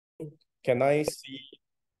Can I see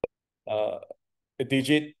a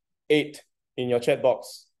digit 8 in your chat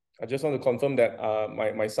box? I just want to confirm that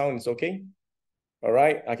my sound is okay. All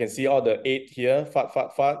right, I can see all the 8 here. Fat,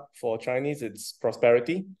 fat, fat. For Chinese, it's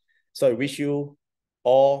prosperity. So I wish you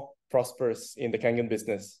all prosperous in the Kangen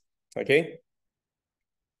business. Okay.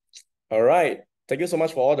 All right. Thank you so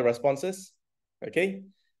much for all the responses. Okay.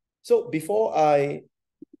 So before I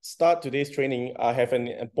start today's training, I have an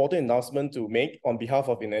important announcement to make on behalf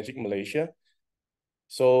of ENG Malaysia.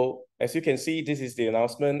 So as you can see, this is the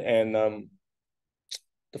announcement. And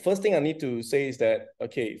the first thing I need to say is that,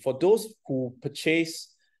 okay, for those who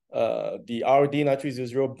purchased the RD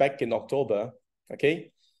 9300 back in October,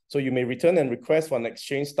 okay, so you may return and request for an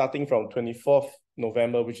exchange starting from 24th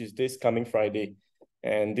November, which is this coming Friday.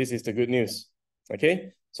 And this is the good news,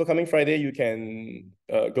 okay? So coming Friday, you can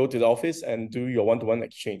go to the office and do your one-to-one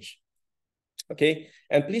exchange, okay?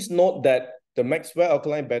 And please note that the Maxwell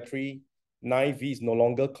alkaline battery 9V is no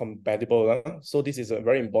longer compatible. So this is a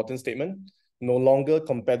very important statement. No longer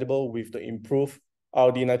compatible with the improved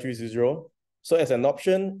RD 9300. So as an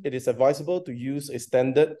option, it is advisable to use a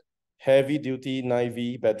standard heavy-duty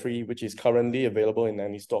 9V battery, which is currently available in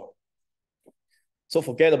any store. So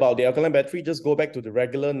forget about the alkaline battery, just go back to the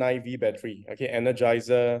regular 9V battery, okay?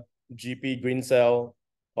 Energizer, GP Green Cell,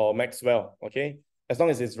 or Maxwell, okay? As long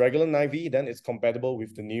as it's regular 9V, then it's compatible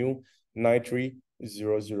with the new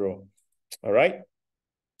 9300, all right?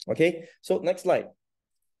 Okay, so next slide.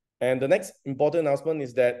 And the next important announcement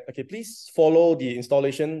is that, okay, please follow the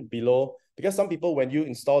installation below, because some people, when you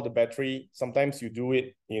install the battery, sometimes you do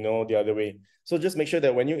it, the other way. So just make sure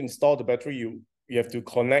that when you install the battery, you have to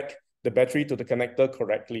connect the battery to the connector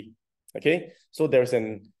correctly, okay? So there's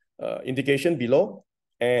an indication below,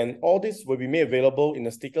 and all this will be made available in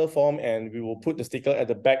a sticker form, and we will put the sticker at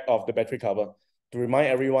the back of the battery cover to remind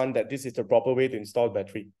everyone that this is the proper way to install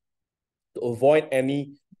battery, to avoid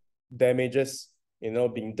any damages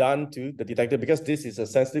being done to the detector, because this is a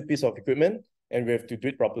sensitive piece of equipment and we have to do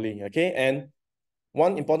it properly, okay? And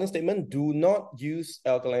one important statement, do not use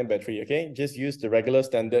alkaline battery, okay? Just use the regular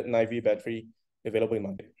standard 9V battery available in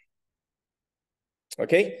market.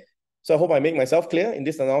 Okay, so I hope I make myself clear in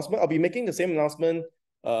this announcement. I'll be making the same announcement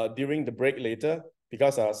during the break later,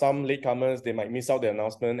 because some latecomers, they might miss out the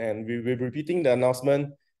announcement, and we'll be repeating the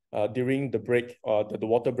announcement during the break, the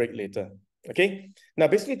water break later. Okay, now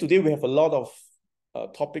basically today we have a lot of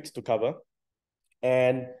topics to cover,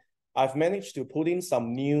 and I've managed to put in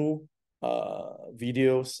some new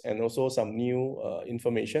videos and also some new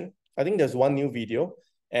information. I think there's one new video,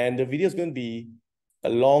 and the video is going to be a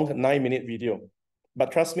long 9-minute video.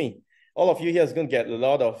 But trust me, all of you here is going to get a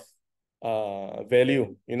lot of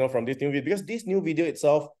value, from this new video, because this new video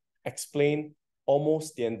itself explains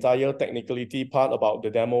almost the entire technicality part about the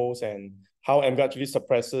demos and how emGuarde actually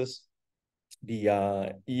suppresses the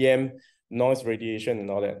EM noise radiation and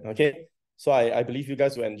all that, okay? So I believe you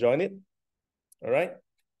guys will enjoy it, all right?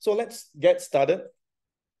 So let's get started.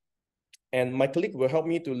 And my colleague will help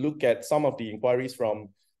me to look at some of the inquiries from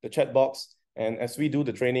the chat box. And as we do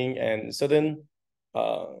the training and certain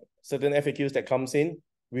FAQs that comes in,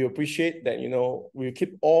 we appreciate that, we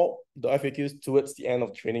keep all the FAQs towards the end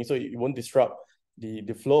of the training, so it won't disrupt the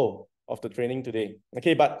flow of the training today.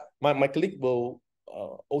 Okay, but my colleague will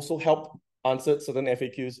also help answer certain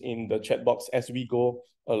FAQs in the chat box as we go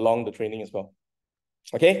along the training as well.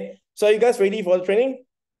 Okay, so are you guys ready for the training?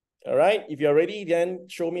 All right, if you're ready, then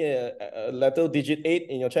show me a letter digit 8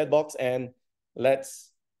 in your chat box and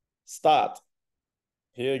let's start.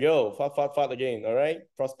 Here you go, fat again, all right?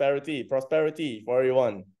 Prosperity for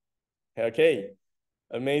everyone. Okay,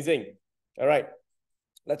 amazing. All right,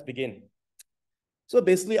 let's begin. So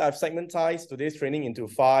basically, I've segmentized today's training into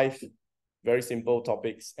 5 very simple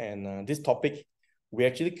topics. And this topic, we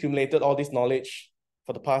actually accumulated all this knowledge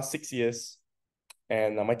for the past 6 years.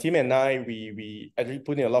 And my team and I, we actually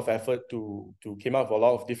put in a lot of effort to came up with a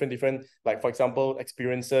lot of different, like for example,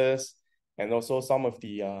 experiences, and also some of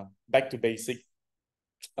the back to basic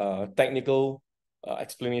technical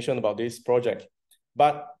explanation about this project.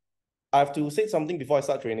 But I have to say something before I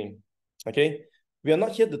start training, okay? We are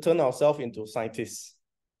not here to turn ourselves into scientists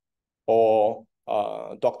or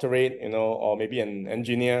doctorate, or maybe an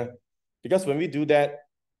engineer, because when we do that,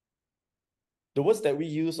 the words that we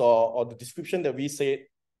use or the description that we say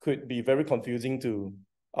could be very confusing to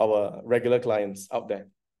our regular clients out there,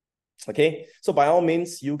 okay? So by all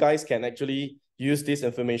means, you guys can actually use this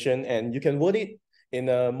information and you can word it in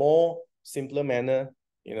a more simpler manner,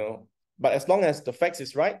 but as long as the facts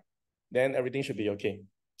is right, then everything should be okay,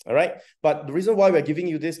 all right? But the reason why we're giving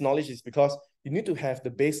you this knowledge is because you need to have the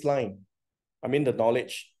baseline, the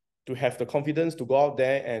knowledge, to have the confidence to go out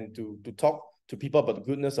there and to talk to people about the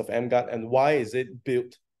goodness of emGuarde and why is it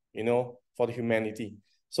built, you know, for the humanity.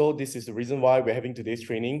 So this is the reason why we're having today's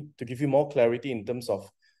training, to give you more clarity in terms of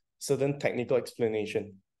certain technical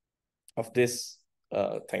explanation of this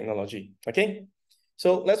technology. Okay,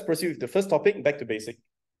 so let's proceed with the first topic, back to basic.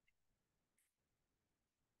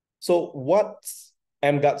 So what's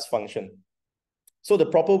emGuarde's function? So the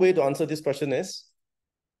proper way to answer this question is,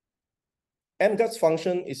 emGuarde's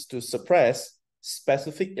function is to suppress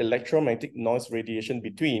specific electromagnetic noise radiation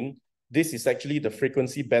between, this is actually the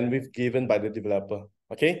frequency bandwidth given by the developer,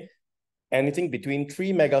 okay? Anything between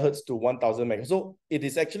 3 megahertz to 1000 megahertz. So it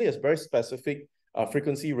is actually a very specific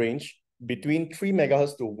frequency range between 3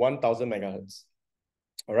 megahertz to 1000 megahertz.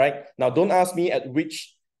 All right, now don't ask me at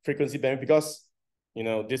which frequency bandwidth, because, you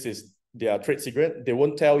know, this is their trade secret. They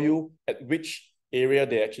won't tell you at which area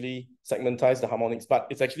they actually segmentize the harmonics, but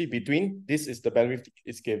it's actually between, this is the bandwidth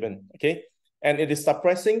is given, okay? And it is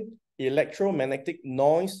suppressing electromagnetic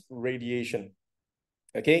noise radiation,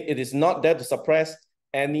 okay? It is not there to suppress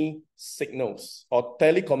any signals or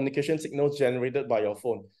telecommunication signals generated by your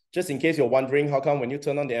phone. Just in case you're wondering how come when you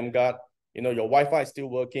turn on the emGuarde, you know, your Wi-Fi is still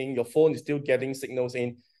working, your phone is still getting signals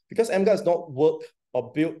in, because emGuarde is not work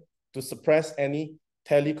or built to suppress any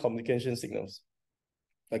telecommunication signals.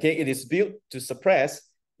 Okay, it is built to suppress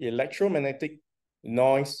electromagnetic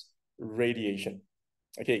noise radiation.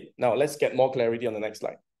 Okay, now let's get more clarity on the next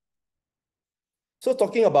slide. So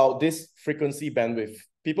talking about this frequency bandwidth,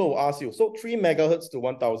 people will ask you, so 3 megahertz to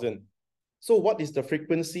 1000. So what is the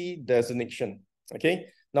frequency designation? Okay,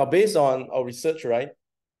 now based on our research, right,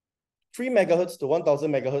 3 megahertz to 1000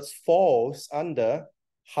 megahertz falls under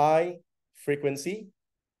high frequency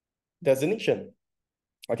designation.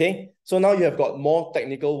 Okay, so now you have got more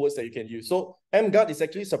technical words that you can use. So emGuarde is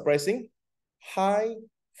actually suppressing high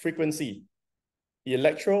frequency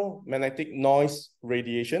electromagnetic noise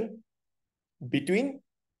radiation between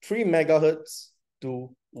 3 megahertz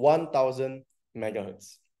to 1000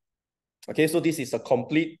 megahertz. Okay, so this is a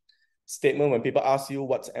complete statement when people ask you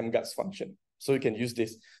what's emGuarde's function. So you can use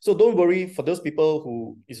this. So don't worry for those people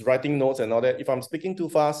who is writing notes and all that. If I'm speaking too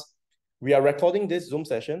fast, we are recording this Zoom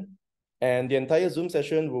session, and the entire Zoom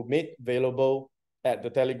session will be made available at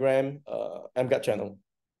the Telegram emGuarde channel.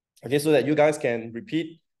 Okay, so that you guys can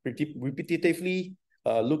repetitively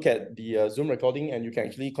look at the Zoom recording, and you can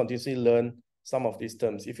actually continuously learn some of these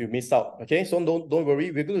terms if you miss out. Okay, so don't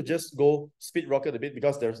worry, we're going to just go speed rocket a bit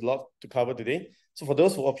because there's a lot to cover today. So for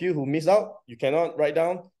those of you who miss out, you cannot write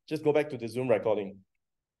down, just go back to the Zoom recording.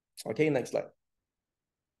 Okay, next slide.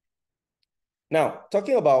 Now,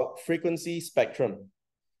 talking about frequency spectrum.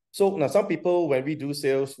 So now some people, when we do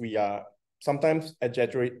sales, we are sometimes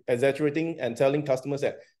exaggerating and telling customers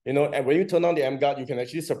that, you know, and when you turn on the emGuarde, you can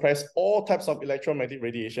actually suppress all types of electromagnetic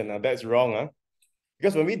radiation. Now that's wrong, huh?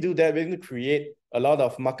 Because when we do that, we're going to create a lot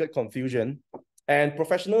of market confusion. And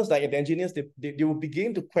professionals like the engineers, they will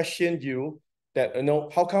begin to question you that, you know,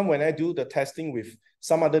 how come when I do the testing with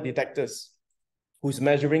some other detectors who's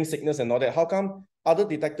measuring signals and all that, how come other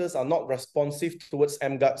detectors are not responsive towards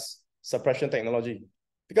emGuarde's suppression technology?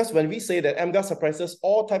 Because when we say that emGuarde suppresses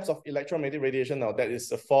all types of electromagnetic radiation, now that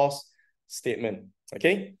is a false statement,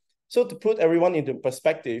 okay? So to put everyone into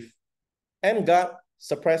perspective, emGuarde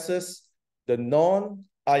suppresses the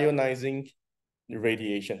non-ionizing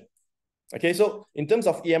radiation. Okay, so in terms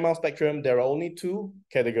of EMR spectrum, there are only two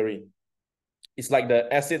categories. It's like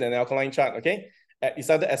the acid and alkaline chart, okay? It's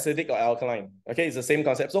either acidic or alkaline, okay? It's the same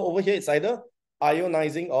concept. So over here, it's either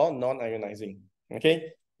ionizing or non-ionizing,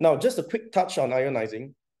 okay? Now, just a quick touch on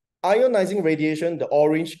ionizing. Ionizing radiation, the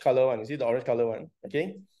orange color one, you see the orange color one,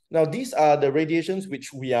 okay? Now, these are the radiations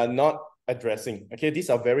which we are not addressing, okay? These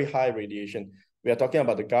are very high radiation. We are talking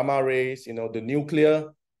about the gamma rays, you know, the nuclear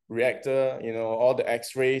reactor, you know, all the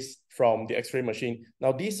X-rays from the X-ray machine.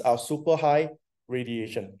 Now, these are super high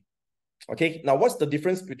radiation. Okay, now what's the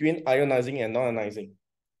difference between ionizing and non-ionizing?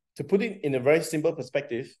 To put it in a very simple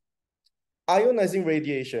perspective, ionizing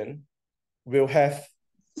radiation will have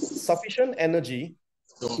sufficient energy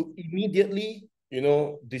to immediately, you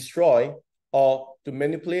know, destroy or to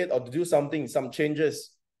manipulate or to do something, some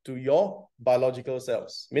changes to your biological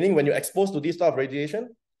cells. Meaning when you're exposed to this type of radiation,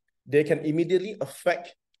 they can immediately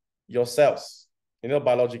affect your cells, you know,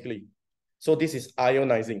 biologically. So this is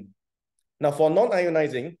ionizing. Now for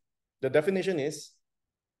non-ionizing, the definition is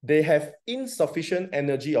they have insufficient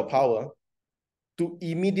energy or power to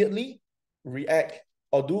immediately react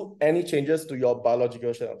or do any changes to your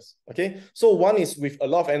biological cells, okay? So one is with a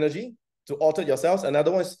lot of energy to alter your cells.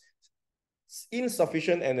 Another one is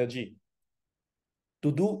insufficient energy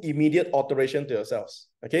to do immediate alteration to your cells,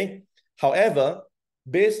 okay? However,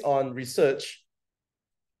 based on research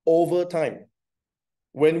over time,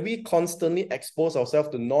 when we constantly expose ourselves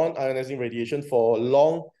to non-ionizing radiation for a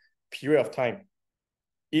long period of time,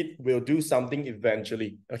 it will do something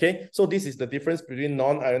eventually. Okay, so this is the difference between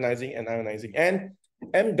non-ionizing and ionizing. And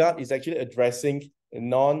emGuarde is actually addressing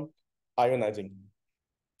non-ionizing.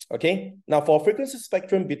 Okay, now for frequency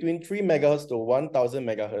spectrum between 3 megahertz to 1000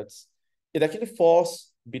 megahertz, it actually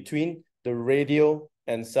falls between the radio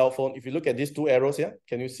and cell phone. If you look at these two arrows here,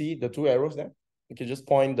 can you see the two arrows there? You can just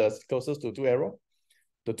point the closest to two arrow,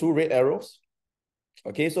 the two red arrows.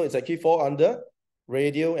 Okay, so it's actually fall under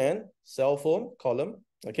radio and cell phone column.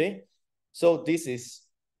 Okay, so this is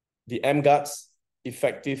the emGuarde's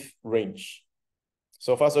effective range.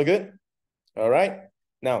 So far, so good. All right.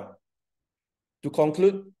 Now, to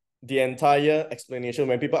conclude the entire explanation,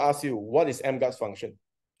 when people ask you, what is emGuarde's function?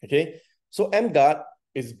 Okay, so emGuarde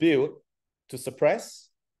is built to suppress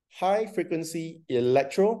high-frequency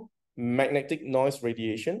electromagnetic noise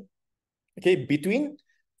radiation, okay, between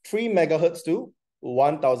 3 megahertz to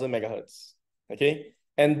 1000 megahertz, okay?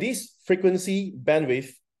 And this frequency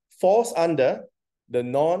bandwidth falls under the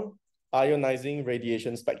non-ionizing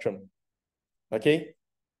radiation spectrum, okay?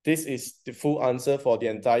 This is the full answer for the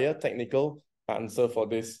entire technical answer for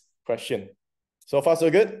this question. So far,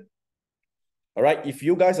 so good? All right, if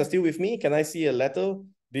you guys are still with me, can I see a letter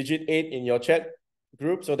digit 8 in your chat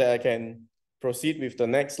group so that I can proceed with the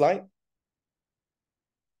next slide?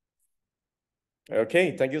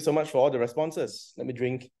 Okay, thank you so much for all the responses. Let me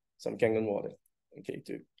drink some Kangen water. Okay,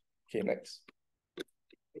 too. Okay, next.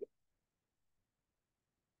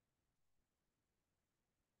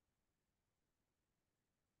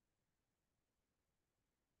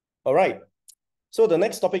 All right. So the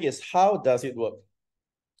next topic is, how does it work?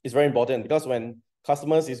 It's very important because when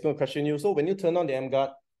customers is going to question you, so when you turn on the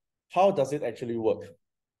emGuarde, how does it actually work?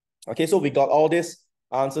 Okay, so we got all these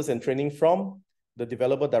answers and training from the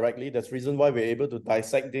developer directly. That's the reason why we're able to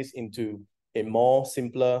dissect this into a more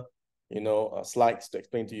simpler, slides to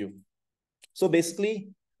explain to you. So basically,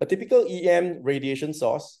 a typical EM radiation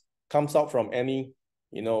source comes out from any,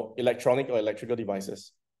 electronic or electrical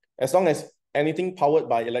devices. As long as anything powered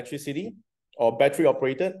by electricity or battery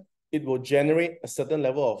operated, it will generate a certain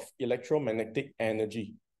level of electromagnetic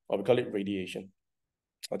energy, or we call it radiation.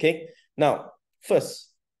 Okay, now,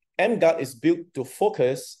 first, emGuarde is built to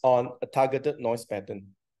focus on a targeted noise pattern.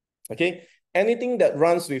 Okay, anything that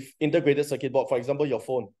runs with integrated circuit board, for example, your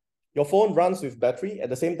phone runs with battery. At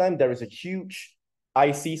the same time, there is a huge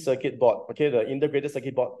IC circuit board, okay, the integrated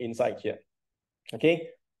circuit board inside here. Okay,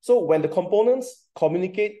 so when the components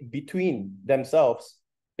communicate between themselves,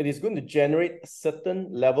 it is going to generate a certain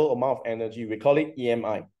level amount of energy. We call it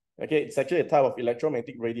EMI. Okay, it's actually a type of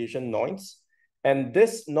electromagnetic radiation noise. And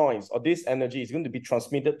this noise or this energy is going to be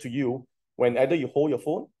transmitted to you when either you hold your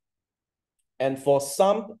phone. And for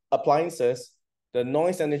some appliances, the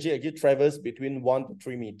noise energy actually travels between 1 to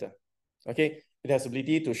 3 meters. Okay, it has the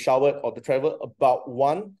ability to shower or to travel about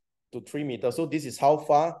 1 to 3 meters. So this is how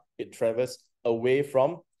far it travels away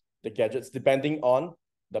from the gadgets, depending on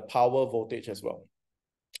the power voltage as well.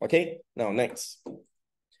 Okay, now next.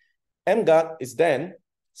 emGuarde is then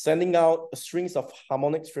sending out strings of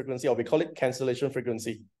harmonics frequency, or we call it cancellation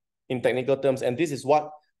frequency in technical terms. And this is what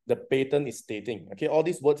the patent is stating. Okay, all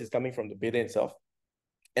these words is coming from the patent itself.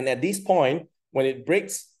 And at this point, when it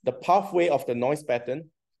breaks the pathway of the noise pattern,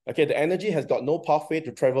 okay, the energy has got no pathway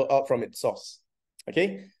to travel out from its source.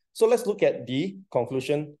 Okay, so let's look at the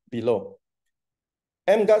conclusion below.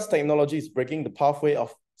 emGuarde's technology is breaking the pathway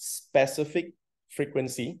of specific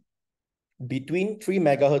frequency between 3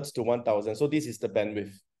 megahertz to 1000. So this is the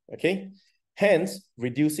bandwidth, okay? Hence,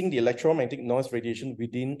 reducing the electromagnetic noise radiation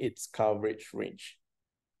within its coverage range.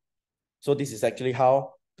 So this is actually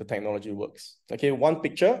how the technology works. Okay, one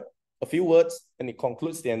picture, a few words, and it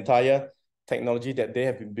concludes the entire technology that they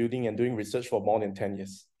have been building and doing research for more than 10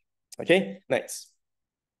 years. Okay, next.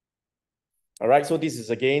 All right, so this is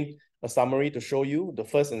again a summary to show you the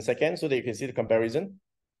first and second so that you can see the comparison.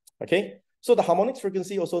 Okay, so the harmonics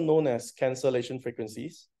frequency, also known as cancellation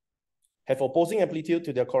frequencies, have opposing amplitude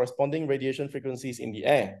to their corresponding radiation frequencies in the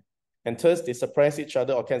air, and thus they suppress each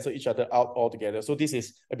other or cancel each other out altogether. So this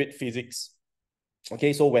is a bit physics.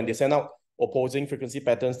 Okay, so when they send out opposing frequency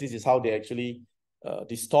patterns, this is how they actually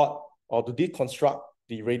distort or to deconstruct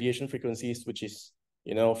the radiation frequencies, which is,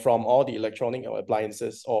 from all the electronic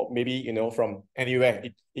appliances, or maybe, from anywhere.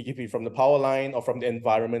 It could be from the power line or from the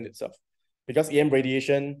environment itself. Because EM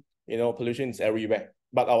radiation, pollution is everywhere,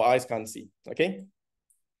 but our eyes can't see, okay?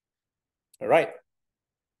 All right.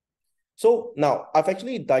 So now I've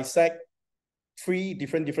actually dissect three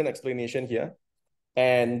different explanations here.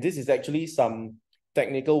 And this is actually some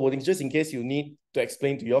technical wordings just in case you need to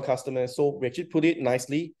explain to your customers. So we actually put it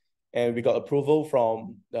nicely and we got approval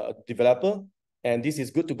from the developer and this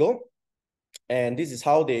is good to go. And this is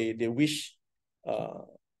how they wish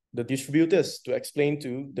the distributors to explain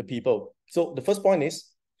to the people. So the first point is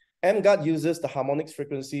emGuarde uses the harmonics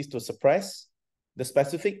frequencies to suppress the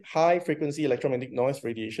specific high frequency electromagnetic noise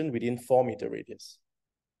radiation within 4-meter radius.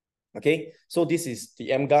 Okay, so this is the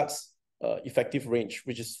emGuarde's effective range,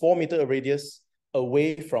 which is 4-meter radius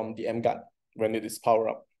away from the emGuarde when it is powered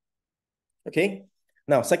up. Okay,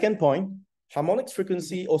 now second point, harmonics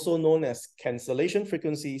frequency, also known as cancellation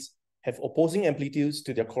frequencies, have opposing amplitudes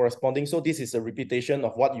to their corresponding. So this is a repetition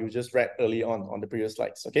of what you just read early on the previous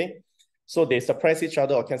slides, okay? So they suppress each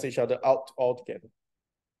other or cancel each other out altogether,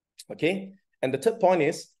 okay? And the third point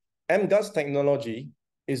is, emGuarde's technology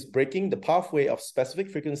is breaking the pathway of specific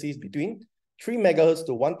frequencies between 3 megahertz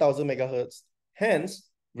to 1000 megahertz, hence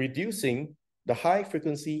reducing the high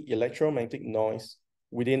frequency electromagnetic noise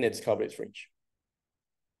within its coverage range.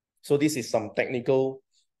 So this is some technical,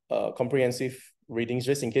 comprehensive readings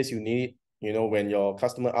just in case you need, you know, when your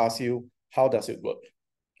customer asks you, how does it work?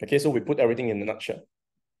 Okay, so we put everything in a nutshell.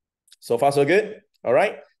 So far, so good. All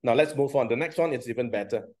right, now let's move on. The next one is even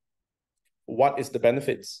better. What is the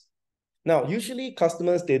benefits? Now, usually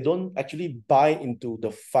customers, they don't actually buy into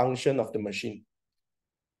the function of the machine,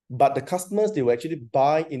 but the customers, they will actually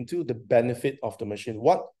buy into the benefit of the machine.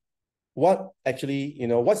 What actually, you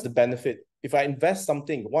know, what's the benefit? If I invest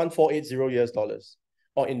something, $1,480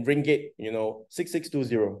 or in ringgit, you know,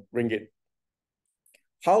 6620 ringgit,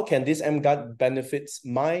 how can this emGuarde benefits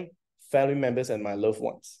my family members and my loved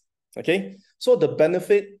ones? Okay, so the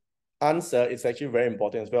benefit answer is actually very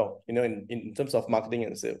important as well, you know, in terms of marketing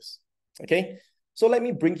and sales. Okay, so let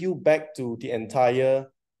me bring you back to the entire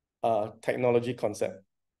technology concept.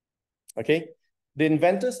 Okay, the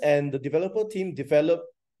inventors and the developer team developed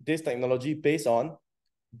this technology based on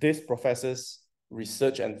this professor's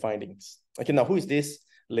research and findings. Okay, now who is this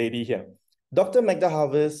lady here? Dr. Magda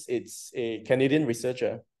Havas, it's a Canadian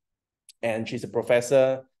researcher, and she's a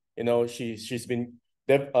professor. You know, she's been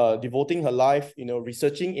devoting her life, you know,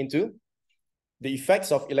 researching into the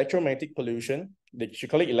effects of electromagnetic pollution. She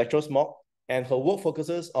call it electrosmog, and her work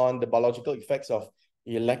focuses on the biological effects of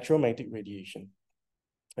electromagnetic radiation.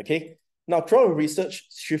 Okay, now through her research,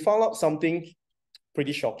 she found out something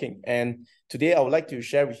pretty shocking. And today I would like to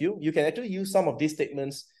share with you. You can actually use some of these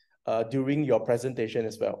statements during your presentation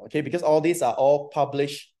as well. Okay, because all these are all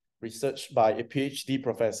published research by a PhD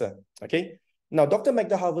professor. Okay, now Dr.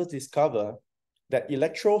 Magda Havas discovered that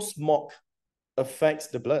electrosmog affects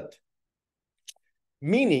the blood.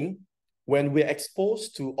 Meaning, when we're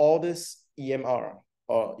exposed to all this EMR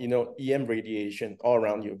or, you know, EM radiation all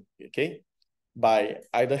around you, okay, by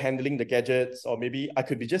either handling the gadgets or maybe I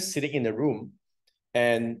could be just sitting in a room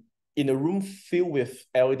and in a room filled with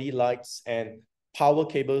LED lights and power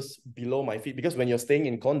cables below my feet, because when you're staying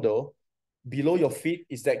in condo, below your feet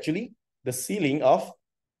is actually the ceiling of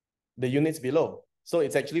the units below. So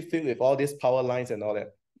it's actually filled with all these power lines and all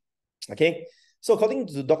that. Okay, so according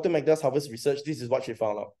to Dr. Magda Havas' research, this is what she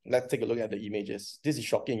found out. Let's take a look at the images. This is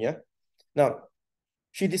shocking, yeah? Now,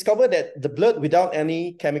 she discovered that the blood without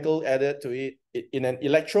any chemical added to it, in an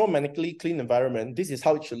electromagnetically clean environment, this is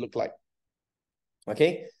how it should look like.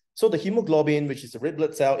 Okay, so the hemoglobin, which is the red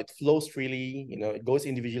blood cell, it flows freely, you know, it goes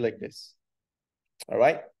individually like this. All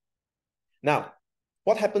right. Now,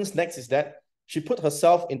 what happens next is that she put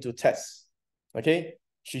herself into tests. Okay,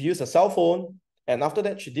 she used a cell phone, and after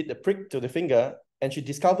that, she did the prick to the finger, and she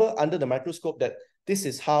discovered under the microscope that this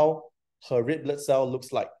is how her red blood cell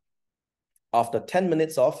looks like after 10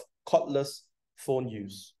 minutes of cordless phone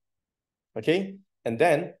use. Okay, and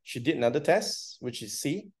then she did another test, which is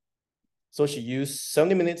C. So she used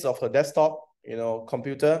 70 minutes of her desktop, you know,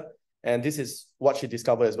 computer, and this is what she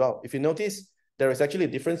discovered as well. If you notice, there is actually a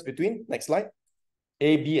difference between, next slide,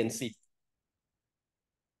 A, B, and C.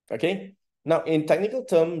 Okay, now in technical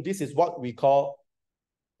term, this is what we call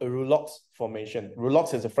a roulotte formation.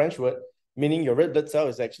 Roulotte is a French word, meaning your red blood cell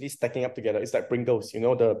is actually stacking up together. It's like Pringles, you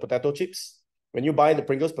know, the potato chips. When you buy the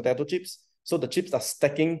Pringles potato chips, so the chips are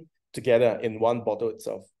stacking together in one bottle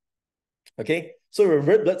itself. Okay, so your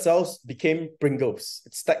red blood cells became Pringles.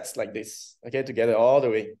 It stacks like this, okay, together all the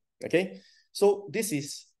way. Okay, so this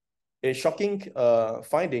is a shocking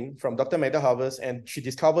finding from Dr. Magda Havas, and she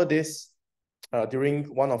discovered this during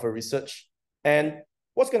one of her research. And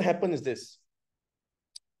what's going to happen is this.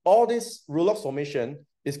 All this roulotte formation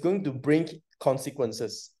is going to bring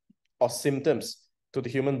consequences or symptoms to the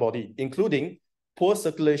human body, including poor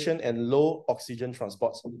circulation and low oxygen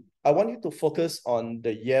transports. I want you to focus on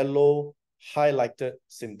the yellow highlighted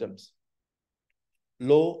symptoms.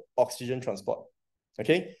 low oxygen transport.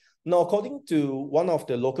 Okay. Now, according to one of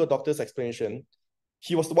the local doctor's explanation,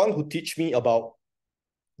 he was the one who teach me about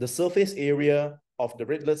the surface area of the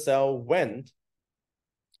red blood cell when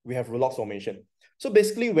we have Rolox formation. So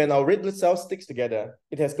basically, when our red blood cell sticks together,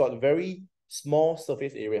 it has got a very small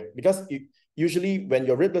surface area, because usually when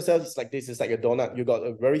your red blood cell is like this, it's like a donut, you got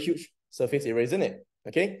a very huge surface area, isn't it?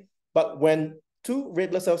 Okay. But when two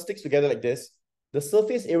red blood cells sticks together like this, the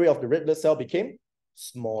surface area of the red blood cell became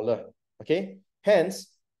smaller. Okay. Hence,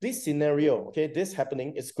 this scenario, okay, this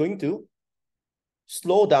happening is going to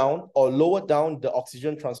slow down or lower down the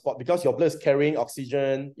oxygen transport, because your blood is carrying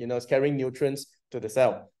oxygen, it's carrying nutrients to the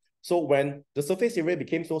cell. So when the surface area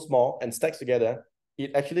became so small and stacks together,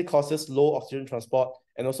 it actually causes low oxygen transport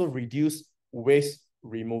and also reduce waste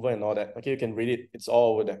removal and all that. Okay, you can read it. It's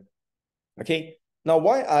all over there. Okay, now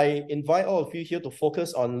why I invite all of you here to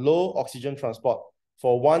focus on low oxygen transport,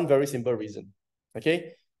 for one very simple reason.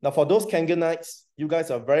 Okay, now for those Kanganites, you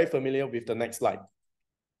guys are very familiar with the next slide.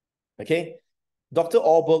 Okay, Dr.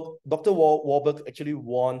 Warburg actually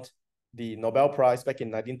won the Nobel Prize back in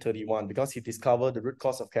 1931 because he discovered the root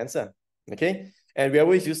cause of cancer. Okay, and we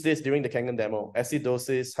always use this during the Kangen demo: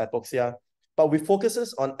 acidosis, hypoxia, but we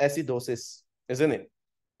focuses on acidosis, isn't it?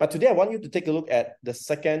 But today I want you to take a look at the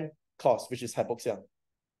second cause, which is hypoxia.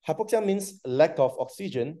 Hypoxia means lack of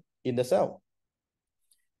oxygen in the cell.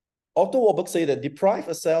 Otto Warburg said that deprive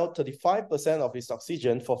a cell 35% of its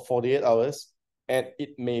oxygen for 48 hours, and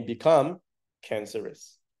it may become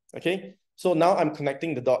cancerous. Okay, so now I'm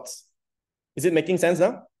connecting the dots. Is it making sense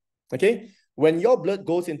now? Okay, when your blood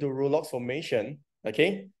goes into Rolox formation,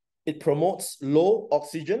 okay, it promotes low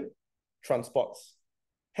oxygen transports,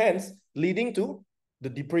 hence leading to the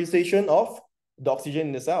depreciation of the oxygen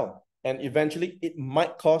in the cell, and eventually it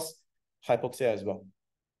might cause hypoxia as well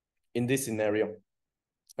in this scenario.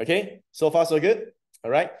 Okay, so far so good.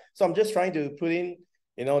 All right, so I'm just trying to put in,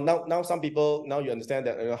 now some people, now you understand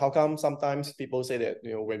that, how come sometimes people say that,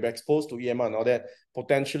 when we're exposed to EMR and all that,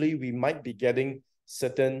 potentially we might be getting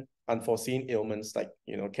certain unforeseen ailments like,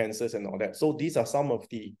 cancers and all that. So these are some of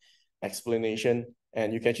the explanation,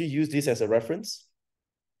 and you can actually use this as a reference.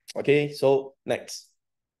 Okay, so next.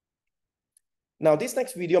 Now this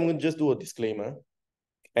next video, I'm going to just do a disclaimer.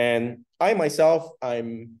 And I myself,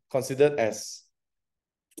 I'm considered as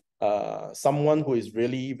someone who is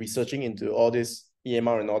really researching into all this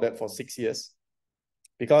EMR and all that for 6 years,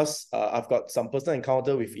 because I've got some personal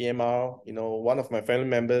encounter with EMR. One of my family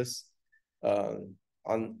members,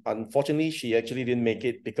 unfortunately, she actually didn't make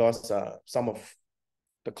it because some of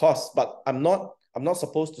the costs. But I'm not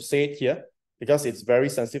supposed to say it here because it's very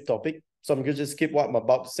sensitive topic. So I'm going to just skip what I'm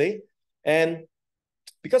about to say. And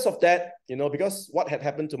because of that, because what had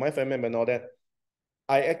happened to my family member and all that,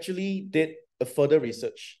 I actually did a further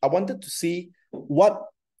research. I wanted to see what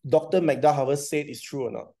Dr. McDowell said is true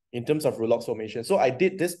or not in terms of Rolox formation. So I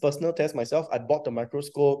did this personal test myself. I bought the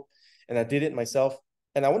microscope and I did it myself.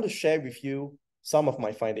 And I want to share with you some of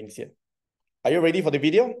my findings here. Are you ready for the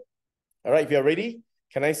video? All right, if you're ready,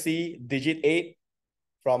 can I see digit 8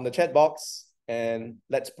 from the chat box? And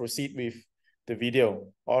let's proceed with the video.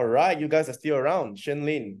 All right, you guys are still around.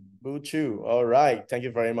 Shenlin, Bu Chu. All right, thank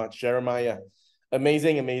you very much. Jeremiah.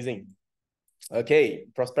 Amazing, amazing. Okay,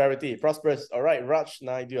 prosperous. All right, Raj,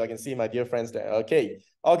 Naidu, I can see my dear friends there. Okay,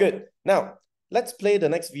 all good. Now, let's play the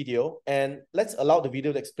next video and let's allow the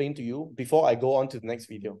video to explain to you before I go on to the next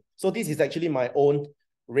video. So this is actually my own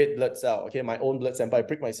red blood cell, okay, my own blood sample. I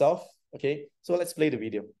prick myself, okay? So let's play the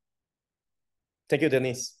video. Thank you,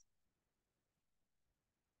 Denise.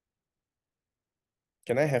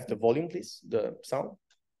 Can I have the volume, please? The sound?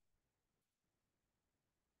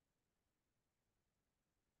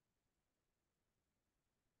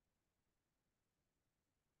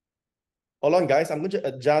 Hold on, guys. I'm going to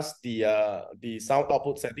adjust the sound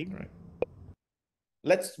output setting. Right.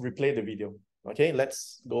 Let's replay the video. Okay,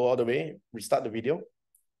 let's go all the way. Restart the video.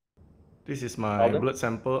 This is my blood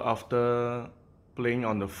sample after playing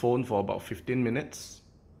on the phone for about 15 minutes.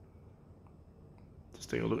 Just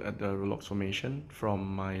take a look at the Rolox formation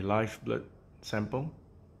from my live blood sample.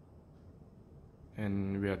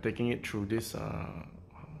 And we are taking it through this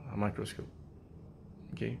microscope.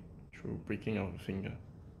 Okay, through pricking of the finger.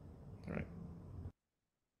 All right.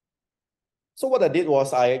 So what I did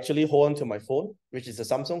was I actually hold on to my phone, which is a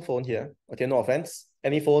Samsung phone here. Okay, no offense.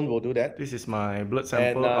 Any phone will do that. This is my blood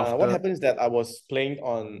sample. And what happened is that I was playing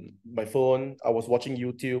on my phone. I was watching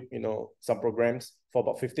YouTube, some programs for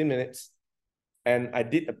about 15 minutes. And I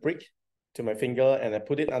did a prick to my finger and I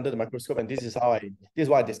put it under the microscope. And this is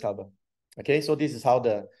what I discovered. Okay, so this is how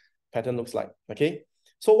the pattern looks like. Okay,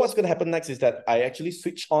 so what's going to happen next is that I actually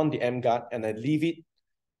switch on the emGuarde and I leave it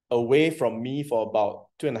away from me for about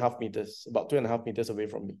 2.5 meters, about 2.5 meters away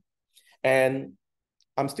from me. And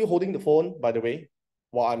I'm still holding the phone, by the way,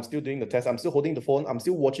 while I'm still doing the test. I'm still holding the phone. I'm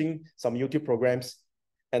still watching some YouTube programs.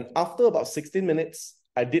 And after about 16 minutes,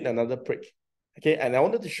 I did another prick. Okay, and I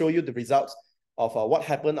wanted to show you the results of what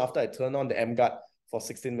happened after I turned on the emGuarde for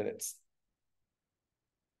 16 minutes.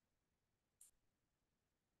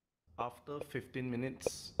 After 15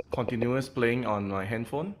 minutes continuous playing on my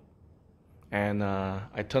handphone, and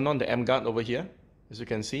I turn on the emGuarde over here. As you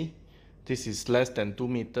can see, this is less than 2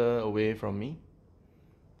 meters away from me.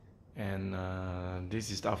 And this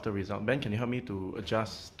is the after result. Ben, can you help me to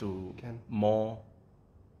adjust to more?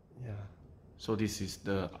 Yeah. So this is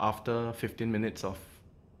the after 15 minutes of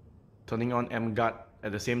turning on emGuarde.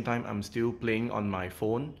 At the same time, I'm still playing on my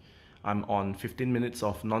phone. I'm on 15 minutes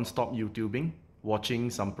of non-stop YouTubing, watching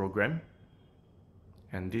some program.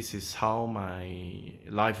 And this is how my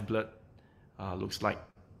live blood looks like.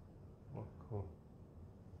 Oh, cool.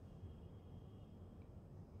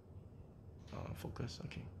 Focus,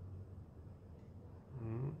 okay.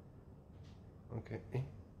 Okay.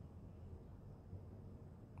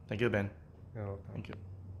 Thank you, Ben. Thank you.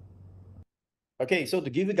 Okay, so to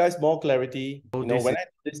give you guys more clarity, when I did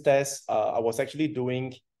this test, I was actually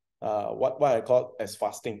doing what I call as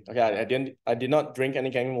fasting. Okay, I did not drink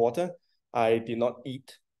any kind of water. I did not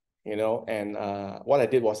eat, and what I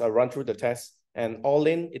did was I run through the test, and all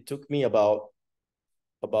in, it took me about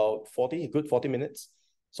 40 minutes.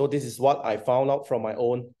 So this is what I found out from my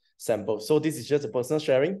own sample. So this is just a personal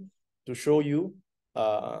sharing to show you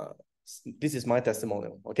this is my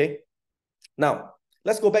testimonial, okay? Now,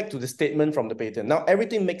 let's go back to the statement from the patent. Now,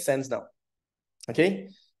 everything makes sense now, okay?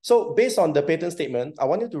 So based on the patent statement, I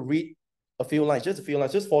want you to read a few lines,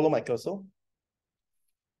 just follow my cursor.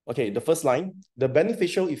 Okay, the first line, the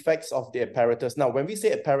beneficial effects of the apparatus. Now, when we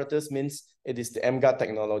say apparatus means it is the emGuarde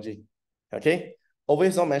technology, okay?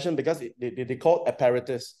 Always not mentioned because they call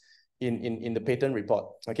apparatus in the patent report,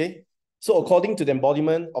 okay? So according to the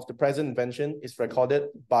embodiment of the present invention is recorded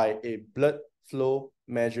by a blood flow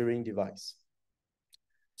measuring device.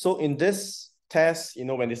 So in this test,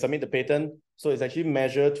 when they submit the patent, so it's actually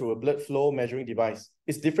measured through a blood flow measuring device.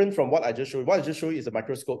 It's different from what I just showed you. What I just showed you is a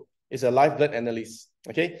microscope. It's a live blood analysis,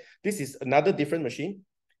 okay? This is another different machine,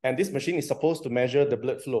 and this machine is supposed to measure the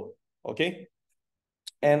blood flow, okay?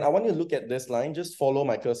 And I want you to look at this line. Just follow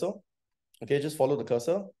my cursor. Okay, just follow the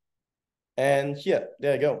cursor. And here,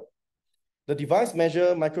 there you go. The device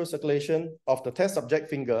measures microcirculation of the test subject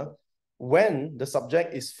finger when the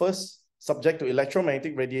subject is first subject to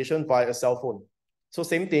electromagnetic radiation via a cell phone. So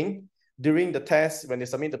same thing, during the test, when they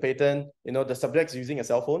submit the patent, the subject's using a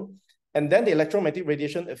cell phone. And then the electromagnetic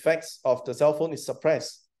radiation effects of the cell phone is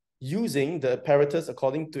suppressed using the apparatus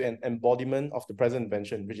according to an embodiment of the present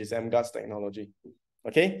invention, which is emGuarde's technology.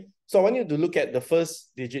 Okay, so I want you to look at the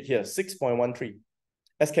first digit here, 6.13.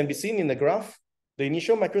 As can be seen in the graph, the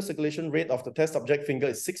initial microcirculation rate of the test subject finger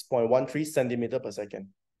is 6.13 centimeter per second.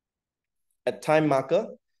 At time marker,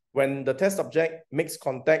 when the test subject makes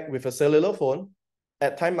contact with a cellular phone,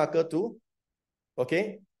 at time marker 2,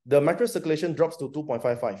 okay, the microcirculation drops to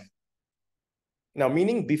 2.55. Now,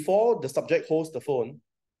 meaning before the subject holds the phone,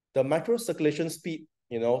 the microcirculation speed,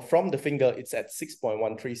 from the finger, it's at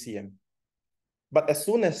 6.13 cm. But as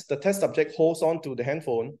soon as the test subject holds on to the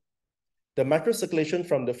handphone, the microcirculation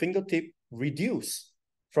from the fingertip reduces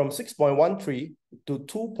from 6.13 to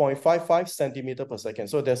 2.55 centimeter per second.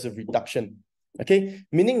 So there's a reduction, okay?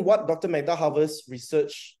 Meaning what Dr. Magda Harvard's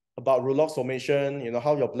research about Rolox formation,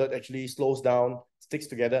 how your blood actually slows down, sticks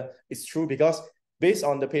together, is true because based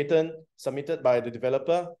on the patent submitted by the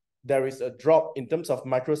developer, there is a drop in terms of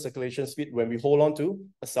microcirculation speed when we hold on to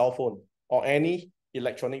a cell phone or any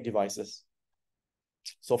electronic devices.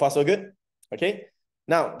 So far, so good. Okay.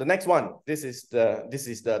 Now, the next one, this is the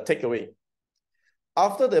takeaway.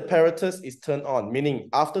 After the apparatus is turned on, meaning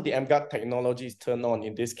after the emGuarde technology is turned on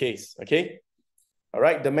in this case, okay? All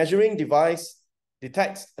right, the measuring device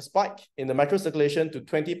detects a spike in the microcirculation to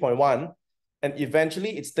 20.1, and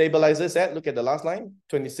eventually it stabilizes at, look at the last line,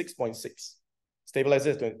 26.6.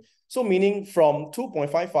 Stabilizes at 20. So meaning from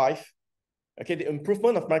 2.55, okay, the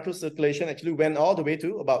improvement of microcirculation actually went all the way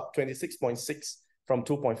to about 26.6 from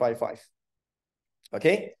 2.55.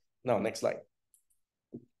 Okay, now next slide.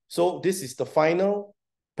 So this is the final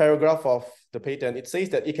paragraph of the patent. It says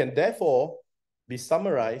that it can therefore be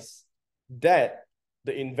summarized that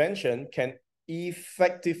the invention can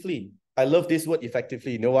effectively, I love this word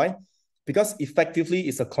effectively, you know why? Because effectively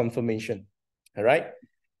is a confirmation, all right?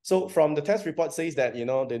 So from the test report says that,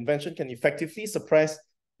 the invention can effectively suppress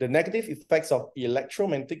the negative effects of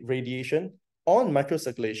electromagnetic radiation on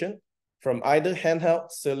microcirculation from either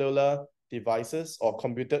handheld cellular devices or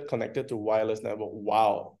computer connected to wireless network.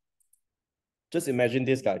 Wow. Just imagine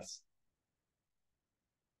this, guys.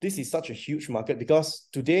 This is such a huge market because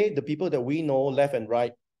today, the people that we know left and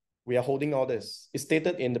right, we are holding all this. It's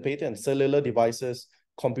stated in the patent, cellular devices,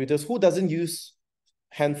 computers. Who doesn't use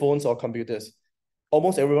handphones or computers?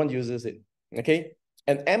 Almost everyone uses it, okay?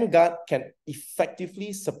 And emGuarde can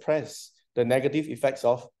effectively suppress the negative effects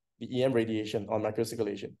of the EM radiation on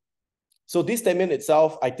microcirculation. So this statement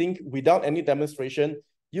itself, I think without any demonstration,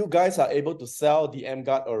 you guys are able to sell the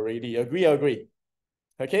emGuarde already. Agree?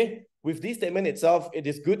 Okay? With this statement itself, it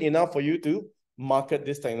is good enough for you to market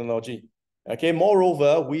this technology. Okay,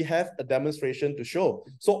 moreover, we have a demonstration to show.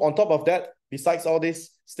 So on top of that, besides all these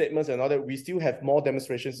statements and all that, we still have more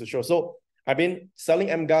demonstrations to show. So I mean, selling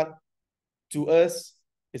emGuarde to us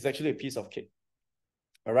is actually a piece of cake.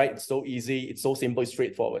 All right, it's so easy, it's so simple, it's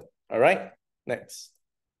straightforward. All right, next.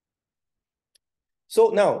 So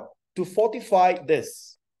now, to fortify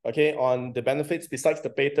this, okay, on the benefits, besides the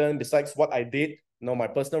patent, besides what I did, my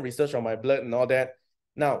personal research on my blood and all that.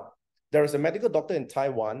 Now, there is a medical doctor in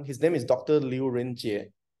Taiwan. His name is Dr. Liu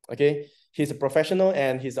Renjie. Okay, he's a professional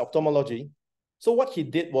and he's ophthalmology. So what he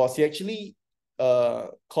did was he actually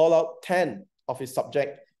called out 10 of his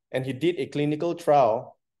subjects and he did a clinical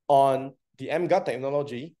trial on the emGuarde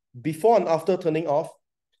technology before and after turning off.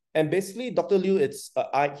 And basically, Dr. Liu,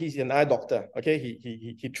 he's an eye doctor. Okay,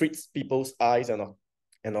 he treats people's eyes and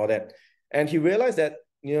all that. And he realized that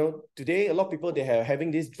today a lot of people, they are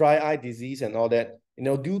having this dry eye disease and all that,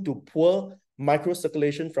 due to poor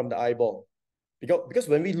microcirculation from the eyeball. Because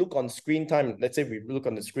when we look on screen time, let's say we look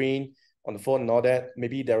on the screen, on the phone and all that,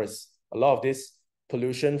 maybe there is a lot of this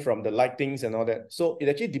pollution from the lightings and all that. So it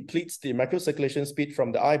actually depletes the microcirculation speed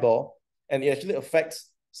from the eyeball, and it actually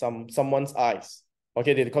affects someone's eyes.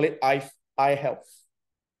 Okay, they call it eye health,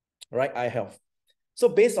 right? Eye health. So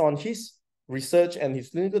based on his research and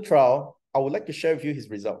his clinical trial, I would like to share with you his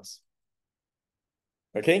results.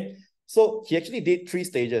 Okay, so he actually did 3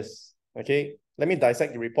 stages. Okay, let me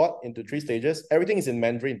dissect the report into 3 stages. Everything is in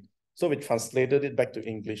Mandarin, so we translated it back to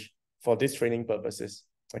English for this training purposes.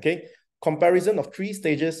 Okay, comparison of 3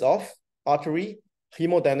 stages of artery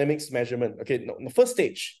hemodynamics measurement. Okay, the first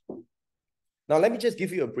stage. Now let me just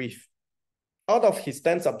give you a brief. Out of his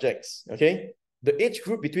 10 subjects, okay, the age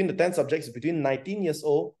group between the 10 subjects is between 19 years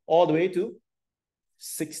old all the way to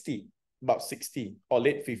 60, about 60 or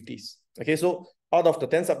late 50s. Okay, so out of the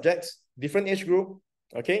 10 subjects, different age group,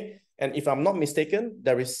 okay, and if I'm not mistaken,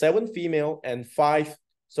 there is 7 female and 3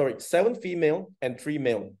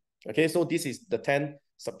 male. Okay, so this is the 10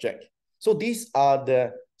 subject. So these are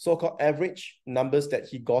the so-called average numbers that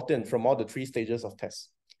he gotten from all the 3 stages of tests.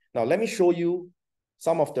 Now, let me show you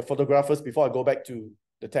some of the photographers before I go back to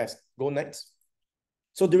the test. Go next.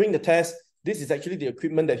 So during the test, this is actually the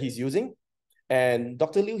equipment that he's using. And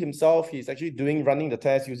Dr. Liu himself, he's actually running the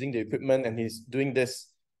test using the equipment, and he's doing this,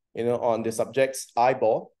 on the subject's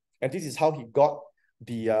eyeball. And this is how he got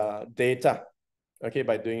the data, okay,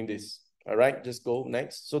 by doing this. All right, just go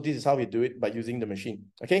next. So this is how we do it, by using the machine.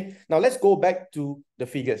 Okay, now let's go back to the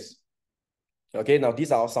figures. Okay, now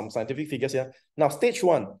these are some scientific figures here. Now, stage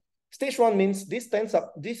 1. Stage 1 means these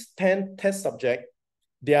 10 test subjects,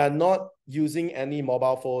 they are not using any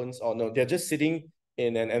mobile phones, or no, they're just sitting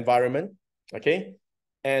in an environment, okay?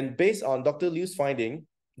 And based on Dr. Liu's finding,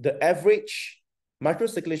 the average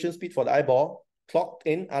microcirculation speed for the eyeball clocked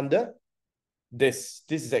in under this.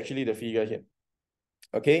 This is actually the figure here,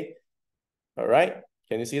 okay? All right,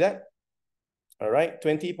 can you see that? All right,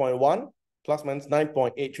 20.1 plus minus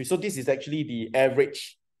 9.83. So this is actually the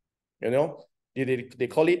average, They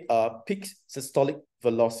call it peak systolic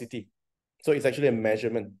velocity. So it's actually a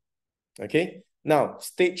measurement. Okay. Now,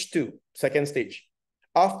 stage 2, second stage.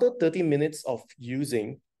 After 30 minutes of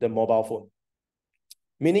using the mobile phone,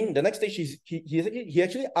 meaning the next stage, he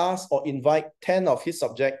actually asked or invite 10 of his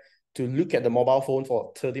subjects to look at the mobile phone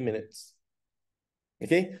for 30 minutes.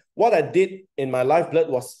 Okay. What I did in my live blood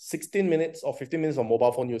was 16 minutes or 15 minutes of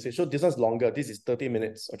mobile phone usage. So this one's longer. This is 30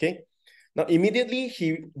 minutes. Okay. Now, immediately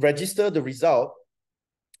he registered the result.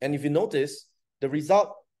 And if you notice, the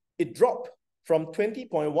result, it dropped from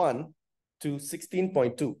 20.1 to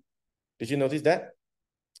 16.2. Did you notice that?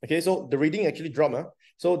 Okay, so the reading actually dropped.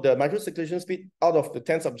 So the microcirculation speed out of the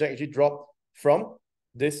 10 subjects actually dropped from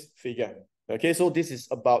this figure. Okay, so this is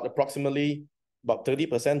approximately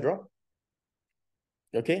 30% drop.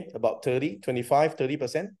 Okay, about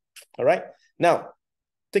 30%. All right, now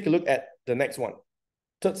take a look at the next one.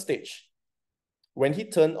 Third stage. When he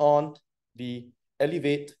turned on the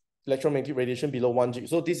elevate electromagnetic radiation below 1 G.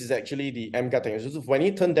 So this is actually the emGuarde technology. So when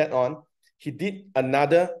he turned that on, he did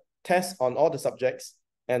another test on all the subjects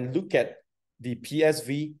and look at the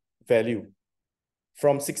PSV value.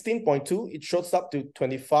 From 16.2, it shows up to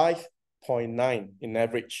 25.9 in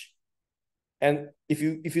average. And if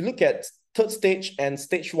you look at third stage and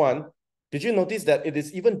stage 1, did you notice that it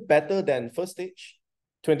is even better than first stage?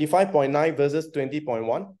 25.9 versus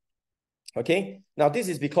 20.1. Okay, now this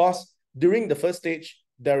is because during the first stage,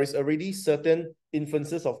 there is already certain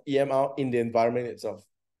inferences of EMR in the environment itself.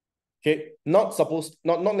 Okay, not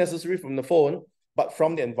necessarily from the phone, but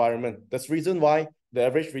from the environment. That's the reason why the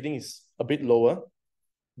average reading is a bit lower.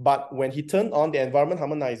 But when he turned on the environment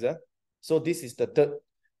harmonizer, so this is the third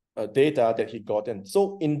data that he gotten.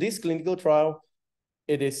 So in this clinical trial,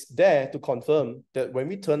 it is there to confirm that when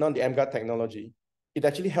we turn on the emGuarde technology, it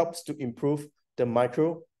actually helps to improve the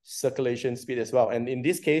micro circulation speed as well. And in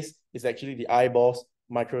this case, it's actually the eyeballs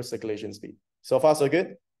micro circulation speed. So far, so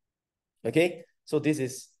good. Okay, so this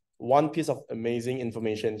is one piece of amazing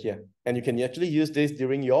information here. And you can actually use this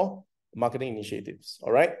during your marketing initiatives.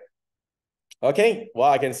 All right. Okay,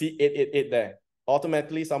 well, I can see 888 there.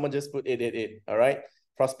 Automatically, someone just put 888. All right.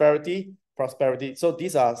 Prosperity. So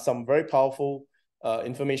these are some very powerful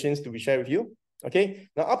informations to be shared with you. Okay,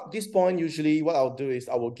 now up to this point, usually what I'll do is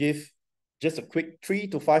I will give just a quick 3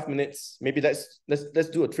 to 5 minutes. Maybe let's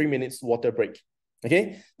do a 3 minutes water break.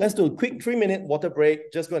 Okay, let's do a quick 3-minute water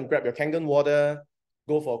break. Just go and grab your Kangen water,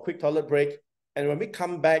 go for a quick toilet break. And when we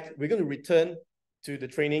come back, we're going to return to the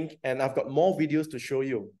training and I've got more videos to show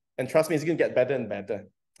you. And trust me, it's going to get better and better.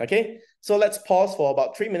 Okay, so let's pause for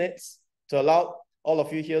about 3 minutes to allow all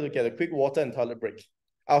of you here to get a quick water and toilet break.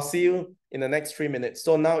 I'll see you in the next 3 minutes.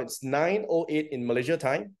 So now it's 9:08 in Malaysia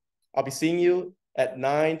time. I'll be seeing you at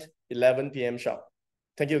 9:11 p.m. sharp.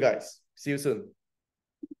 Thank you guys. See you soon.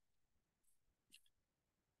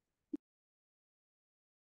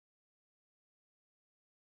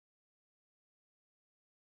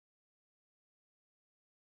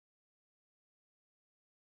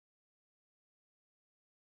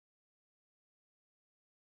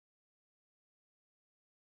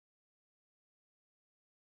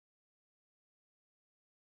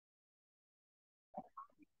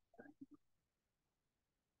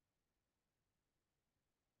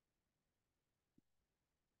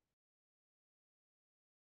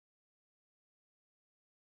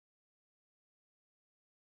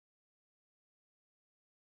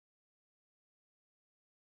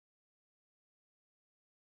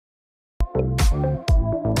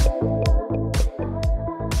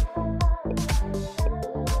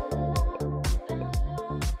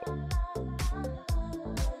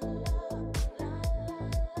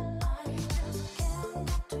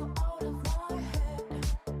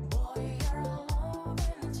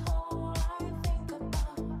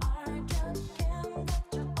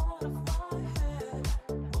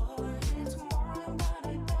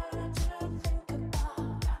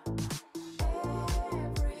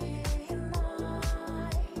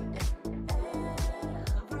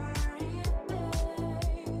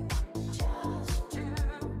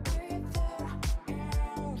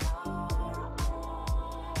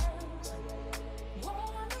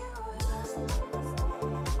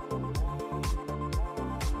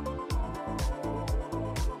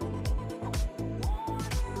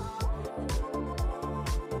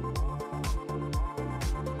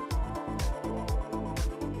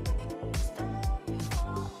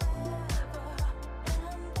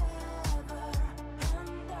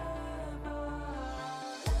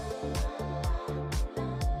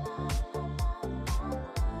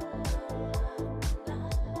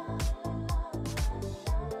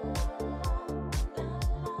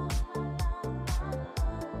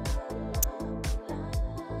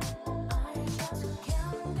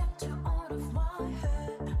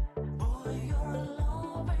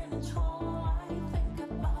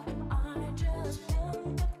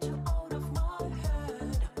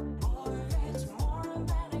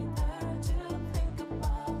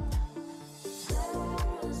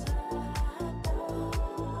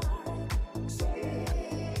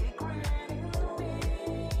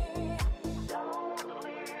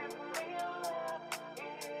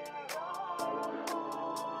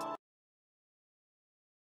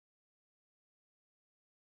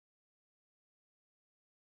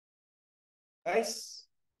 Guys,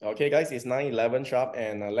 okay, guys, it's 9:11 sharp,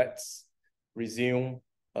 and let's resume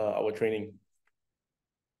our training.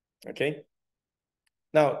 Okay.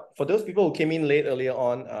 Now, for those people who came in late earlier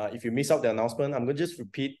on, if you miss out the announcement, I'm going to just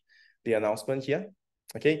repeat the announcement here.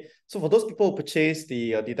 Okay. So for those people who purchased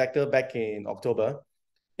the detector back in October,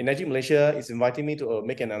 ENG Malaysia is inviting me to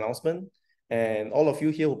make an announcement. And all of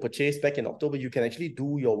you here who purchased back in October, you can actually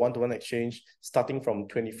do your one-to-one exchange starting from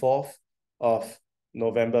 24th of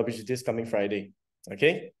November, which is this coming Friday.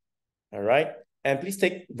 Okay, all right. And please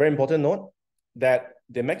take very important note that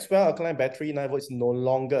the Maxwell alkaline battery 9 volt is no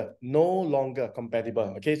longer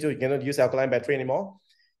compatible. Okay, so you cannot use alkaline battery anymore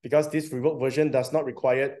because this revoked version does not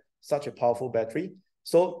require such a powerful battery.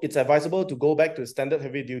 So it's advisable to go back to standard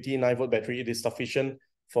heavy duty 9 volt battery. It is sufficient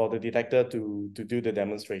for the detector to do the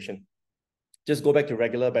demonstration. Just go back to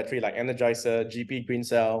regular battery like Energizer, GP Green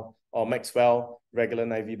Cell, or Maxwell regular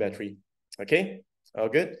 9V battery. Okay, all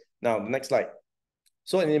good. Now the next slide.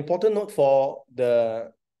 So an important note for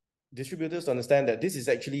the distributors to understand that this is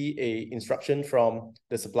actually a instruction from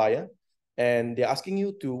the supplier, and they're asking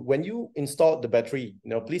you to, when you install the battery,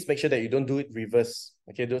 please make sure that you don't do it reverse.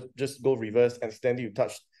 Okay, don't just go reverse and accidentally you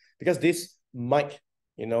touch, because this might,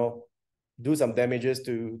 do some damages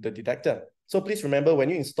to the detector. So please remember, when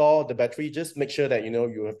you install the battery, just make sure that,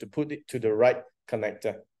 you have to put it to the right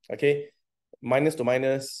connector. Okay, minus to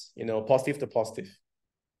minus, positive to positive.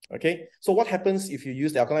 Okay, so what happens if you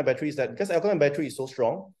use the alkaline battery is that because the alkaline battery is so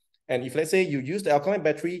strong, and if let's say you use the alkaline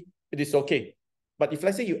battery, it is okay. But if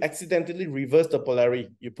let's say you accidentally reverse the polarity,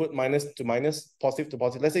 you put minus to minus, positive to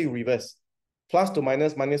positive, let's say you reverse, plus to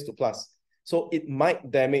minus, minus to plus. So it might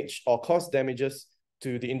damage or cause damages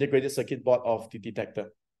to the integrated circuit board of the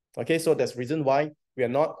detector. Okay, so that's the reason why we are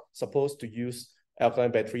not supposed to use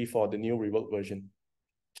alkaline battery for the new reworked version.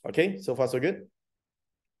 Okay, so far so good?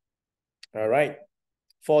 All right.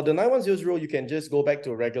 For the 9100, you can just go back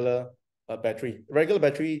to a regular battery. Regular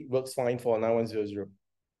battery works fine for 9100.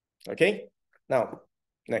 Okay, now,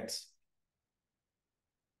 next.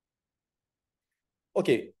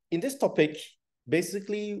 Okay, in this topic,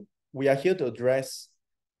 basically, we are here to address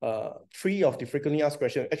 3 of the frequently asked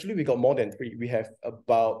questions. Actually, we got more than 3. We have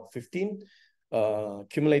about 15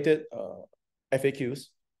 accumulated FAQs,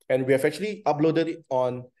 and we have actually uploaded it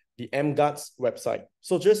on the emGuarde's website.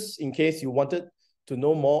 So just in case you wanted to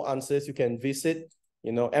know more answers, you can visit,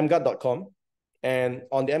 emGuarde.com. And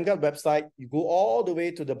on the emGuarde website, you go all the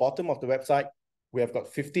way to the bottom of the website. We have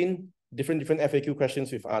got 15 different FAQ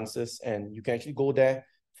questions with answers, and you can actually go there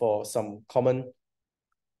for some common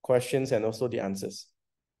questions and also the answers.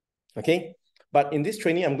 Okay, but in this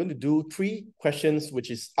training, I'm going to do 3 questions which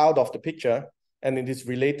is out of the picture, and it is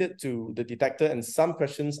related to the detector and some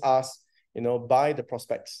questions asked, by the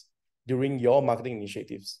prospects during your marketing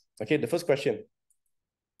initiatives. Okay, the first question.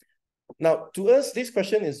 Now, to us, this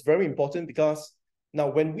question is very important because now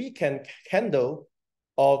when we can handle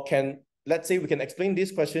or let's say we can explain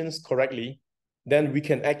these questions correctly, then we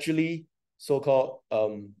can actually so-called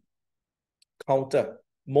counter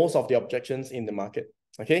most of the objections in the market.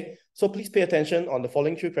 Okay, so please pay attention on the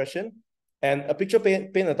following 3 questions. And a picture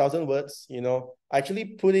paint 1,000 words, I actually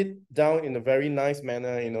put it down in a very nice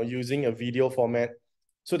manner, using a video format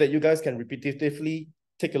so that you guys can repetitively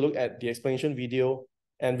take a look at the explanation video.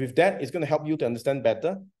 And with that, it's going to help you to understand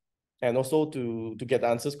better and also to get the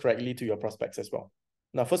answers correctly to your prospects as well.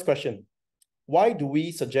 Now, first question, why do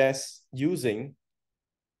we suggest using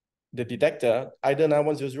the detector, either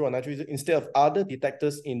 9100 or 9300, instead of other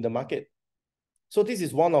detectors in the market? So this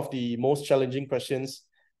is one of the most challenging questions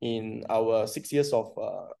in our 6 years of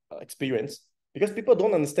experience, because people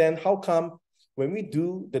don't understand how come when we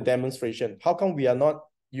do the demonstration, how come we are not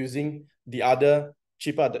using the other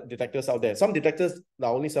cheaper detectors out there. Some detectors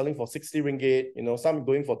are only selling for 60 ringgit, some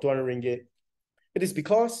going for 200 ringgit. It is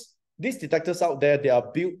because these detectors out there, they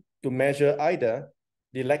are built to measure either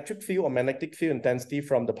the electric field or magnetic field intensity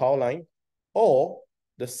from the power line or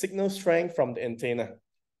the signal strength from the antenna.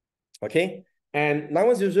 Okay, and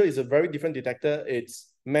 9100 is a very different detector. It's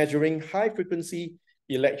measuring high frequency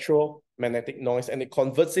electromagnetic noise, and it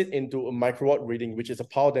converts it into a microwatt reading, which is a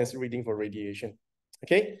power density reading for radiation.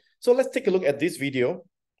 Okay, so let's take a look at this video,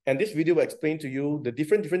 and this video will explain to you the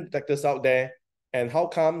different detectors out there and how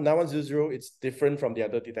come 9100 is different from the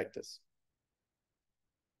other detectors.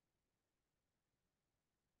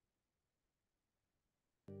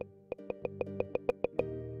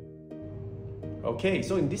 Okay,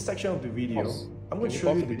 so in this section of the video, I'm going to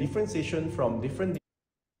show you the differentiation from different.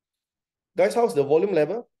 Guys, how's the volume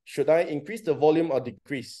level? Should I increase the volume or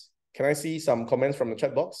decrease? Can I see some comments from the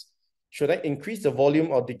chat box? Should I increase the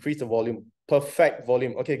volume or decrease the volume? Perfect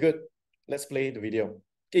volume. Okay, good. Let's play the video.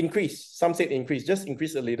 Increase. Some said increase. Just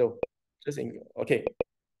increase a little. Okay.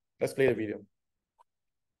 Let's play the video.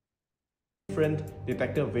 Different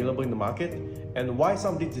detector available in the market, and why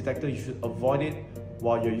some of these detectors you should avoid it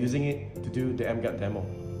while you're using it to do the emGuarde demo.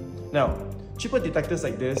 Now, cheaper detectors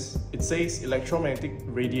like this, it says electromagnetic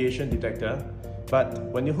radiation detector, but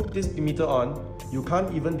when you hook this emitter on, you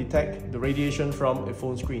can't even detect the radiation from a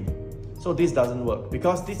phone screen. So this doesn't work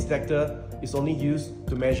because this detector is only used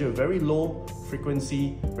to measure very low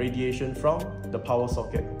frequency radiation from the power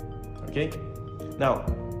socket. Okay. Now,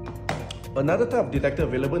 another type of detector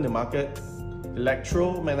available in the market,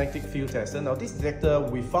 electromagnetic field tester. Now this detector,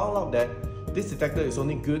 we found out that this detector is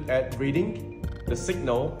only good at reading the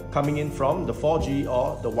signal coming in from the 4G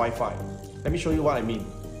or the Wi-Fi. Let me show you what I mean.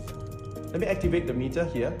 Let me activate the meter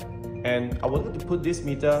here, and I want to put this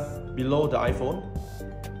meter below the iPhone.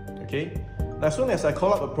 Okay. Now as soon as I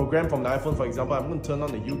call up a program from the iPhone, for example, I'm going to turn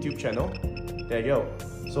on the YouTube channel. There you go.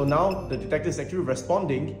 So now the detector is actually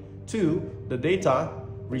responding to the data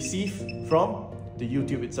received from the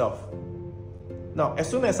YouTube itself. Now, as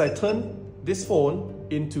soon as I turn this phone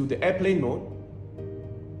into the airplane mode,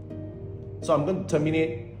 so I'm going to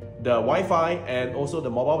terminate the Wi-Fi and also the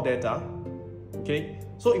mobile data. Okay,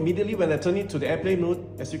 so immediately when I turn it to the airplane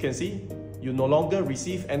mode, as you can see, you no longer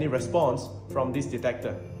receive any response from this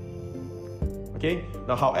detector. Okay,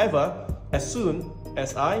 now however, as soon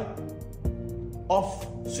as I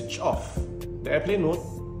switch off the airplane mode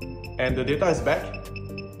and the data is back,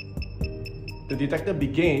 the detector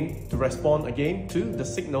began to respond again to the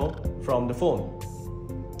signal from the phone.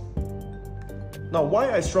 Now,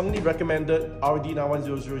 why I strongly recommended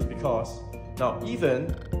RD9100 is because now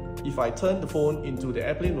even if I turn the phone into the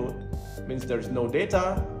airplane mode, means there is no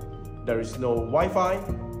data, there is no Wi-Fi,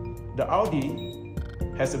 the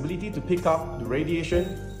RD has the ability to pick up the radiation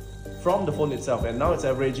from the phone itself, and now it's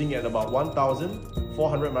averaging at about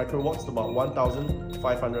 1,400 microwatts to about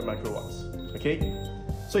 1,500 microwatts. Okay,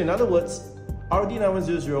 so in other words,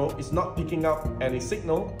 RD9100 is not picking up any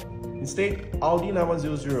signal. Instead,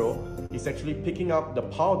 RD9100 is actually picking up the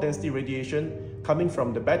power density radiation coming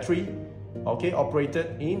from the battery, okay,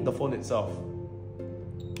 operated in the phone itself.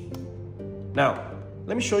 Now,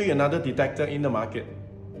 let me show you another detector in the market.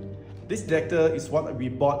 This detector is what we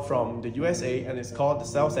bought from the USA, and it's called the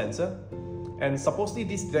cell sensor. And supposedly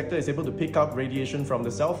this detector is able to pick up radiation from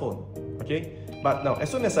the cell phone. Okay, but now as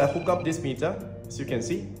soon as I hook up this meter, as you can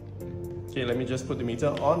see, okay, let me just put the meter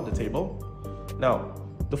on the table. Now,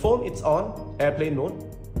 the phone is on airplane mode.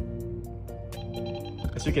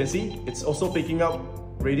 As you can see, it's also picking up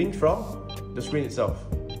reading from the screen itself.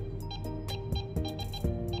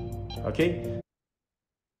 Okay.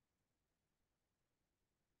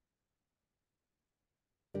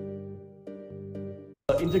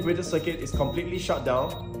 The integrated circuit is completely shut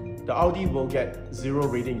down. The RD will get 0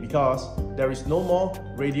 reading because there is no more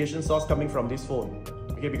radiation source coming from this phone.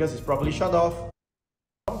 Okay, because it's properly shut off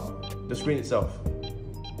from the screen itself.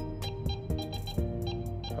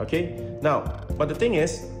 Okay, now, but the thing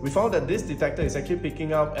is, we found that this detector is actually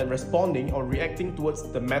picking up and responding or reacting towards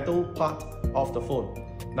the metal part of the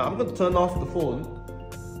phone. Now, I'm going to turn off the phone.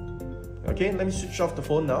 Okay, let me switch off the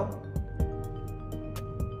phone now.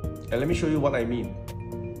 And let me show you what I mean.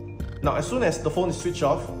 Now, as soon as the phone is switched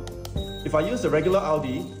off, if I use the regular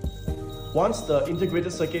RD, once the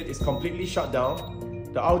integrated circuit is completely shut down,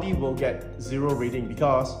 the RD will get 0 reading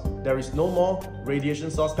because there is no more radiation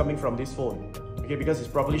source coming from this phone. Okay, because it's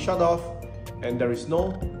properly shut off and there is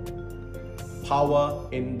no power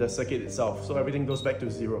in the circuit itself. So everything goes back to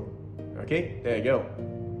 0. Okay, there you go.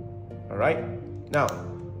 Alright, now,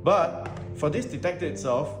 but for this detector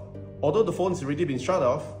itself, although the phone's already been shut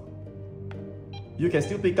off, you can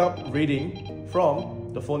still pick up reading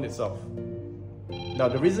from the phone itself. Now,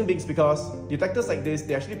 the reason being is because detectors like this,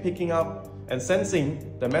 they're actually picking up and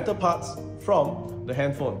sensing the metal parts from the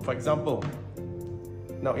handphone. For example,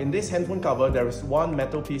 now in this handphone cover, there is one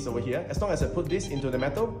metal piece over here. As long as I put this into the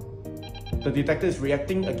metal, the detector is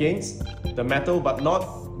reacting against the metal but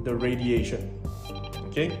not the radiation.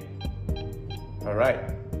 Okay? Alright.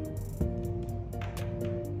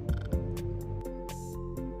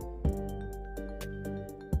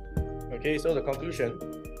 Okay, so the conclusion.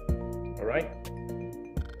 Alright.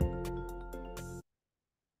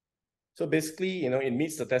 So basically, it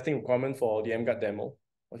meets the testing requirement for the emGuarde demo.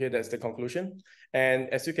 Okay, that's the conclusion. And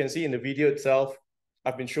as you can see in the video itself,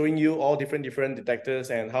 I've been showing you all different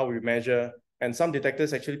detectors and how we measure. And some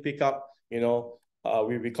detectors actually pick up, we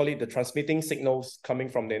call it the transmitting signals coming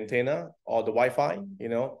from the antenna or the Wi-Fi,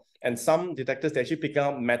 and some detectors, they actually pick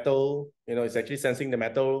up metal, it's actually sensing the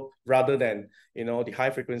metal rather than, the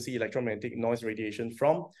high frequency electromagnetic noise radiation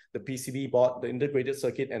from the PCB board, the integrated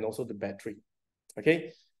circuit, and also the battery.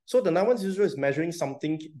 Okay, so the 9100 is measuring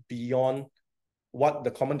something beyond what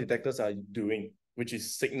the common detectors are doing, which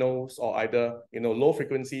is signals or either, low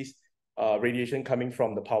frequencies, radiation coming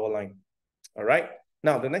from the power line. All right,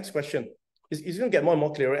 now the next question is going to get more and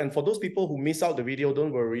more clearer. And for those people who miss out the video,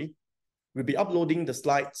 don't worry. We'll be uploading the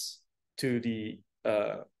slides to the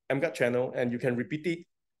emGuarde channel, and you can repeat it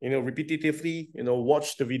repetitively,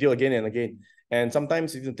 watch the video again and again. And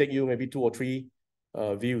sometimes it can take you maybe 2 or 3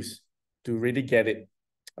 views to really get it.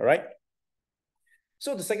 All right.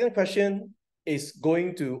 So the second question is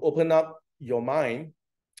going to open up your mind.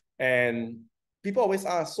 And people always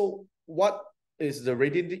ask, so what is the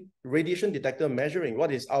radiation detector measuring?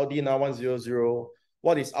 What is RD 9100?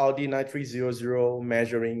 What is RD 9300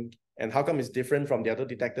 measuring? And how come it's different from the other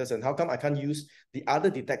detectors? And how come I can't use the other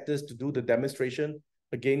detectors to do the demonstration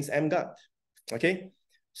against emGuarde? Okay,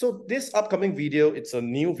 so this upcoming video, it's a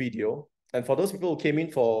new video. And for those people who came in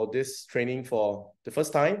for this training for the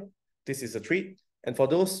first time, this is a treat. And for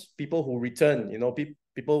those people who return,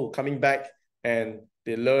 people who coming back and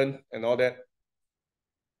they learn and all that.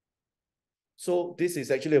 So this is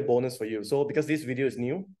actually a bonus for you. So because this video is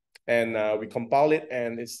new and we compile it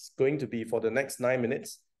and it's going to be for the next 9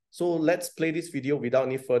 minutes. So let's play this video without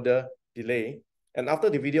any further delay. And after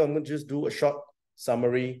the video, I'm going to just do a short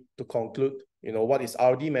summary to conclude, what is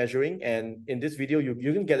RD measuring. And in this video, you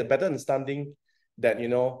can get a better understanding that,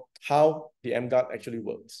 how the emGuarde actually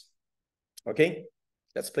works. Okay,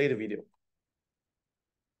 let's play the video.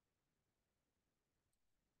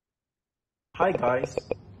 Hi guys,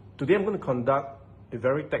 today I'm going to conduct a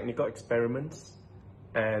very technical experiment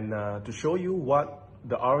and to show you what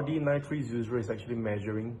the RD 9300 is actually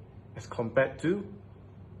measuring as compared to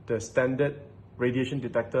the standard radiation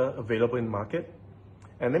detector available in the market.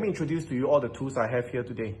 And let me introduce to you all the tools I have here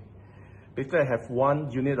today. Basically, I have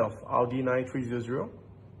 1 unit of RD 9300,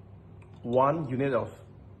 1 unit of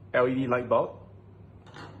LED light bulb,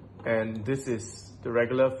 and this is the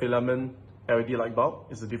regular filament LED light bulb.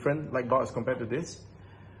 It's a different light bulb as compared to this.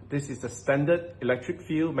 This is the standard electric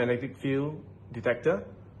field, magnetic field detector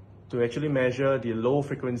to actually measure the low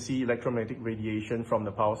frequency electromagnetic radiation from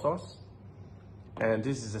the power source. And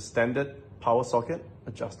this is a standard power socket,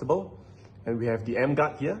 adjustable. And we have the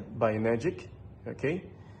emGuarde here by ENG, okay?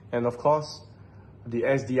 And of course, the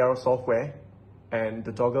SDR software and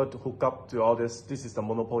the toggle to hook up to all this. This is the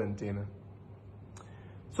monopole antenna.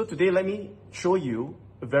 So today, let me show you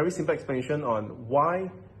a very simple explanation on why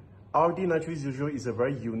RD 9300 is a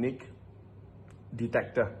very unique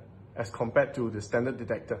detector as compared to the standard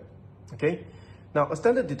detector. Okay, now a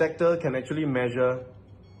standard detector can actually measure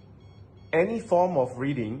any form of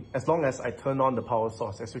reading as long as I turn on the power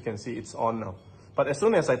source. As you can see, it's on now. But as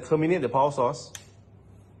soon as I terminate the power source,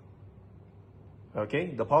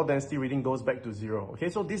 okay, the power density reading goes back to 0. Okay,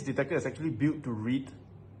 so this detector is actually built to read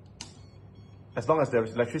as long as there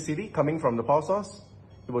is electricity coming from the power source.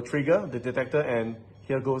 It will trigger the detector and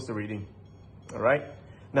here goes the reading. All right,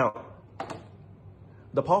 now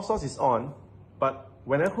the power source is on, but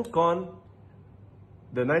when I hook on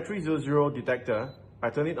the 9300 detector, I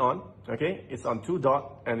turn it on, okay, it's on 2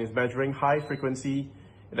 dot and it's measuring high frequency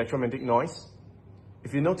electromagnetic noise.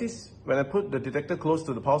 If you notice, when I put the detector close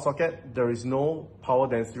to the power socket, there is no power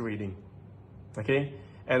density reading, okay?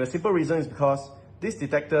 And the simple reason is because this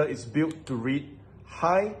detector is built to read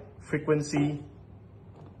high frequency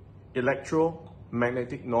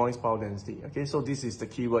electromagnetic noise power density, okay? So this is the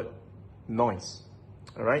keyword, noise,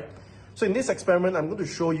 all right? So in this experiment, I'm going to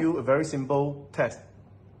show you a very simple test.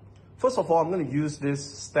 First of all, I'm going to use this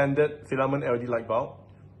standard filament LED light bulb,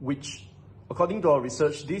 which, according to our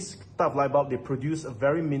research, this type of light bulb, they produce a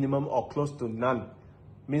very minimum or close to none.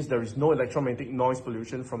 Means there is no electromagnetic noise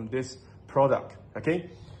pollution from this product, okay?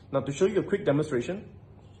 Now to show you a quick demonstration,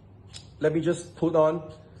 let me just put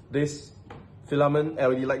on this filament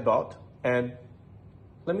LED light bulb and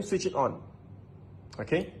let me switch it on,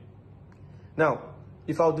 okay? Now,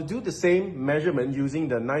 if I were to do the same measurement using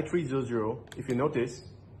the 9300, if you notice,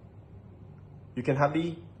 you can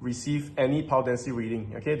hardly receive any power density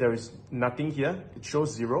reading, okay? There is nothing here, it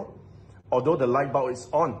shows 0, although the light bulb is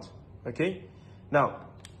on, okay? Now,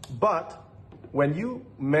 but when you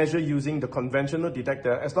measure using the conventional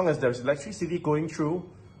detector, as long as there's electricity going through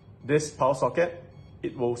this power socket,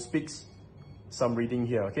 it will speak some reading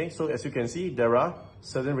here, okay? So as you can see, there are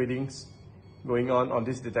certain readings going on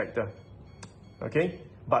this detector, okay?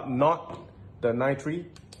 But not the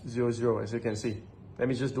 9300, as you can see. Let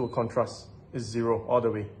me just do a contrast. It's 0 all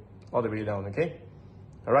the way down, okay?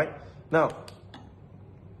 All right, now,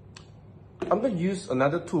 I'm going to use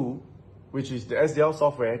another tool, which is the SDL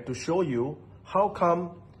software, to show you how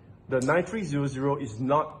come the 9300 is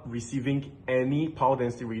not receiving any power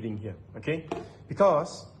density reading here, okay?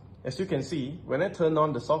 Because, as you can see, when I turn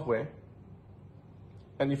on the software,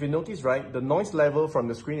 and if you notice, right, the noise level from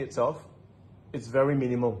the screen itself is very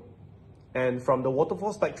minimal. And from the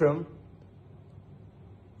waterfall spectrum,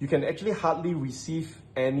 you can actually hardly receive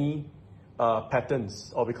any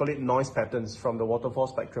patterns, or we call it noise patterns, from the waterfall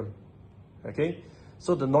spectrum, okay?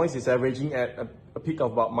 So the noise is averaging at a peak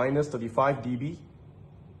of about minus 35 dB,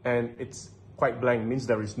 and it's quite blank, means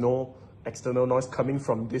there is no external noise coming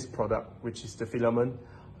from this product, which is the filament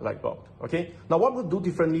light bulb. Okay, now what we'll do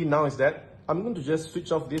differently now is that I'm going to just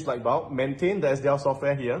switch off this light bulb, maintain the SDL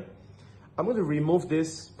software here. I'm going to remove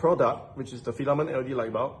this product, which is the filament LED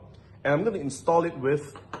light bulb, and I'm going to install it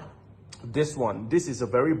with this one. This is a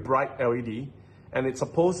very bright LED, and it's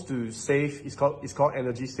supposed to save, it's called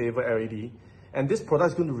energy saver LED. And this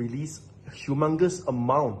product is going to release a humongous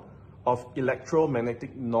amount of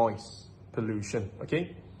electromagnetic noise pollution,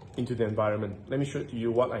 okay, into the environment. Let me show to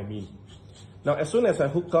you what I mean. Now, as soon as I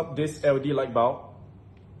hook up this LED light bulb,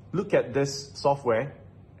 look at this software.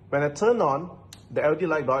 When I turn on the LED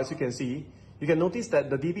light bulb, as you can see, you can notice that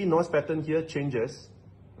the dB noise pattern here changes,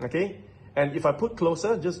 okay? And if I put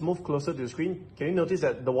closer, just move closer to the screen, can you notice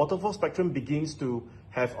that the waterfall spectrum begins to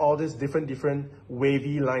have all this different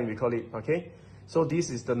wavy line, we call it, okay? So this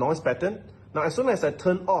is the noise pattern. Now, as soon as I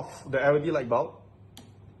turn off the LED light bulb,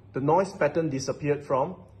 the noise pattern disappeared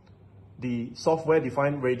from the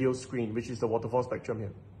software-defined radio screen, which is the waterfall spectrum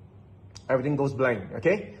here. Everything goes blank,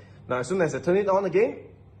 okay? Now, as soon as I turn it on again,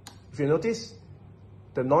 if you notice,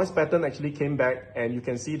 the noise pattern actually came back, and you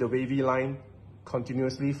can see the wavy line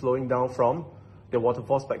continuously flowing down from the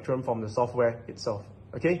waterfall spectrum from the software itself,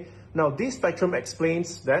 okay? Now, this spectrum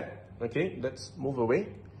explains that, okay? Let's move away.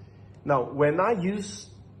 Now, when I use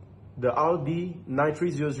the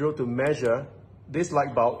RD9300 to measure this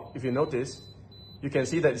light bulb, if you notice, you can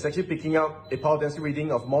see that it's actually picking up a power density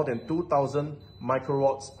reading of more than 2000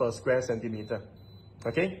 microwatts per square centimeter.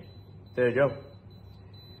 Okay, there you go.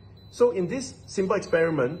 So in this simple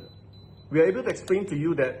experiment, we are able to explain to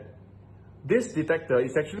you that this detector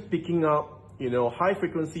is actually picking up, high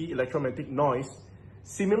frequency electromagnetic noise,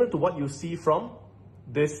 similar to what you see from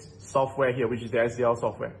this software here, which is the SDL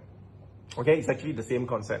software. Okay, it's actually the same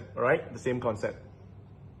concept, all right? The same concept.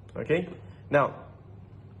 Okay, now,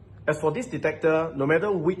 as for this detector, no matter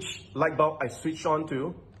which light bulb I switch on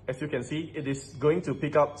to, as you can see, it is going to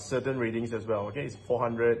pick up certain readings as well, okay? It's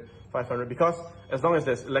 400, 500, because as long as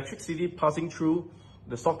there's electricity passing through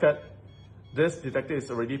the socket, this detector is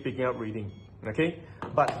already picking up reading, okay?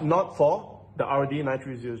 But not for the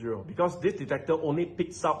RD9300, because this detector only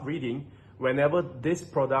picks up reading whenever this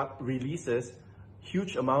product releases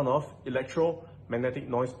huge amount of electromagnetic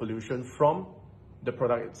noise pollution from the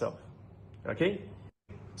product itself, okay?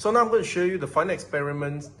 So now I'm going to show you the final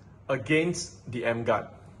experiment against the emGuarde.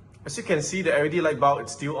 As you can see, the LED light bulb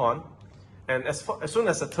is still on, and as soon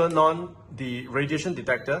as I turn on the radiation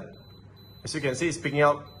detector, as you can see, it's picking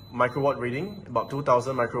up microwatt reading, about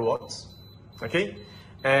 2000 microwatts, okay?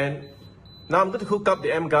 And now I'm going to hook up the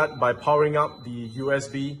emGuarde by powering up the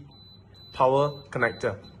USB power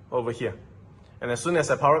connector over here. And as soon as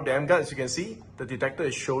I power up the emGuarde, as you can see, the detector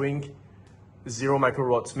is showing 0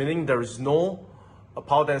 microwatts, meaning there is no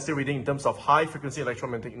power density reading in terms of high frequency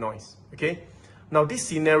electromagnetic noise, okay? Now this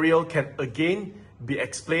scenario can again be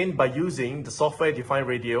explained by using the software defined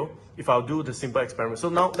radio if I'll do the simple experiment. So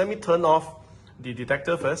now let me turn off the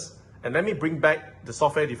detector first, and let me bring back the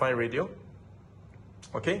software defined radio,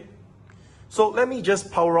 okay? So let me just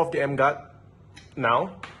power off the emGuarde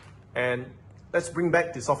now, and let's bring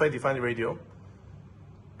back the software defined radio.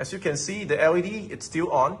 As you can see, the LED, it's still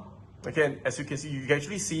on. Okay, as you can see, you can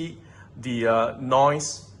actually see the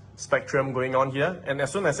noise spectrum going on here. And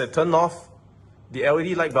as soon as I turn off the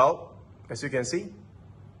LED light bulb, as you can see,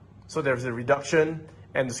 so there's a reduction,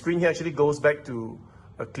 and the screen here actually goes back to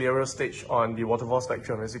a clearer stage on the waterfall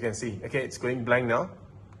spectrum, as you can see. Okay, it's going blank now.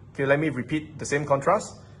 Okay, let me repeat the same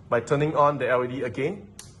contrast by turning on the LED again.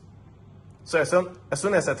 So as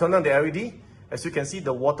soon as I turn on the LED, as you can see,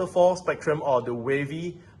 the waterfall spectrum or the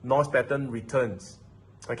wavy noise pattern returns.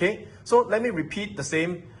 Okay, so let me repeat the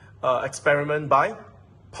same experiment by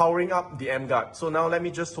powering up the emGuarde. So now let me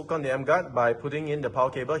just hook on the emGuarde by putting in the power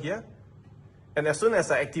cable here. And as soon as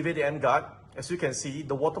I activate the emGuarde, as you can see,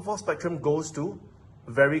 the waterfall spectrum goes to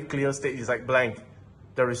a very clear state. It's like blank.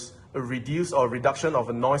 There is a reduce or reduction of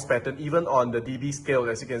a noise pattern even on the dB scale.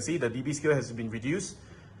 As you can see, the dB scale has been reduced.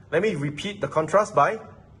 Let me repeat the contrast by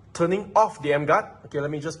turning off the emGuarde. Okay, let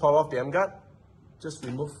me just power off the emGuarde. Just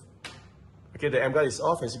remove. Okay, the emGuarde is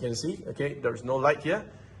off, as you can see. Okay, there is no light here.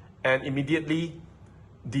 And immediately,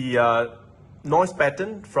 the noise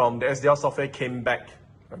pattern from the SDL software came back.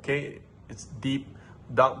 Okay, it's deep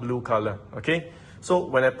dark blue color. Okay, so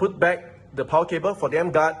when I put back the power cable for the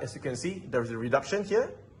emGuarde, as you can see, there's a reduction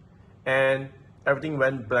here, and everything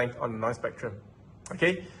went blank on the noise spectrum.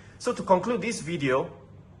 Okay, so to conclude this video,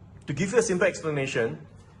 to give you a simple explanation,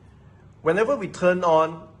 whenever we turn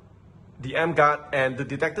on the emGuarde and the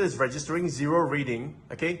detector is registering 0 reading,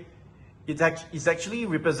 okay, it's actually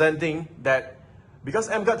representing that because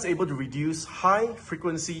emGuarde is able to reduce high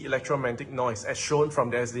frequency electromagnetic noise as shown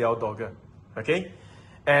from the SDL Dogger, okay,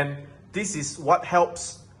 and this is what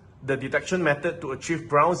helps the detection method to achieve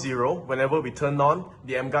ground zero whenever we turn on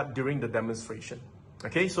the emGuarde during the demonstration.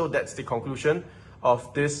 Okay, so that's the conclusion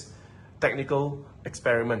of this technical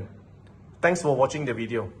experiment. Thanks for watching the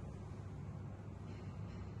video.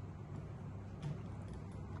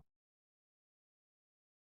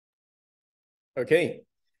 Okay,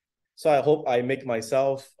 so I hope I make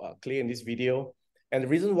myself clear in this video. And the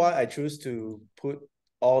reason why I choose to put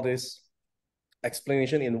all this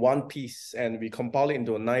explanation in one piece and we compile it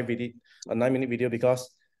into a 9-minute video, because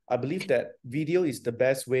I believe that video is the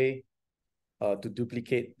best way to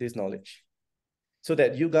duplicate this knowledge, so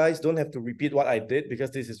that you guys don't have to repeat what I did,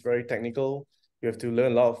 because this is very technical. You have to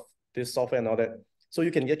learn a lot of this software and all that. So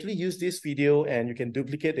you can actually use this video and you can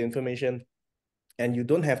duplicate the information, and you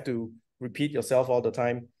don't have to repeat yourself all the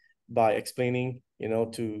time by explaining,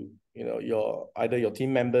 to either your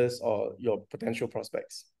team members or your potential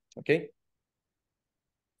prospects. Okay.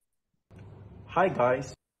 Hi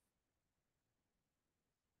guys.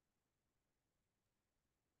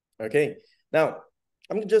 Okay, now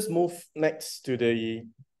I'm gonna just move next to the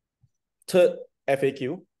third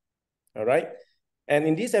FAQ. All right, and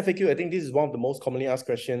in this FAQ, I think this is one of the most commonly asked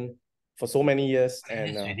questions for so many years,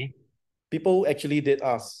 and people actually did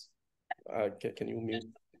ask. Can you mute?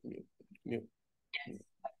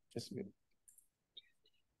 Just mute.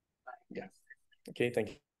 Yeah. Okay. Thank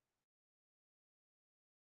you.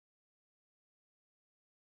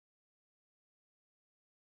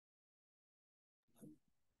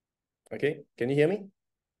 Okay. Can you hear me?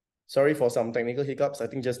 Sorry for some technical hiccups. I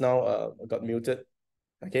think just now I got muted.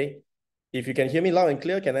 Okay. If you can hear me loud and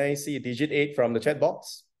clear, can I see digit 8 from the chat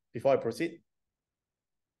box before I proceed?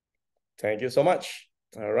 Thank you so much.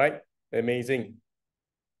 All right. Amazing.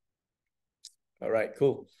 All right,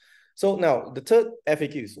 cool. So now the third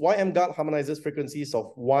FAQs, why emGuarde harmonizes frequencies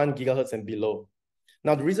of 1 gigahertz and below?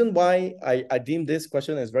 Now, the reason why I deem this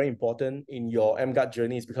question as very important in your emGuarde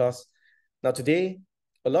journey is because now today,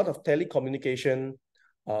 a lot of telecommunication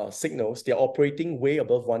signals, they're operating way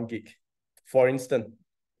above 1 gig. For instance,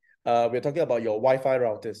 we're talking about your Wi-Fi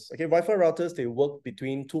routers. Okay, Wi-Fi routers, they work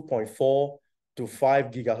between 2.4 to 5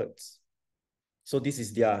 gigahertz. So this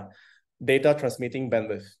is their data transmitting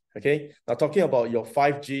bandwidth. Okay, now talking about your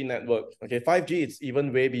 5G network. Okay, 5G, it's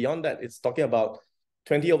even way beyond that. It's talking about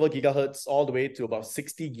 20 over gigahertz all the way to about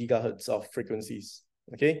 60 gigahertz of frequencies.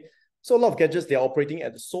 Okay, so a lot of gadgets, they're operating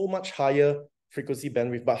at so much higher frequency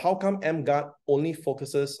bandwidth, but how come emGuarde only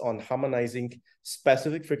focuses on harmonizing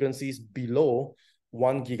specific frequencies below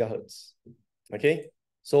 1 gigahertz? Okay,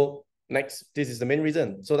 so next, this is the main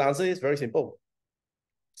reason. So the answer is very simple.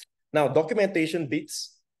 Now, documentation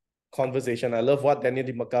beats conversation. I love what Daniel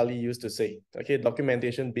DiMacali used to say. Okay,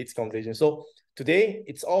 documentation beats conversation. So today,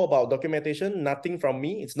 it's all about documentation, nothing from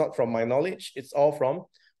me. It's not from my knowledge. It's all from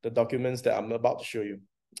the documents that I'm about to show you.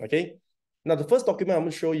 Okay, now the first document I'm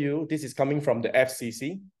going to show you, this is coming from the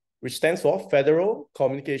FCC, which stands for Federal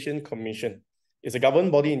Communication Commission. It's a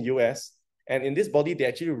government body in US. And in this body, they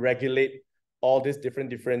actually regulate all these different,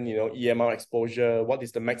 EMR exposure, what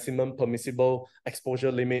is the maximum permissible exposure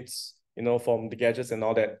limits, from the gadgets and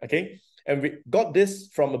all that, okay? And we got this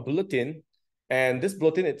from a bulletin, and this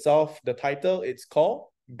bulletin itself, the title, it's called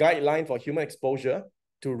Guideline for Human Exposure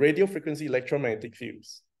to Radio Frequency Electromagnetic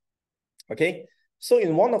Fields, okay? So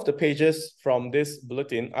in one of the pages from this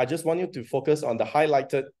bulletin, I just want you to focus on the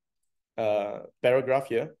highlighted paragraph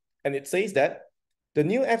here, and it says that the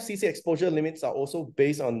new FCC exposure limits are also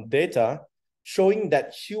based on data showing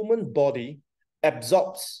that human body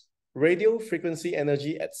absorbs radio frequency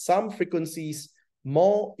energy at some frequencies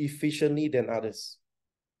more efficiently than others.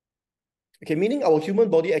 Okay, meaning our human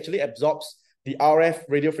body actually absorbs the RF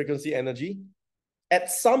radio frequency energy at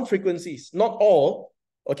some frequencies, not all.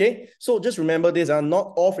 Okay, so just remember these are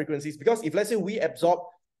not all frequencies, because if let's say we absorb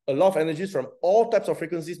a lot of energies from all types of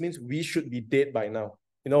frequencies, means we should be dead by now.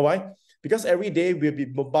 You know why? Because every day we'll be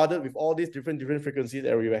bombarded with all these different frequencies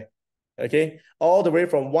everywhere. Okay, all the way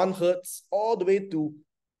from 1 hertz all the way to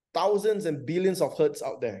thousands and billions of hertz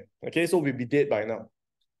out there. Okay, so we'll be dead by now.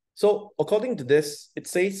 So according to this, it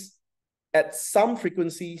says at some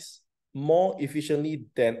frequencies more efficiently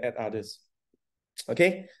than at others.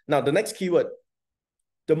 Okay, now the next keyword,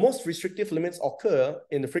 the most restrictive limits occur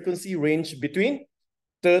in the frequency range between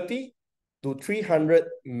 30 to 300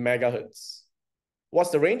 megahertz. What's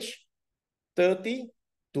the range? 30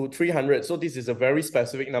 to 300. So this is a very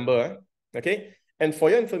specific number. Okay, and for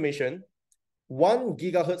your information, 1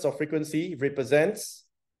 gigahertz of frequency represents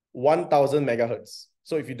 1000 megahertz.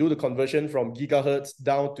 So if you do the conversion from gigahertz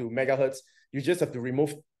down to megahertz, you just have to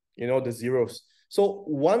remove, the zeros. So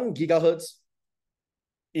 1 gigahertz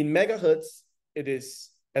in megahertz, it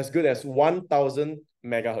is as good as 1000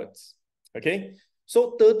 megahertz. Okay,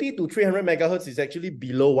 so 30 to 300 megahertz is actually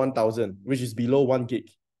below 1000, which is below 1 gig.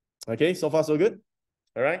 Okay, so far so good.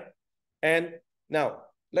 All right, and now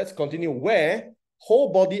let's continue. Where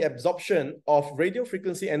whole body absorption of radio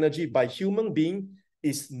frequency energy by human being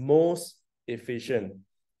is most efficient,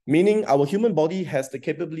 meaning our human body has the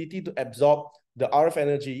capability to absorb the RF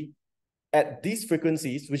energy at these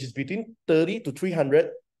frequencies, which is between 30 to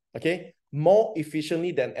 300, okay, more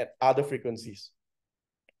efficiently than at other frequencies.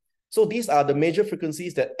 So these are the major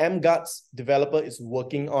frequencies that emGuarde's developer is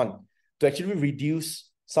working on to actually reduce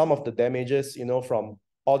some of the damages, from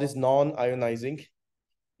all this non-ionizing,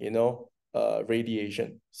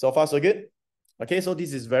 radiation. So far, so good. Okay, so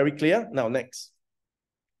this is very clear. Now, next.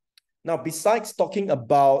 Now, besides talking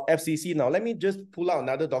about FCC, now let me just pull out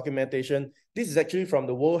another documentation. This is actually from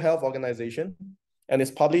the World Health Organization, and it's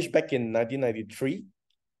published back in 1993.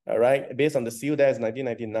 All right, based on the seal there is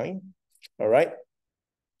 1999. All right.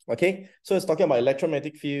 Okay, so it's talking about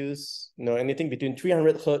electromagnetic fields, anything between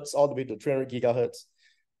 300 hertz all the way to 300 gigahertz.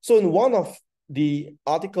 So in one of the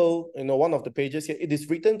article, one of the pages here, it is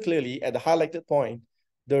written clearly at the highlighted point,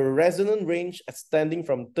 the resonant range extending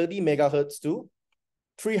from 30 megahertz to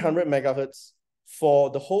 300 megahertz for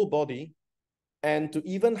the whole body, and to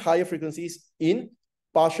even higher frequencies in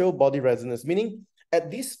partial body resonance, meaning at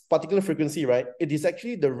this particular frequency, right, it is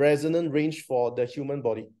actually the resonant range for the human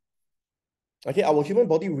body. Okay, our human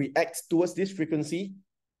body reacts towards this frequency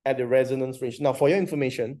at the resonance range. Now, for your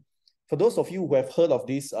information, for those of you who have heard of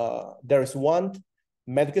this, there is one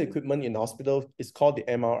medical equipment in the hospital. It's called the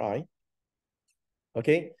MRI.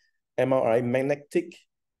 Okay, MRI, magnetic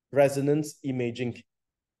resonance imaging.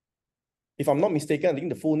 If I'm not mistaken, I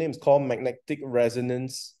think the full name is called magnetic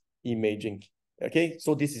resonance imaging. Okay,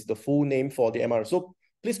 so this is the full name for the MRI. So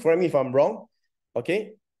please correct me if I'm wrong.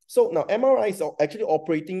 Okay, so now MRI is actually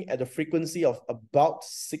operating at a frequency of about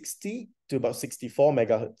 60 to about 64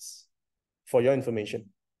 megahertz, for your information.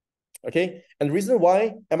 Okay, and the reason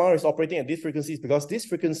why MRI is operating at this frequency is because this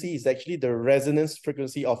frequency is actually the resonance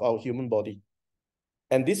frequency of our human body.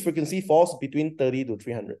 And this frequency falls between 30 to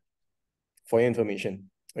 300, for your information.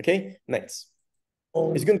 Okay, next.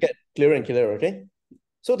 It's going to get clearer and clearer, okay?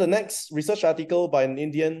 So the next research article by an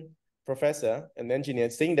Indian professor and engineer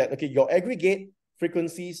saying that, okay, your aggregate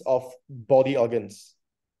frequencies of body organs.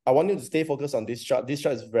 I want you to stay focused on this chart. This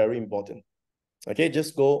chart is very important. Okay,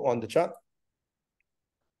 just go on the chart.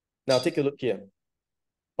 Now take a look here.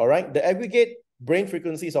 All right, the aggregate brain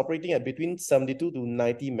frequency is operating at between 72 to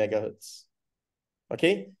 90 megahertz.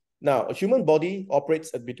 Okay, now a human body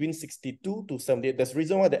operates at between 62 to 78. That's the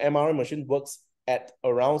reason why the MRI machine works at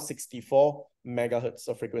around 64 megahertz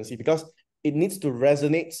of frequency, because it needs to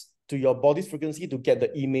resonate to your body's frequency to get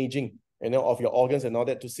the imaging, of your organs and all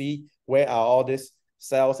that, to see where are all these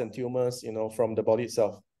cells and tumors, from the body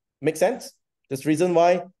itself. Make sense? That's the reason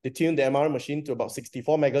why they tune the MRI machine to about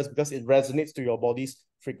 64 megahertz, because it resonates to your body's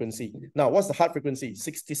frequency. Now, what's the heart frequency?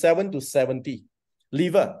 67 to 70.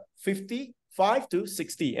 Liver, 55 to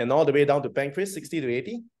 60, and all the way down to pancreas, 60 to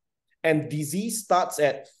 80. And disease starts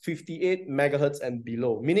at 58 megahertz and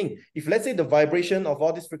below. Meaning, if let's say the vibration of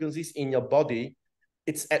all these frequencies in your body,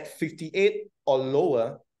 it's at 58 or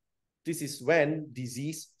lower, this is when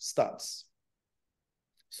disease starts.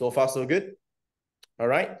 So far, so good. All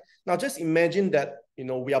right. Now, just imagine that,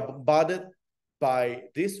 we are bombarded by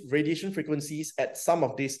these radiation frequencies at some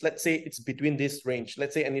of this. Let's say it's between this range.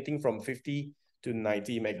 Let's say anything from 50 to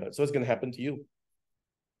 90 megahertz. So what's going to happen to you?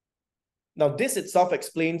 Now, this itself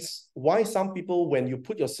explains why some people, when you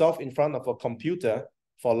put yourself in front of a computer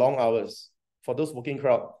for long hours, for those working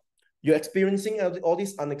crowd, you're experiencing all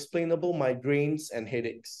these unexplainable migraines and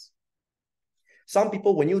headaches. Some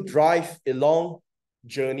people, when you drive a long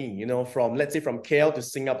journey, from, let's say, from KL to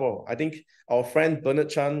Singapore, I think our friend Bernard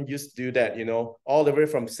Chan used to do that, all the way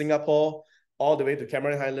from Singapore, all the way to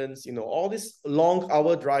Cameron Highlands, all this long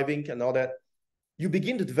hour driving and all that, you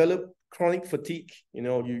begin to develop chronic fatigue.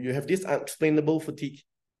 You have this unexplainable fatigue,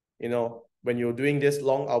 when you're doing this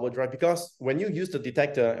long hour drive, because when you use the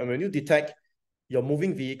detector and when you detect your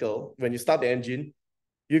moving vehicle, when you start the engine,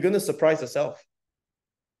 you're going to surprise yourself.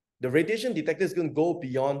 The radiation detector is going to go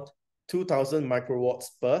beyond 2000 microwatts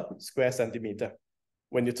per square centimeter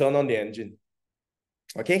when you turn on the engine.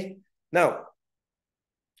 Okay, now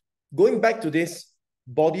going back to this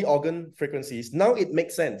body organ frequencies, now it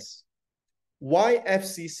makes sense why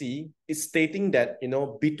FCC is stating that,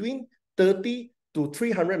 between 30 to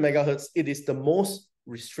 300 megahertz, it is the most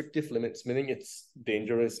restrictive limits, meaning it's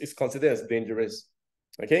dangerous. It's considered as dangerous,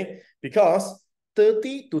 okay? Because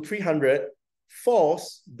 30 to 300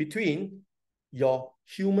 falls between your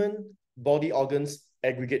human body organs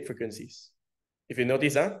aggregate frequencies. If you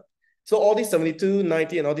notice, so all these 72,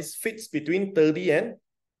 90, and all this fits between 30 and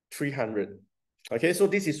 300. Okay, so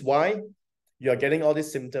this is why you're getting all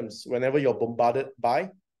these symptoms whenever you're bombarded by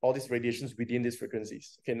all these radiations within these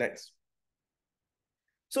frequencies. Okay, next.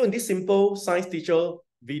 So in this simple science teacher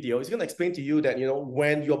video, it's going to explain to you that,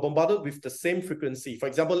 when you're bombarded with the same frequency, for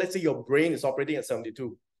example, let's say your brain is operating at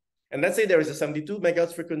 72, and let's say there is a 72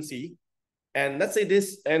 megahertz frequency, and let's say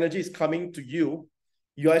this energy is coming to you,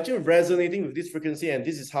 you're actually resonating with this frequency, and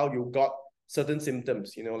this is how you got certain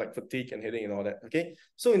symptoms, like fatigue and headache and all that, okay?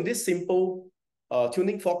 So in this simple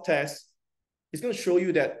tuning fork test, it's going to show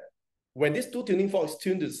you that when these two tuning forks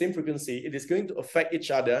tune to the same frequency, it is going to affect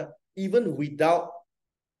each other even without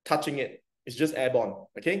touching it. It's just airborne,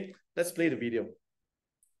 okay? Let's play the video.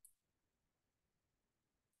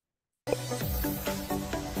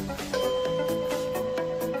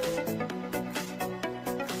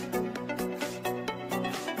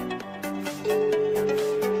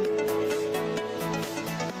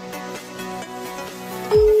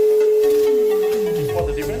 Spot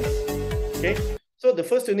the difference? Okay, so the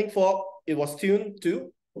first tuning fork, it was tuned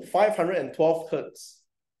to 512 hertz.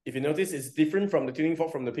 If you notice, it's different from the tuning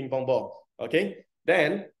fork from the ping pong ball, okay?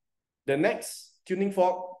 Then the next tuning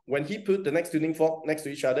fork, when he put the next tuning fork next to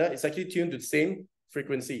each other, it's actually tuned to the same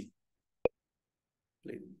frequency.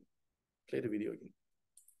 Play the video again.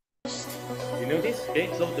 You notice? Okay,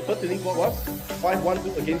 so the first tuning fork was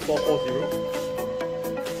 512 against 440.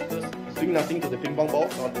 It's doing nothing to the ping pong ball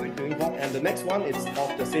on the tuning fork, and the next one is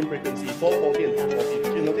of the same frequency, 440 and 440.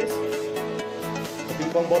 Did you notice? The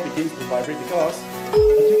ping pong ball begins to vibrate because the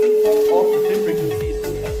tuning fork of the same frequency is to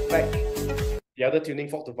affect the other tuning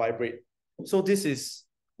fork to vibrate. So this is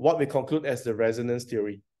what we conclude as the resonance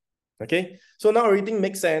theory. Okay, so now everything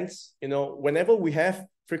makes sense. Whenever we have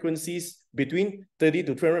frequencies between 30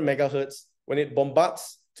 to 200 megahertz, when it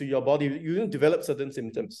bombards to your body, you develop certain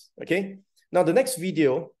symptoms. Okay, now the next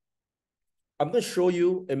video, I'm going to show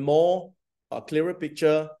you a clearer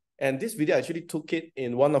picture. And this video I actually took it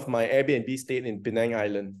in one of my Airbnb stays in Penang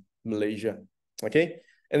Island, Malaysia. Okay,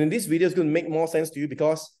 and in this video, it's going to make more sense to you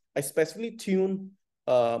because I specifically tuned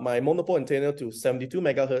my monopole antenna to 72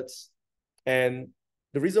 megahertz. And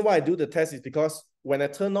the reason why I do the test is because when I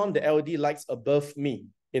turn on the LED lights above me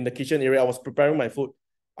in the kitchen area, I was preparing my food.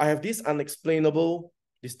 I have this unexplainable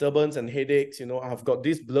disturbance and headaches. I've got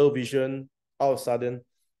this blur vision all of a sudden.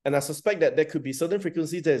 And I suspect that there could be certain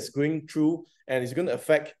frequencies that is going through and it's going to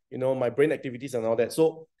affect, my brain activities and all that.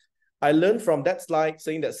 So I learned from that slide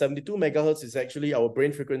saying that 72 megahertz is actually our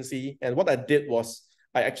brain frequency. And what I did was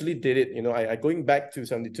I actually did it, I going back to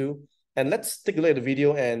 72. And let's take a look at the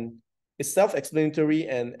video, and it's self-explanatory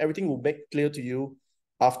and everything will make clear to you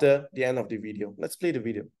after the end of the video. Let's play the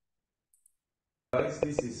video. Guys,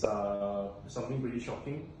 this is something pretty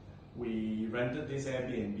shocking. We rented this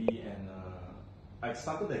Airbnb and I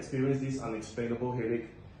started to experience this unexplainable headache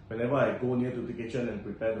whenever I go near to the kitchen and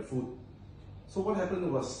prepare the food. So what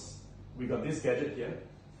happened was we got this gadget here.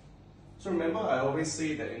 So remember, I always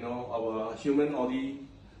say that our human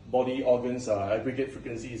body organs aggregate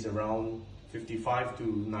frequency is around 55 to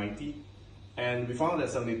 90, and we found that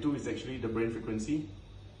 72 is actually the brain frequency.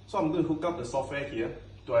 So I'm going to hook up the software here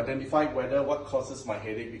to identify what causes my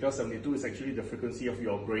headache, because 72 is actually the frequency of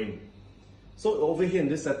your brain. So over here in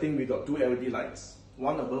this setting, we got two LED lights,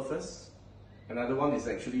 one above us, another one is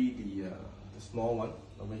actually the small one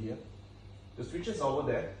over here. The switches are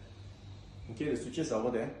over there. Okay, the switches are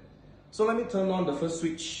over there. So let me turn on the first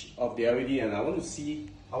switch of the LED, and I want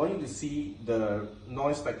you to see the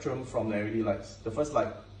noise spectrum from the LED lights. The first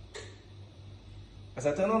light. As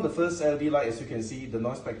I turn on the first LED light, as you can see, the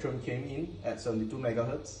noise spectrum came in at 72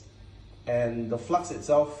 megahertz. And the flux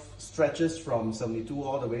itself stretches from 72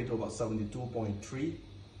 all the way to about 72.3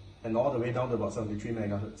 and all the way down to about 73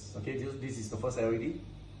 megahertz. Okay, this is the first LED.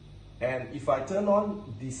 And if I turn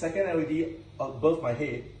on the second LED above my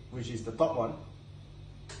head, which is the top one,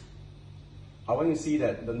 I want you to see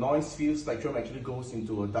that the noise field spectrum actually goes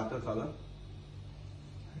into a darker color.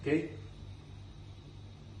 Okay,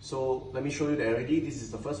 so let me show you the LED. This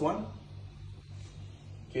is the first one.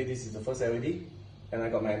 Okay, this is the first LED. And I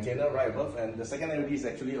got my antenna right above, and the second LED is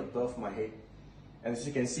actually above my head. And as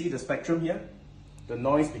you can see, the spectrum here, the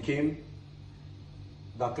noise became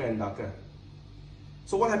darker and darker.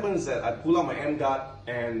 So what happens is that I pull out my emGuarde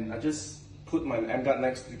and I just put my emGuarde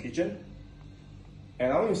next to the kitchen.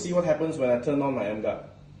 And I want you to see what happens when I turn on my emGuarde.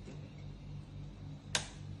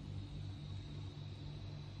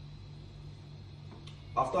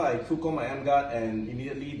 after I took on my emGuarde, and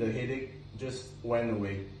immediately the headache just went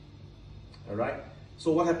away. All right.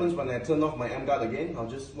 So what happens when I turn off my emGuarde again? I'll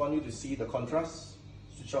just want you to see the contrast.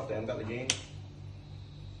 Switch off the emGuarde again.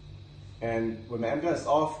 And when my emGuarde is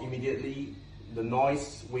off, immediately the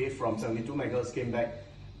noise wave from 72 megahertz came back.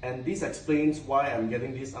 And this explains why I'm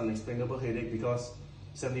getting this unexplainable headache, because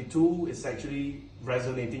 72 is actually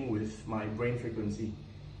resonating with my brain frequency.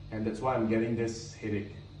 And that's why I'm getting this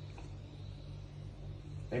headache.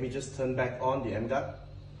 Let me just turn back on the emGuarde.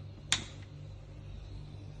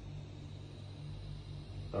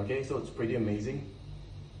 Okay, so it's pretty amazing.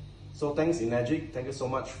 So thanks ENG, thank you so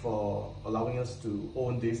much for allowing us to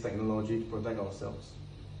own this technology to protect ourselves.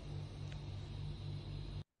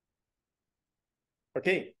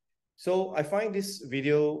 Okay, so I find this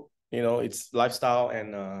video, it's lifestyle,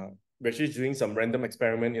 and we're actually doing some random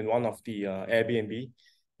experiment in one of the Airbnb,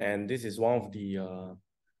 and this is one of the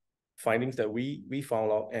findings that we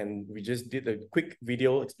found out, and we just did a quick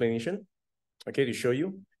video explanation, okay, to show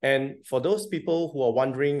you. And for those people who are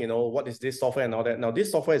wondering, what is this software and all that, now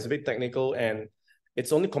this software is a bit technical, and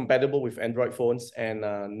it's only compatible with Android phones and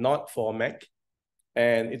not for Mac.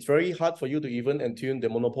 And it's very hard for you to even tune the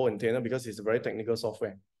monopole antenna because it's a very technical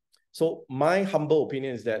software. So my humble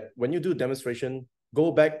opinion is that when you do demonstration, go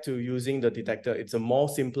back to using the detector. It's a more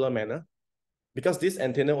simpler manner, because this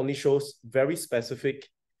antenna only shows very specific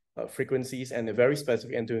frequencies and a very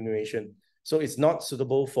specific attenuation. So it's not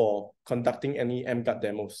suitable for conducting any emGuarde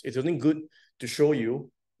demos. It's only good to show you,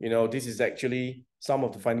 this is actually some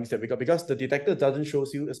of the findings that we got, because the detector doesn't show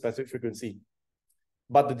you a specific frequency.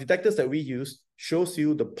 But the detectors that we use shows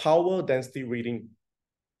you the power density reading,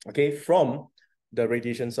 okay, from the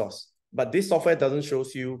radiation source. But this software doesn't show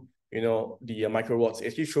you, the microwatts. It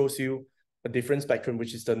actually shows you a different spectrum,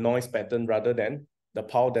 which is the noise pattern rather than the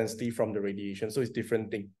power density from the radiation. So it's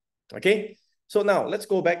different thing. Okay. So now let's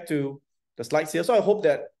go back to the slides here. So I hope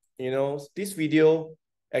that, this video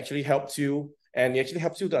actually helps you, and it actually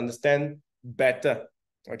helps you to understand better,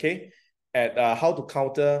 okay, at how to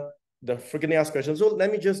counter the frequently asked questions. So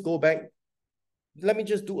let me just go back. Let me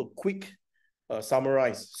just do a quick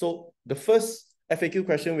summarize. So the first FAQ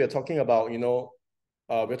question we are talking about,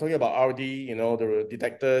 we're talking about RD, the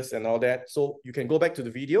detectors and all that. So you can go back to the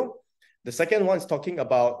video. The second one is talking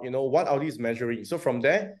about, what RD is measuring. So from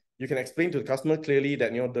there, you can explain to the customer clearly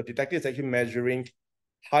that, the detector is actually measuring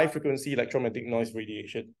high frequency electromagnetic noise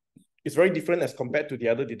radiation. It's very different as compared to the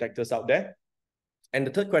other detectors out there. And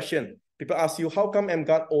the third question, people ask you, how come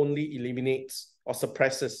emGuarde only eliminates or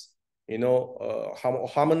suppresses,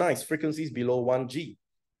 harmonized frequencies below 1 G?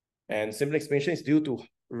 And simple explanation is due to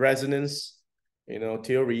resonance,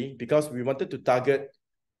 theory, because we wanted to target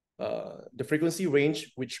the frequency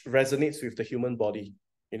range which resonates with the human body,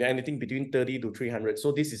 anything between 30 to 300.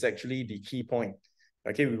 So this is actually the key point.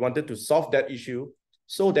 Okay, we wanted to solve that issue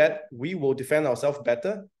so that we will defend ourselves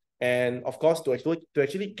better, and of course to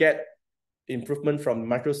actually get improvement from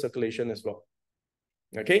microcirculation as well.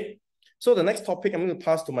 Okay, so the next topic I'm going to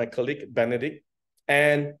pass to my colleague Benedict,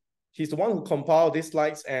 and he's the one who compiled these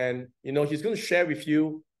slides, and he's going to share with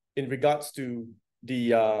you in regards to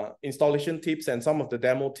the installation tips and some of the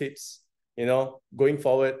demo tips, going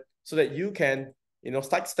forward, so that you can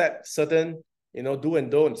step certain do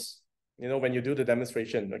and don'ts when you do the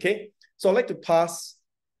demonstration. Okay, so I'd like to pass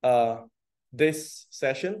this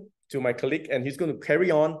session to my colleague, and he's going to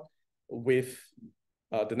carry on with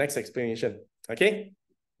the next explanation. Okay,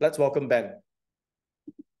 let's welcome Ben.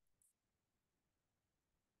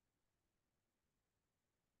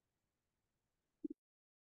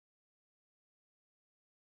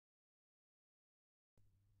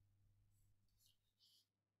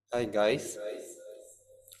 Hi guys,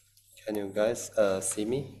 can you guys see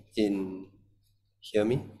me hear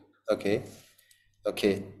me? Okay.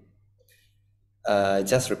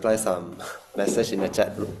 Just reply some message in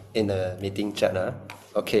the meeting chat.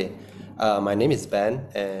 Okay. My name is Ben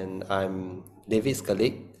and I'm David's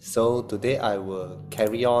colleague. So today I will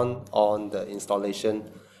carry on the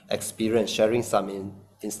installation experience, sharing some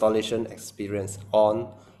installation experience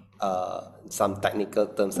on some technical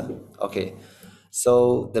terms. Okay.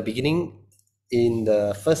 So the beginning in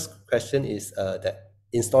the first question is the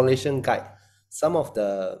installation guide. Some of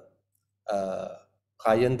the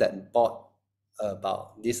client that bought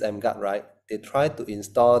about this emGuarde, right? They try to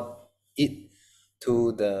install it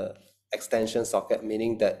to the extension socket,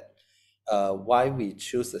 meaning that why we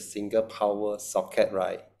choose a single power socket,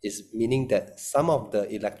 right? Is meaning that some of the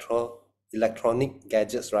electronic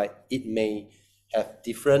gadgets, right? It may have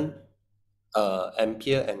different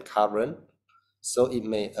ampere and current, so it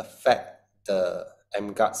may affect the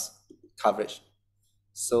emGuarde's coverage.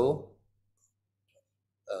 So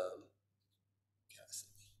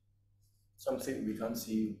Some say we can't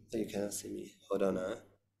see you. You cannot see me. Hold on.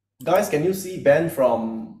 Guys, can you see Ben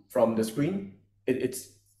from the screen?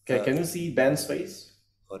 Can you see Ben's face?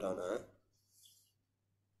 Hold on.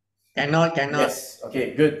 Cannot. Yes.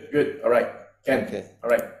 Okay, good. All right. Ken. Okay. All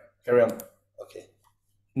right. Carry on. Okay.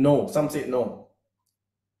 No, some said no.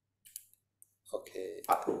 Okay.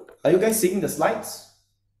 Are you guys seeing the slides?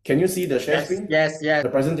 Can you see the share screen? Yes. The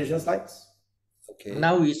presentation slides? Okay.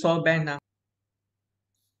 Now we saw Ben now.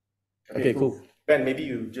 Okay, cool. Ben, maybe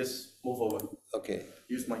you just move over. Okay.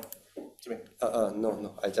 Use my.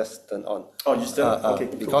 No. I just turned on. Oh, you still okay.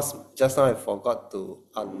 Because just now I forgot to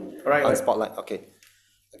Right. spotlight.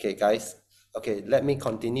 Okay, guys. Okay, let me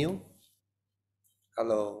continue.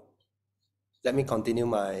 Hello. Let me continue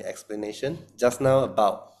my explanation just now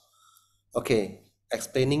about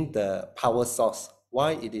explaining the power source.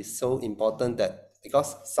 Why it is so important that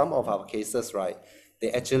because some of our cases, right,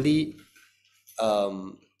 they actually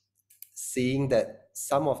seeing that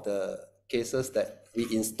some of the cases that we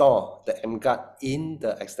install the emGuarde in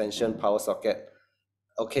the extension power socket,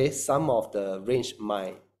 some of the range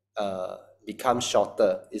might become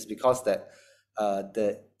shorter. Is because that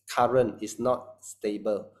the current is not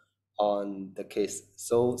stable on the case.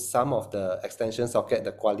 So some of the extension socket,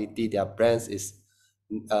 the quality, their brands is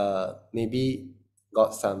maybe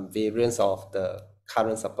got some variance of the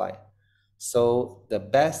current supply. So the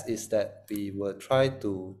best is that we will try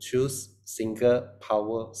to choose single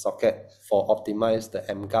power socket for optimize the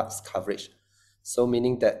emGuarde's coverage. So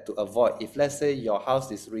meaning that to avoid, if let's say your house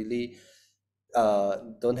is really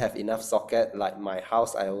don't have enough socket, like my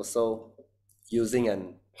house, I also using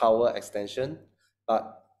an power extension,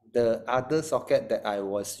 but the other socket that I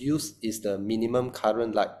was used is the minimum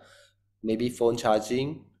current, like maybe phone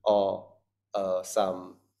charging or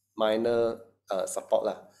some minor support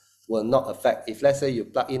lah, will not affect. If let's say you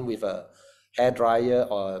plug in with a hair dryer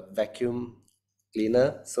or vacuum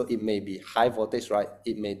cleaner, so it may be high voltage, right?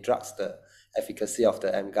 It may drugs the efficacy of the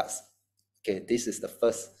emGuarde. Okay, this is the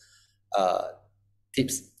first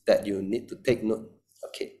tips that you need to take note.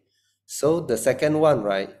 Okay, so the second one,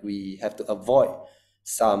 right, we have to avoid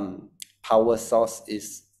some power source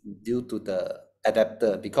is due to the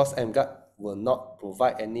adapter, because emGuarde will not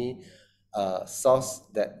provide any source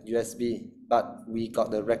that USB, but we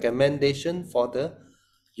got the recommendation for the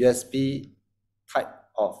USB type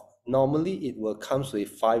of, normally it will comes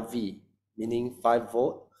with 5V, meaning 5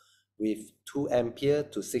 volt with 2 ampere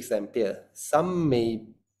to 6 ampere. Some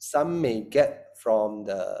may get from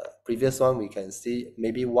the previous one, we can see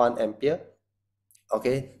maybe 1 ampere.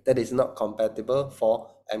 Okay, that is not compatible for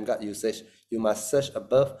emGuarde usage. You must search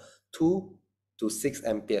above 2 to 6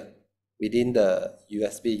 ampere within the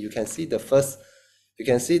USB. You can see the first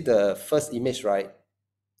image, right?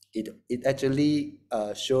 It actually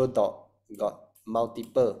got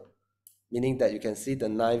multiple, meaning that you can see the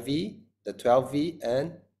 9V, the 12V,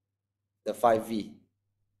 and the 5V.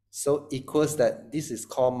 So equals that this is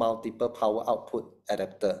called multiple power output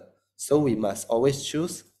adapter. So we must always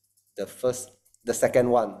choose the second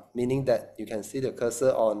one, meaning that you can see the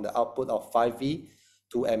cursor on the output of 5V,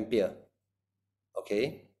 2 ampere.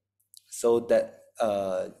 Okay, so that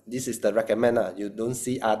this is the recommend. You don't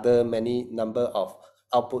see other many number of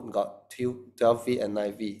output got 12V and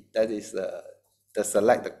 9V. That is the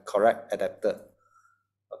select the correct adapter.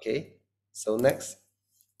 Okay, so next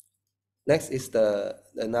is the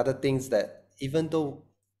another things that even though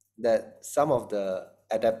that some of the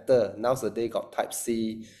adapter nowadays got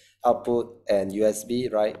Type-C output and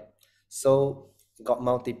USB, right? So got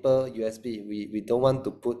multiple USB. We don't want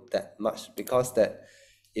to put that much, because that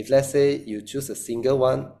if let's say you choose a single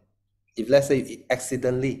one, if let's say you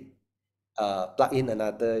accidentally plug in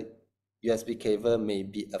another USB cable,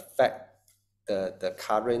 maybe affect the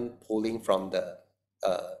current pulling from the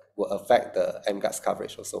will affect the emGuarde's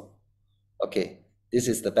coverage also. Okay, this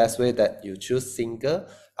is the best way, that you choose single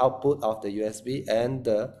output of the USB and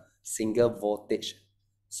the single voltage.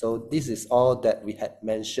 So this is all that we had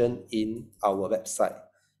mentioned in our website.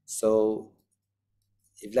 So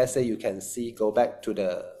if let's say you can see, go back to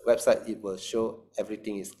the website, it will show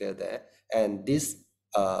everything is clear there. And this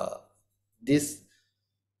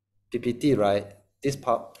PPT, right, this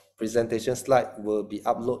presentation slide will be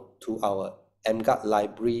uploaded to our emGuarde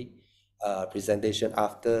library presentation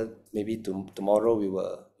after, maybe tomorrow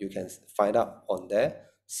you can find out on there,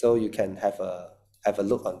 so you can have a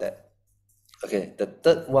look on that. Okay, the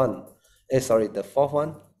fourth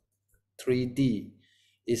one, 3D,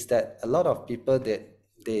 is that a lot of people that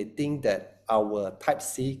they think that our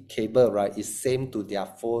Type-C cable, right, is same to their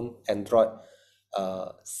phone Android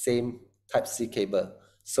same Type-C cable.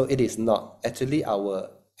 So it is not. Actually,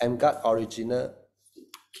 our emGuarde original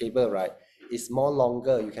cable, right, is more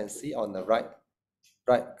longer. You can see on the right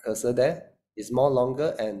cursor there is more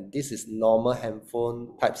longer, and this is normal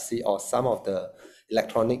handphone Type-C or some of the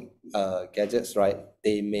electronic gadgets, right?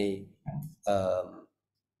 They may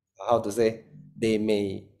how to say, they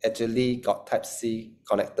may actually got Type-C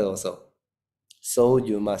connector also. So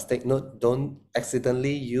you must take note, don't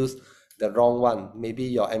accidentally use the wrong one. Maybe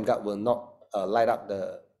your emGuarde will not light up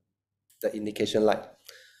the indication light.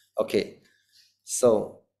 Okay,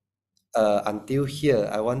 so until here,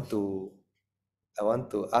 I want to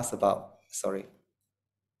ask about, sorry.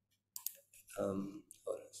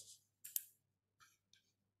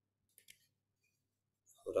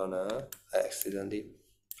 Hold on, I accidentally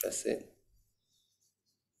press it.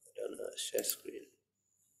 Hold on, share screen.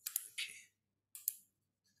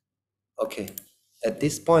 Okay, at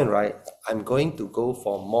this point, right, I'm going to go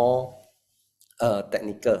for more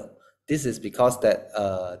technical. This is because that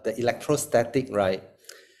the electrostatic, right,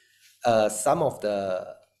 some of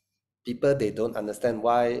the people, they don't understand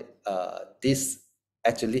why this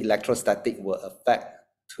actually electrostatic will affect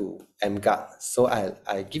to emGuarde. So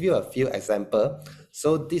I give you a few examples.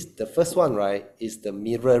 So the first one, right, is the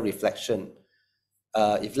mirror reflection.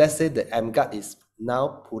 If let's say the emGuarde is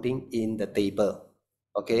now putting in the table,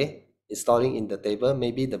 okay, installing in the table,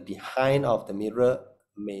 maybe the behind of the mirror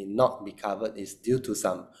may not be covered, is due to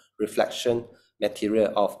some reflection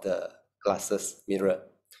material of the glasses mirror.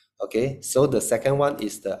 Okay, so the second one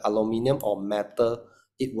is the aluminum or metal.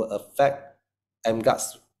 It will affect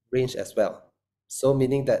emGuarde's range as well. So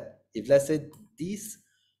meaning that if let's say this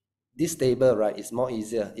table, right, is more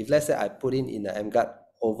easier. If let's say I put in the emGuarde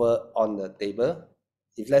over on the table,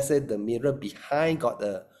 if let's say the mirror behind got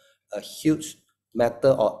a huge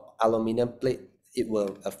metal or aluminum plate, it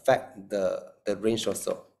will affect the range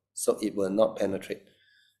also. So it will not penetrate.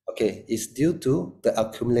 Okay, it's due to the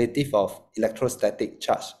accumulative of electrostatic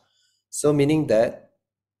charge. So meaning that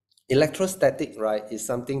electrostatic, right, is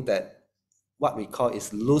something that what we call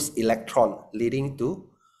is loose electron, leading to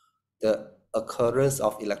the occurrence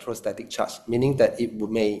of electrostatic charge, meaning that it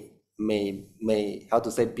may how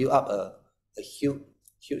to say, build up a huge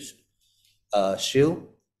shield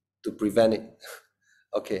to prevent it.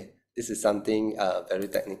 Okay, this is something very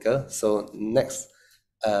technical. So next,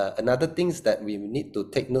 another things that we need to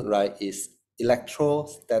take note, right, is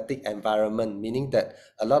electrostatic environment, meaning that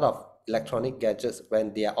a lot of electronic gadgets,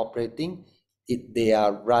 when they are operating, they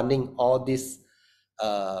are running all this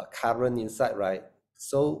current inside, right?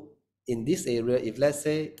 So in this area, if let's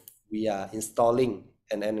say we are installing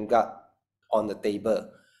an emGuarde on the table,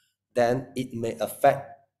 then it may affect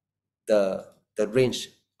the range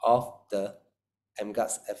of the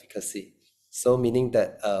emGuarde's efficacy. So meaning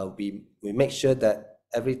that we make sure that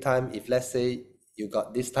every time, if let's say you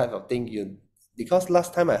got this type of thing, because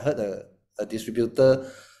last time I heard a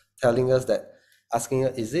distributor telling us that, asking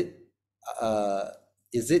us, is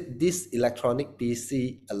it this electronic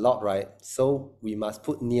PC a lot, right? So we must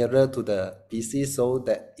put nearer to the PC so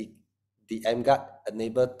that the emGuarde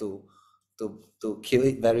enable to kill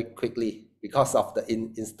it very quickly because of the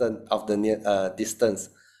instant of the near distance.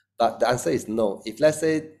 But the answer is no. If let's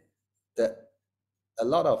say a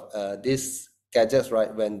lot of these gadgets,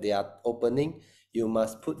 right, when they are opening, you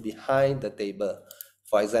must put behind the table.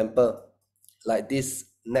 For example, like this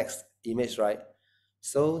next image, right?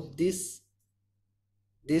 So this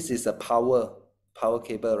is a power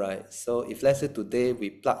cable, right? So if let's say today we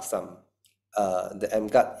plug some the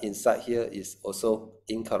emGuarde inside here is also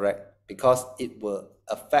incorrect, because it will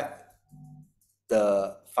affect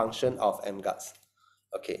the function of emGuardes.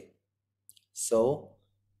 Okay, so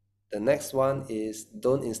the next one is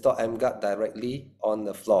don't install emGuarde directly on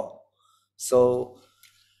the floor. So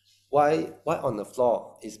why on the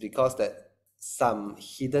floor is because that some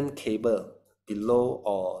hidden cable below,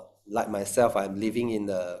 or like myself, I'm living in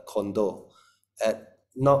the condo. At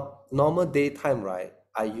normal daytime, right,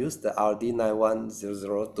 I use the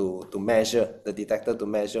RD9100 to measure the detector, to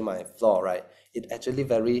measure my floor, right. It actually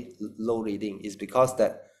very low reading. Is because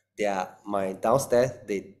that my downstairs,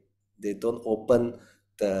 they don't open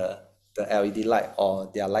the LED light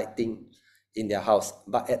or their lighting in their house.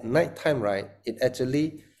 But at night time, right, it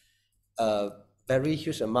actually very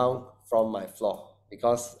huge amount from my floor,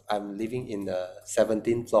 because I'm living in the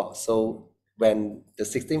 17th floor. So when the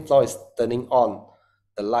 16th floor is turning on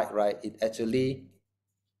the light, right, it actually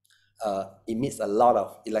emits a lot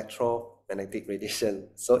of electromagnetic radiation.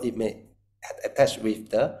 So it may attach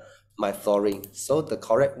with my flooring. So the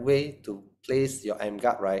correct way to place your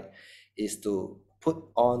emGuarde, right, is to put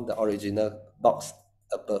on the original box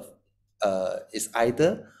above. It's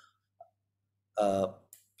either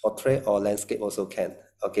portrait or landscape also can.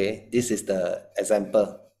 Okay, this is the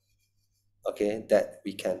example. okay, that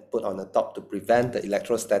we can put on the top to prevent the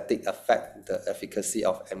electrostatic affect the efficacy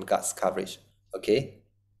of emGuarde's coverage. Okay,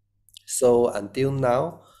 so until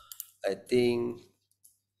now, I think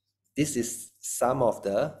this is some of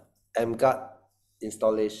the emGuarde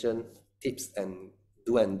installation tips and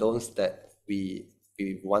do and don'ts that we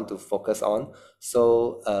want to focus on.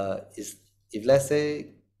 So if let's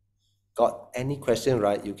say got any question,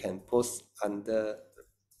 right, you can post under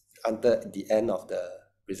the end of the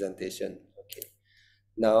presentation. Okay,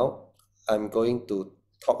 now I'm going to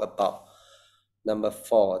talk about number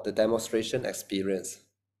 4, the demonstration experience.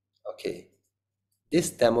 Okay, this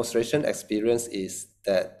demonstration experience is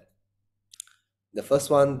that the first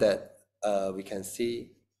one that we can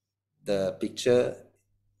see the picture.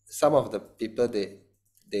 Some of the people they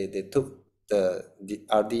took the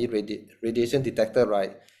RD radiation detector,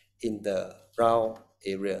 right, in the round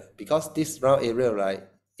area, because this round area, right,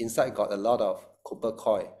 inside got a lot of copper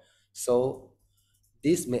coil. So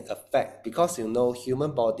this may affect, because you know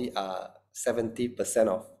human body are 70%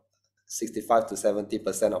 of 65 to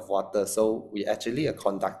 70% of water, so we actually a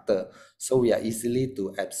conductor, so we are easily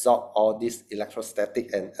to absorb all this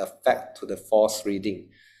electrostatic and affect to the force reading.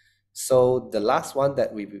 So the last one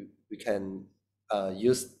that we can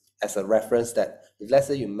use as a reference, that if let's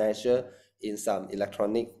say you measure in some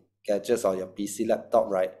electronic gadgets or your PC laptop,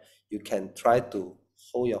 right, you can try to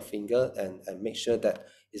hold your finger and make sure that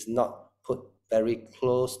it's not put very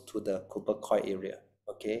close to the copper coil area.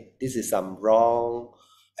 Okay, this is some wrong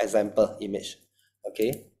example image.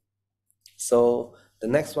 Okay, so the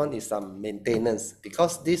next one is some maintenance,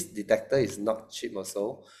 because this detector is not cheap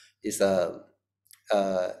also. It's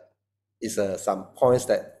some points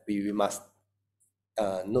that we must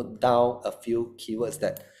note down a few keywords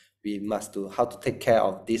that we must do, how to take care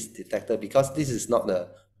of this detector, because this is not the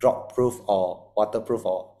drop proof or waterproof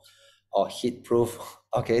or heat proof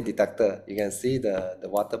okay detector. You can see the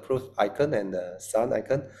waterproof icon and the sun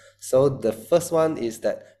icon. So the first one is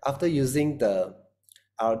that after using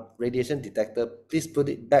our radiation detector, please put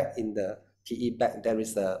it back in the PE bag. There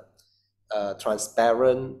is a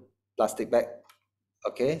transparent plastic bag.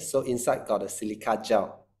 Okay, so inside got a silica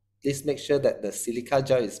gel. Please make sure that the silica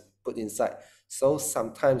gel is put inside. So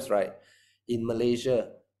sometimes, right, in Malaysia,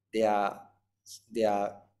 they are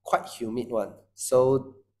quite humid one.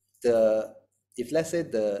 So if let's say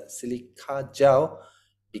the silica gel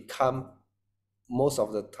become, most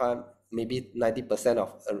of the time, maybe 90%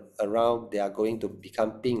 of around, they are going to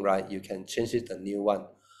become pink, right, you can change it a new one,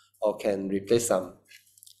 or can replace some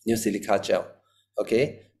new silica gel.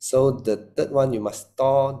 Okay, so the third one, you must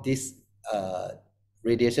store this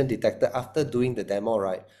radiation detector after doing the demo,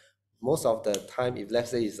 right. Most of the time, if let's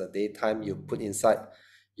say it's a daytime, you put inside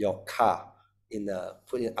your car,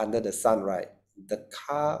 put it under the sun, right, the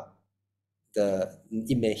car,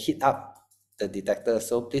 it may heat up the detector,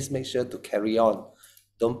 so please make sure to carry on,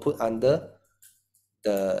 don't put under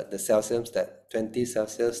the Celsius, that 20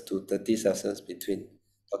 Celsius to 30 Celsius between.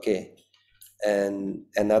 Okay, and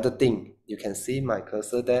another thing, you can see my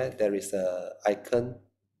cursor there is a icon,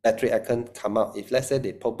 battery icon come out. If let's say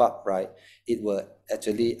they pop up, right, it will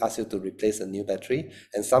actually ask you to replace a new battery.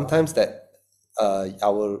 And sometimes that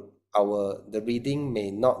the reading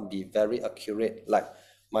may not be very accurate. Like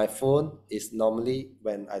my phone is normally,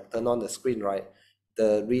 when I turn on the screen, right,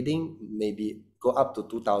 the reading maybe go up to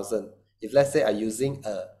 2000. If let's say I'm using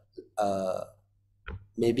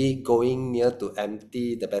maybe going near to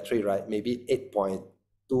empty the battery, right, maybe 8.2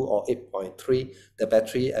 or 8.3, the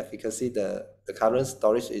battery efficacy, the current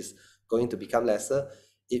storage is going to become lesser.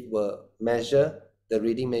 It will measure the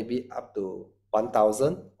reading maybe up to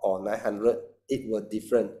 1000 or 900. It will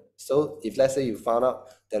different. So if let's say you found out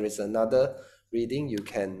there is another reading, you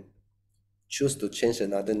can choose to change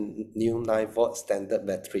another new 9-volt standard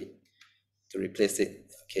battery to replace it.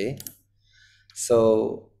 Okay,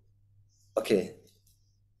 so okay,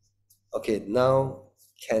 now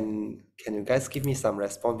can you guys give me some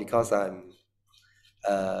response, because I'm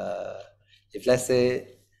if let's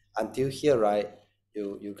say until here, right,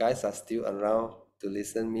 you guys are still around to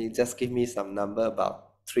listen me, just give me some number about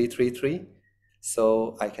 333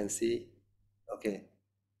 so I can see. Okay,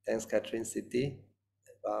 thanks Catherine City.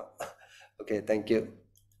 Okay, thank you.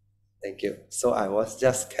 So I was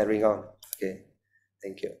just carrying on. Okay,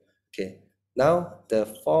 thank you. Okay, now the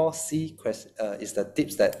 4C question is the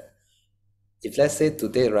tips that, if let's say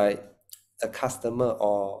today, right, a customer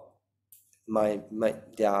or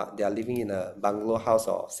they are living in a bungalow house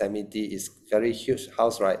or semi-D, is very huge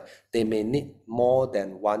house, right, they may need more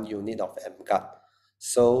than one unit of emGuarde.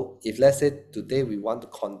 So if let's say today we want to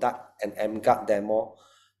conduct an emGuarde demo,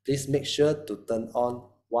 please make sure to turn on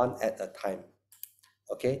one at a time.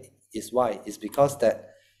 Okay, is why? It's because that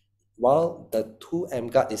while the 2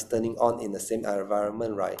 emGuarde is turning on in the same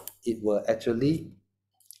environment, right, it will actually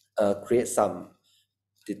create some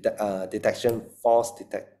detection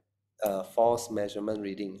false measurement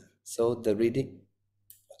reading. So the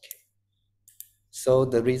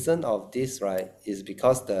reason of this, right, is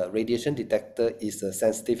because the radiation detector is a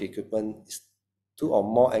sensitive equipment. 2 or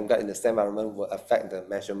more emGuarde in the same environment will affect the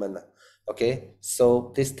measurement. Okay, so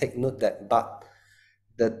please take note that, but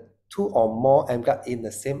the 2 or more emGuarde in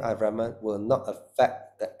the same environment will not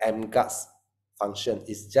affect the emGuarde's function.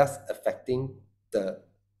 It's just affecting the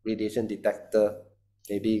radiation detector.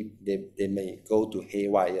 Maybe they may go to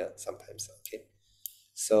haywire sometimes. Okay,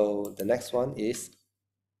 so the next one is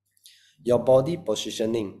your body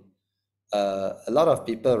positioning. A lot of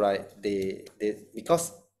people, right, they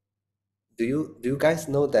because do you guys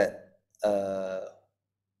know that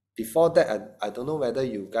before that, I don't know whether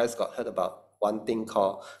you guys got heard about one thing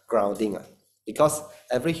called grounding. Because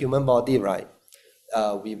every human body, right,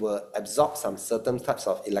 we will absorb some certain types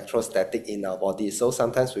of electrostatic in our body. So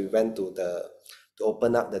sometimes we went to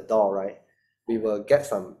open up the door, right, we will get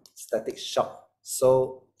some static shock.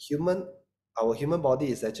 So our human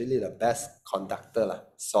body is actually the best conductor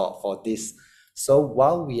so for this. So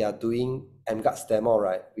while we are doing emGuarde demo,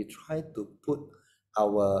 right, we try to put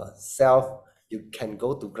ourself, you can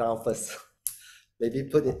go to ground first. Maybe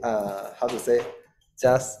put it, how to say,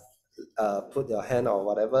 just put your hand or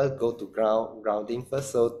whatever, go to grounding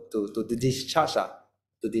first. So to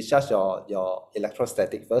discharge your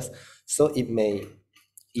electrostatic first. So it may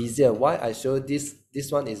easier. Why I show this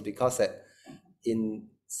one is because that in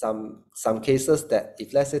some cases that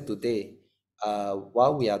if let's say today,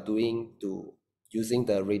 while we are using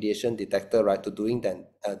the radiation detector, right, to doing the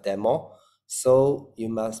demo, so you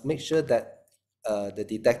must make sure that the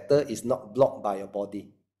detector is not blocked by your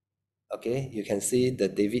body. Okay, you can see the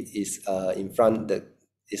David is in front, that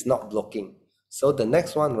is not blocking. So the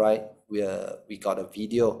next one, right, we got a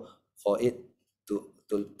video for it to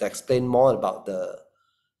explain more about the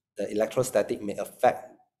electrostatic may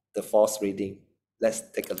affect the false reading. Let's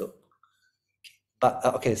take a look. But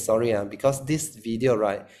okay, sorry, because this video,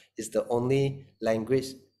 right, is the only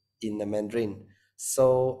language in the Mandarin.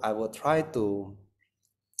 So I will try to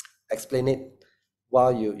explain it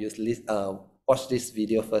while you watch this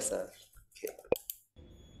video first. Okay.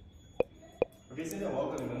 OK，现在我要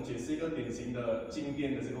跟你们解释一个典型的静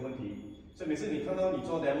电的这个问题。所以每次你看到你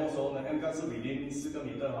做 demo 的时候呢，emGuarde 是 within 4个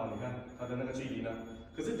米哈，你看它的那个距离呢。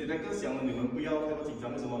可是 detector 响了，你们不要太过紧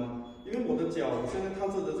张，为什么呢？因为我的脚现在看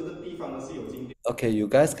着的这个地方呢是有静电。Okay, you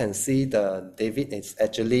guys can see the David is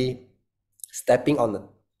actually stepping on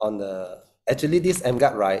the actually this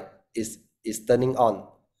emGuarde, right, is turning on,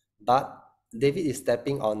 but David is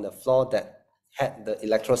stepping on the floor that had the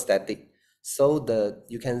electrostatic. So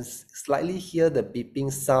you can slightly hear the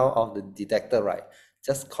beeping sound of the detector, right?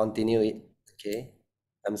 Just continue it, okay?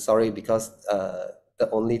 I'm sorry because the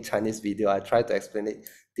only Chinese video, I try to explain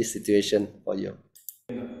this situation for you.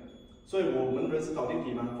 所以我们人是导电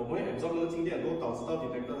体嘛，我们会 absorb 那个静电，然后导致到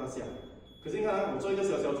detector 它响。可是你看我做一个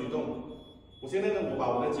小小举动，我现在呢，我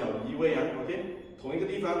把我的脚移位，OK， 同一个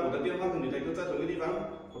地方，我的电话跟 detector 在同一个地方，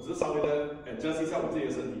我只是稍微的 adjust 一下我自己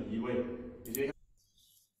的身体移位，你觉得？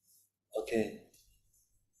 Okay.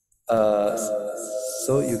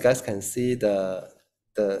 So you guys can see the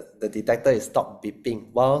detector is stopped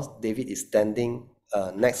beeping while David is standing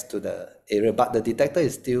next to the area, but the detector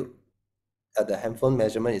is still the handphone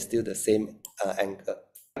measurement is still the same angle.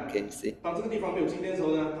 Okay, see. 当这个地方没有静电的时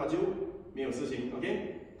候呢，它就没有事情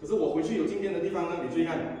 ，OK。可是我回去有静电的地方呢，你注意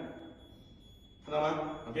看，看到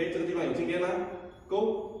吗 ？OK， 这个地方有静电吗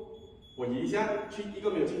 ？Go， 我移一下去一个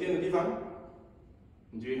没有静电的地方。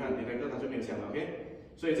 你注意看 detector 它就没有响了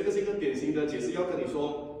 ，OK， 所以这个是一个典型的解释，要跟你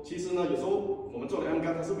说，其实呢，有时候我们做的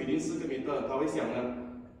emGuarde 它是 within 4个米的，它会响呢。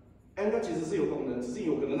emGuarde 其实是有功能，只是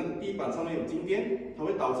有可能那个地板上面有静电，它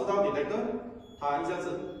会导致到 detector 它一下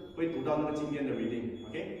子会读到那个静电的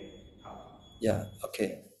reading，OK， 好。Yeah,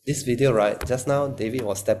 okay. This video, right? Just now, David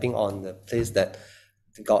was stepping on the place that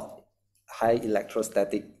got high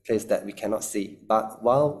electrostatic place that we cannot see, but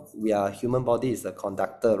while human body is a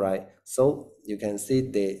conductor, right, so you can see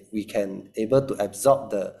we can able to absorb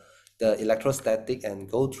the electrostatic and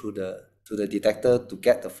go through to the detector to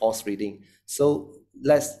get the false reading. So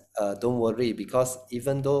let's don't worry, because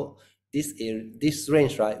even though this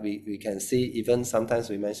range, right, we can see, even sometimes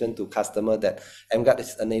we mention to customer that emGuarde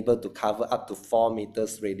is unable to cover up to 4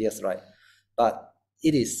 meters radius, right, but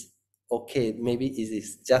it is okay. Maybe it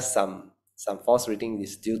is just some false reading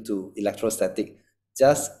is due to electrostatic.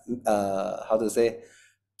 Just how to say,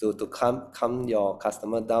 to calm your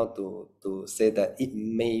customer down to say that it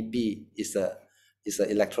maybe is a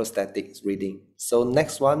electrostatic reading. So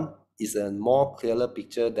next one is a more clearer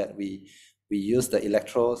picture that we use the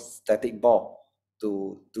electrostatic ball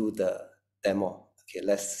to do the demo. Okay,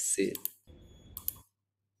 let's see it.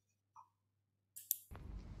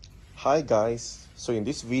 Hi guys, so in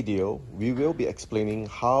this video, we will be explaining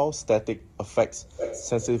how static affects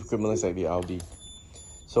sensitive equipment like the Audi.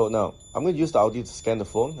 So now, I'm going to use the Audi to scan the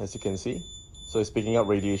phone, as you can see. So it's picking up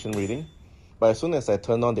radiation reading. But as soon as I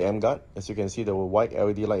turn on the emGuarde, as you can see, the white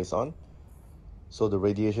LED light is on. So the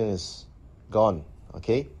radiation is gone,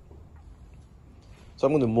 okay? So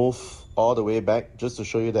I'm going to move all the way back just to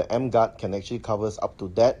show you that emGuarde can actually cover up to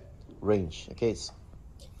that range, okay? It's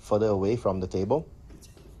further away from the table.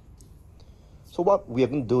 So what we are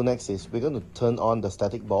going to do next is we're going to turn on the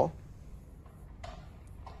static ball.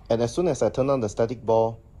 And as soon as I turn on the static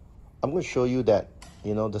ball, I'm going to show you that,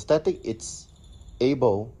 the static, it's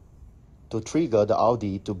able to trigger the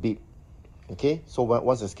RD to beep. Okay, so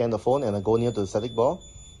once I scan the phone and I go near to the static ball,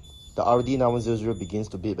 the RD9100 begins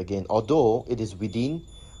to beep again, although it is within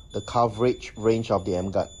the coverage range of the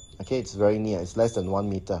emGuarde. Okay, it's very near, it's less than 1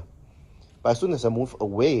 meter. But as soon as I move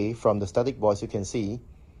away from the static ball, as you can see,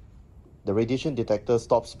 the radiation detector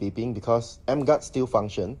stops beeping because emGuarde still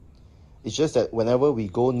function. It's just that whenever we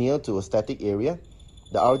go near to a static area,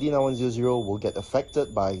 the RD9100 will get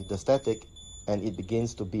affected by the static and it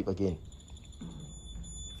begins to beep again.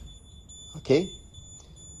 Okay,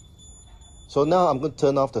 so now I'm going to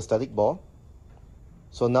turn off the static ball.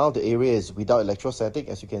 So now the area is without electrostatic,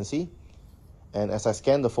 as you can see. And as I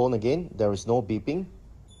scan the phone again, there is no beeping.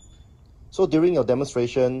 So during your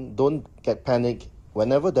demonstration, don't get panicked.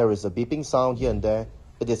 Whenever there is a beeping sound here and there,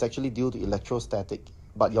 it is actually due to electrostatic,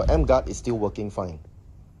 but your emGuarde is still working fine.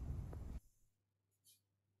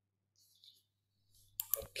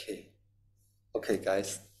 Okay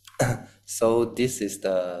guys, so this is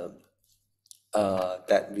the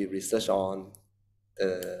that we research on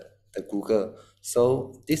the Google.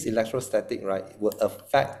 So this electrostatic, right, will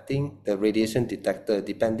affecting the radiation detector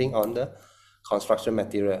depending on the construction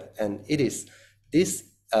material, and it is these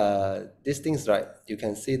things, right, you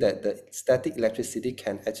can see that the static electricity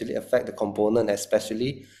can actually affect the component,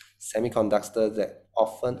 especially semiconductors that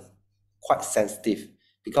often quite sensitive,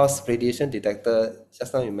 because radiation detector,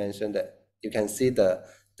 just now you mentioned that you can see the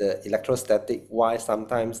electrostatic, why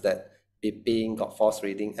sometimes that beeping got false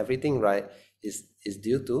reading, everything, right, is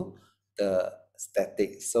due to the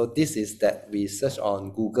static. So this is that we search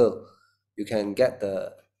on Google, you can get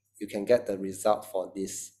the result for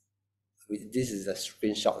this. This is a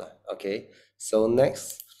screenshot. Okay, so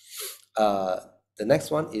next, the next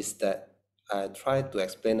one is that I try to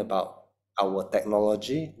explain about our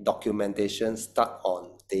technology documentation start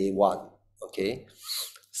on day 1. Okay,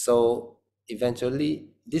 so eventually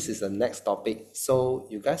this is the next topic. So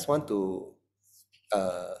you guys want to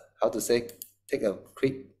how to say, take a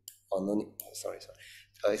quick, or no need, sorry,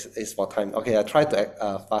 it's for time. Okay, I try to act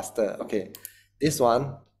faster. Okay, this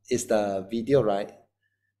one is the video, right?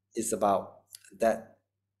 It's about that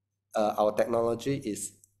our technology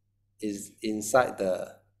is inside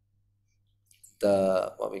the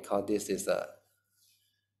what we call this is a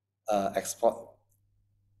export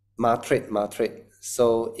matrix.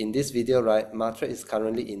 So in this video, right, matrix is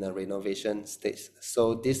currently in a renovation stage.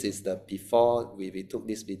 So this is the before we took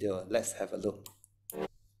this video. Let's have a look.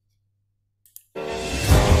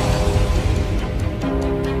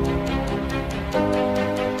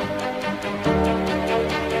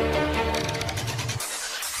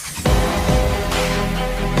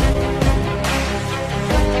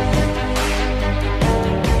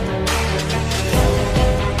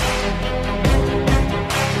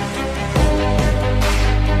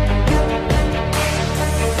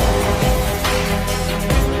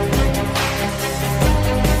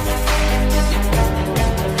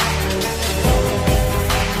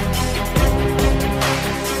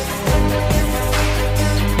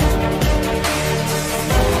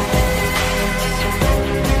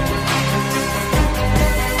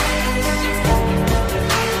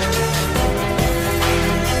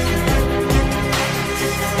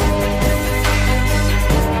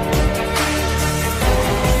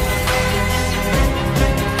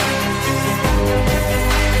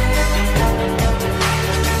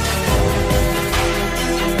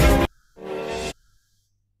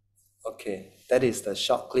 Okay, that is the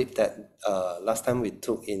short clip that last time we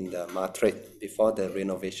took in the matrix before the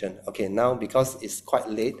renovation. Okay, now because it's quite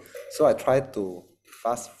late, so I tried to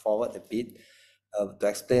fast forward a bit to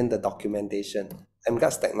explain the documentation.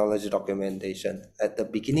 emGuarde's technology documentation. At the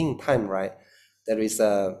beginning time, right, there is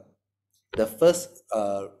a The first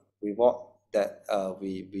reward that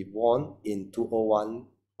we won in 2010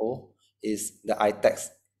 is the ITEX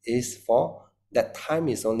is for that time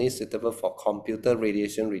is only suitable for computer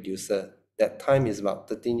radiation reducer. That time is about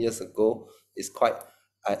 13 years ago. It's quite,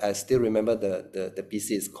 I still remember the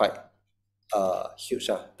PC is quite huge,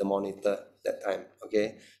 the monitor that time.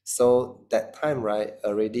 Okay, so that time, right,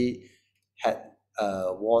 already had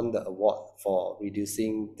won the award for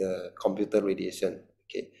reducing the computer radiation.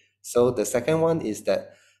 Okay, so the second one is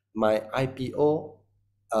that my IPO,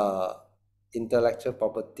 Intellectual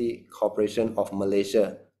Property Corporation of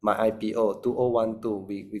Malaysia, my IPO 2012,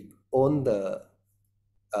 we own the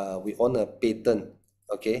we own a patent,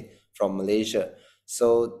 okay, from Malaysia.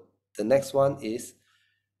 So the next one is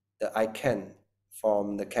the ICANN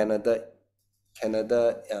from the Canada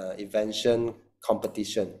invention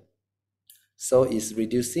competition. So it's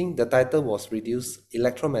reducing, the title was reduce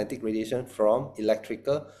electromagnetic radiation from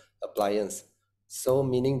electrical appliance. So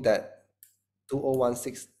meaning that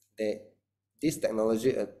 2016, this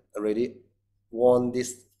technology already won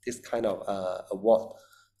this kind of award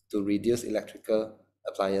to reduce electrical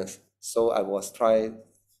appliance. So I was trying,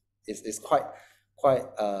 it's quite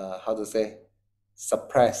how to say,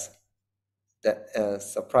 surprised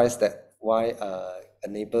that why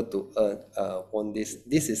unable to earn won this.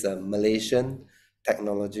 This is a Malaysian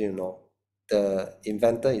technology, you know. The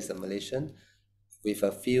inventor is a Malaysian with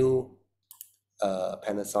a few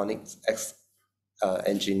Panasonic ex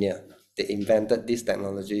engineer. They invented this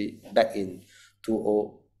technology back in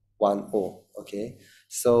 2010. Okay,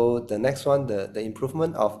 so the next one, the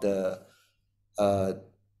improvement of the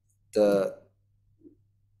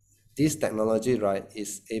this technology, right,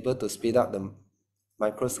 is able to speed up the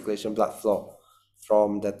microcirculation blood flow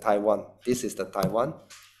from the Taiwan. This is the Taiwan.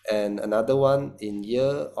 And another one in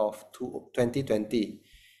year of 2020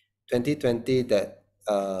 that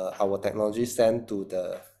our technology sent to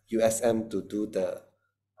the USM to do the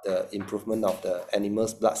improvement of the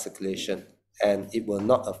animal's blood circulation, and it will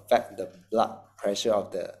not affect the blood pressure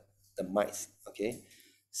of the mice. Okay,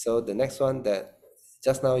 so the next one that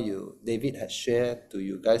just now David has shared to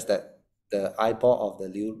you guys, that the eyeball of the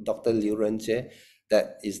Dr. Liu Renjie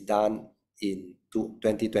that is done in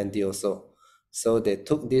 2020 also. So they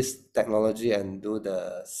took this technology and do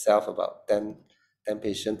the self about 10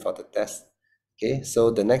 patients for the test. Okay, so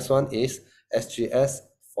the next one is SGS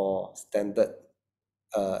for standard.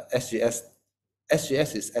 SGS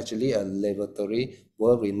is actually a laboratory,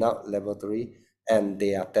 world-renowned laboratory, and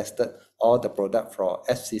they are tested all the product for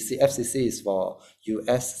FCC. FCC is for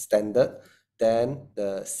US standard. Then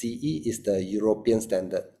the CE is the European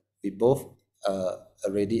standard. We both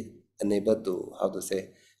already enabled to, how to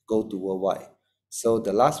say, go to worldwide. So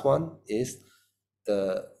the last one is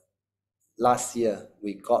the last year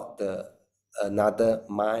we got another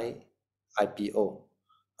my IPO,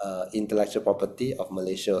 intellectual property of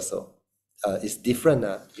Malaysia also. It's different.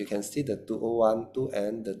 You can see the 2012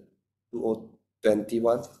 and the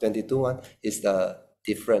 2022 one is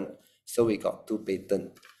different. So we got 2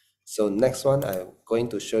 patents. So next one, I'm going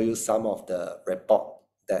to show you some of the report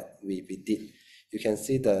that we did. You can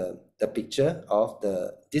see the picture of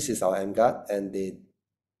this is our emGuarde, and they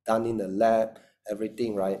done in the lab,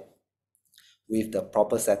 everything, right, with the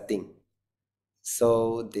proper setting.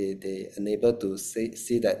 So they enable to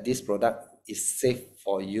see that this product is safe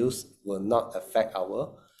for use, will not affect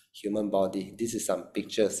our human body. This is some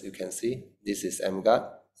pictures you can see. This is emGuarde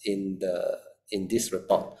in this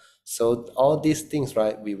report. So all these things,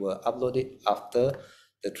 right, we will upload it after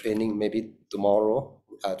the training, maybe tomorrow.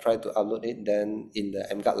 I'll try to upload it then in the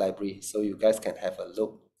emGuarde library, so you guys can have a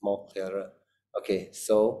look more clearer. Okay,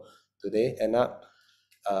 so today end up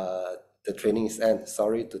the training is end.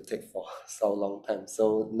 Sorry to take for so long time.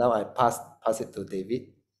 So now I pass it to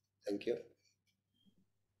David. Thank you.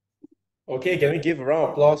 Okay, can we give a round of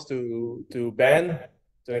applause to Ben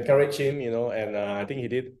to encourage him, you know, and I think he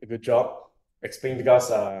did a good job explaining,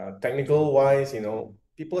 because technical wise, you know,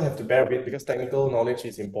 people have to bear with it because technical knowledge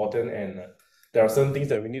is important, and there are certain things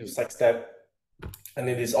that we need to sidestep, and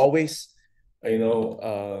it is always, you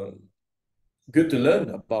know, good to learn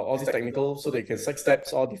about all these technical so they can sidestep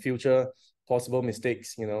all the future possible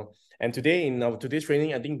mistakes, you know. And today in our today's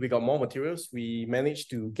training, I think we got more materials. We managed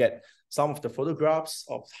to get some of the photographs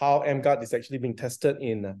of how emGuarde is actually being tested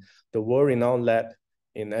in the world-renowned lab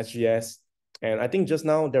in SGS. And I think just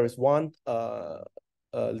now there is one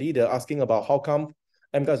leader asking about how come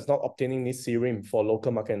emGuarde is not obtaining this serum for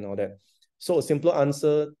local market and all that. So a simple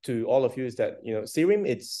answer to all of you is that, you know, Serum,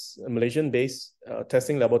 it's a Malaysian-based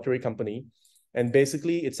testing laboratory company. And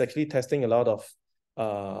basically, it's actually testing a lot of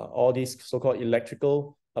all these so-called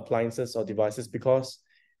electrical appliances or devices, because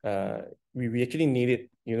we actually need it.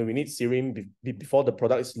 We need serine before the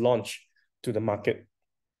product is launched to the market.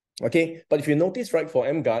 Okay, but if you notice, right, for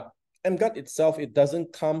emGuarde itself, it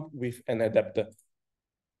doesn't come with an adapter.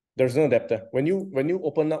 There's no adapter. When you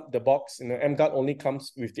open up the box, emGuarde only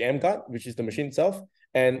comes with the emGuarde, which is the machine itself,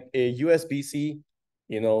 and a USB-C,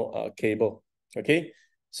 cable. Okay,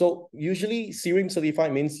 so usually serine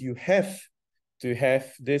certified means you have to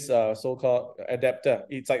have this so-called adapter.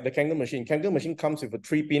 It's like the Kangen machine. Kangen machine comes with a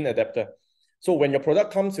 3-pin adapter. So when your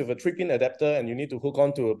product comes with a 3-pin adapter and you need to hook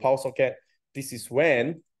on to a power socket, this is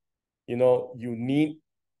when you need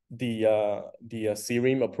the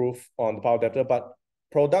serine approved on the power adapter. But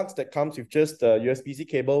products that comes with just the USB-C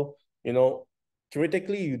cable,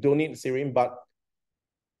 theoretically you don't need serine, but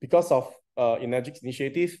because of ENG's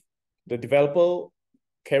initiative, the developer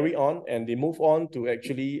carry on and they move on to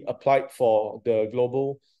actually apply for the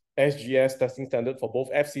global SGS testing standard for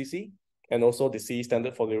both FCC and also the CE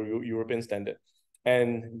standard for the European standard.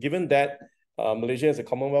 And given that Malaysia is a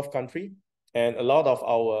Commonwealth country, and a lot of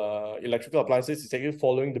our electrical appliances is actually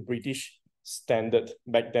following the British standard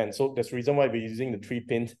back then. So that's the reason why we're using the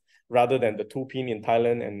 3-pin rather than the 2-pin in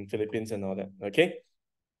Thailand and Philippines and all that. Okay.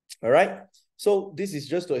 All right. So this is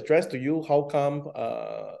just to address to you how come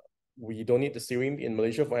we don't need the serine in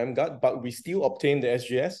Malaysia for emGuarde, but we still obtain the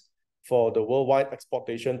SGS for the worldwide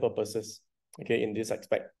exportation purposes. Okay, in this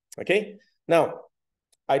aspect. Okay. Now,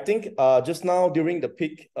 I think just now during the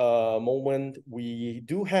peak moment, we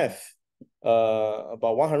do have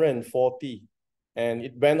about 140, and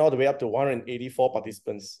it went all the way up to 184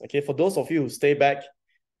 participants. Okay, for those of you who stay back,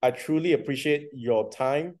 I truly appreciate your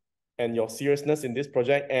time and your seriousness in this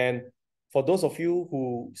project. And for those of you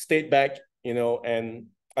who stayed back, and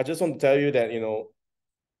I just want to tell you that,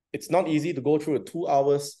 it's not easy to go through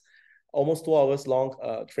a almost 2 hours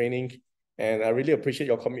long training. And I really appreciate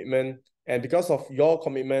your commitment. And because of your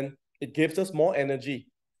commitment, it gives us more energy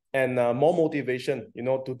and more motivation,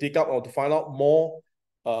 to dig up or to find out more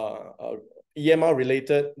EMR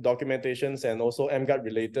related documentations and also emGuarde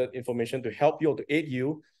related information to help you or to aid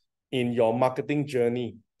you in your marketing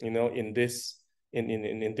journey, in this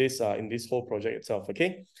whole project itself.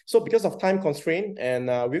 Okay, so because of time constraint, and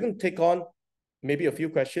we're going to take on maybe a few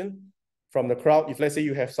questions from the crowd. If let's say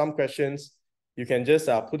you have some questions, you can just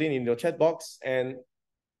put it in your chat box, and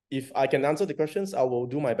if I can answer the questions, I will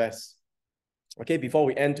do my best. Okay, before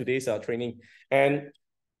we end today's training. And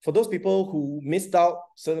for those people who missed out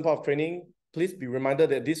certain part of training, please be reminded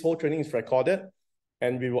that this whole training is recorded,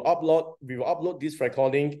 and we will upload this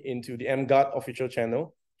recording into the emGuarde official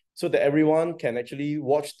channel so that everyone can actually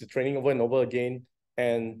watch the training over and over again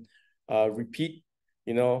and repeat,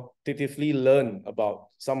 tentatively learn about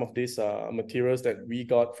some of these materials that we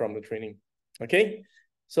got from the training. Okay,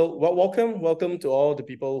 so welcome to all the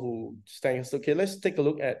people who stand. Okay, let's take a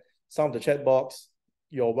look at some of the chat box.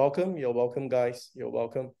 You're welcome, guys. You're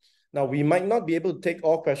welcome. Now, we might not be able to take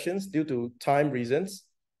all questions due to time reasons.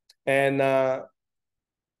 And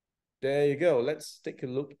there you go. Let's take a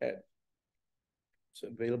look at what's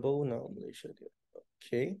available now in Malaysia.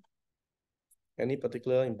 Okay. Any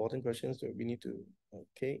particular important questions that we need to?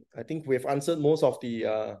 Okay. I think we've answered most of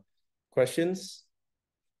the questions.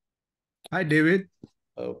 Hi, David.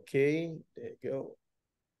 Okay. There you go.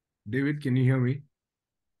 David, can you hear me?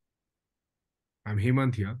 I'm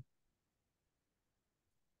Hemant here.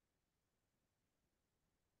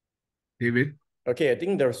 David? Okay, I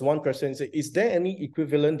think there's one question. Is there any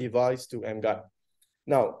equivalent device to emGuarde?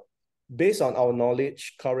 Now, based on our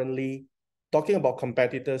knowledge currently, talking about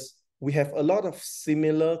competitors, we have a lot of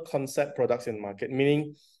similar concept products in the market,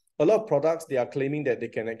 meaning a lot of products, they are claiming that they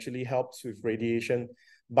can actually help with radiation,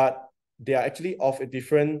 but they are actually of a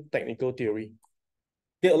different technical theory.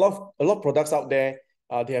 There are a lot of products out there.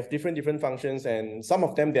 They have different functions, and some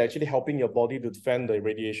of them, they're actually helping your body to defend the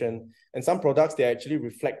radiation. And some products, they're actually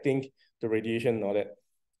reflecting the radiation and all that.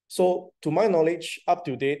 So to my knowledge, up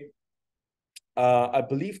to date, I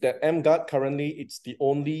believe that emGuarde currently, it's the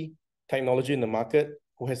only technology in the market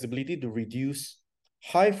who has the ability to reduce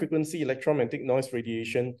high frequency electromagnetic noise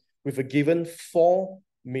radiation with a given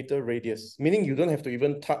 4-meter radius, meaning you don't have to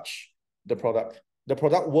even touch the product. The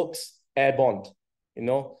product works airborne,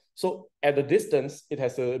 So at the distance, it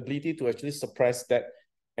has the ability to actually suppress that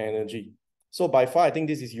energy. So by far, I think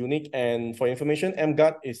this is unique. And for information,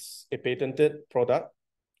 emGuarde is a patented product.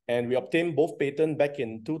 And we obtained both patents back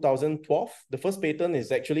in 2012. The first patent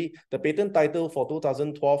is actually, the patent title for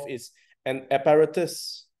 2012 is an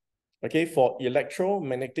apparatus, okay, for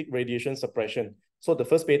electromagnetic radiation suppression. So the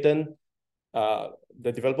first patent,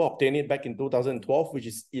 the developer obtained it back in 2012, which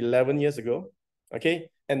is 11 years ago, okay?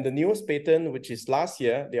 And the newest patent, which is last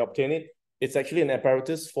year, they obtained it It's actually an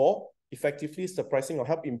apparatus for effectively suppressing or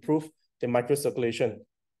help improve the microcirculation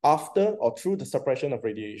after or through the suppression of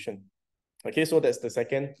radiation. Okay, so that's the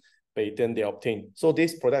second patent they obtained. So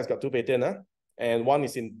this product's got 2 patents, and one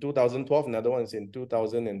is in 2012, another one is in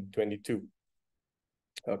 2022.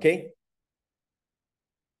 Okay.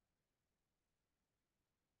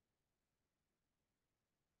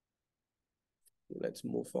 Let's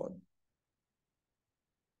move on.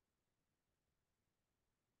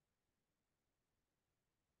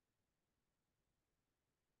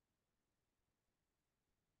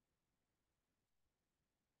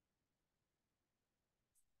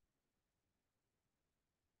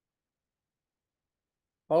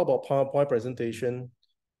 How about PowerPoint presentation?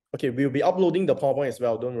 Okay, we'll be uploading the PowerPoint as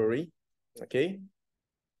well, don't worry. Okay.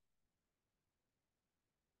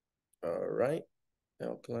 All right.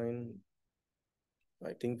 Outline.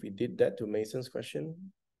 I think we did that to Mason's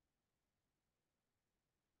question.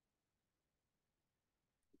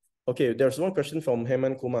 Okay, there's one question from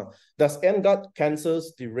Heman Kumar. Does emGuarde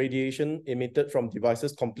cancels the radiation emitted from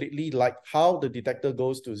devices completely, like how the detector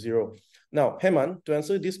goes to 0? Now, Heman, to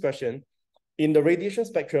answer this question, in the radiation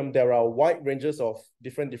spectrum, there are wide ranges of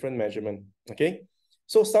different measurement, okay?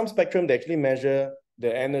 So some spectrum, they actually measure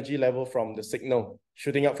the energy level from the signal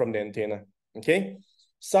shooting up from the antenna, okay?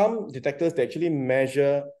 Some detectors, they actually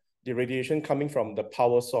measure the radiation coming from the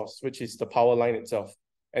power source, which is the power line itself.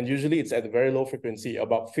 And usually it's at a very low frequency,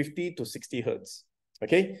 about 50 to 60 hertz,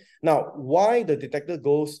 okay? Now, why the detector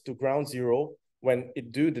goes to ground 0 when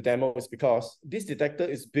it do the demo is because this detector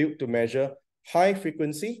is built to measure high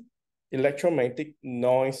frequency electromagnetic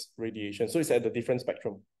noise radiation. So it's at a different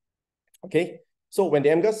spectrum, okay? So when the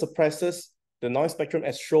emGuarde suppresses the noise spectrum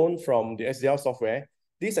as shown from the SDR software,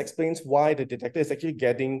 this explains why the detector is actually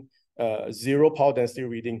getting 0 power density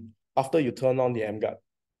reading after you turn on the emGuarde,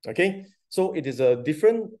 okay? So it is a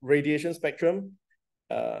different radiation spectrum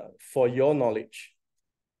for your knowledge.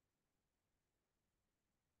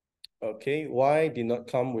 Okay, why did not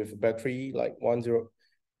come with battery like 10?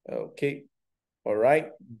 Okay, all right.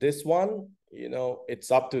 This one, you know, it's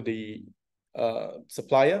up to the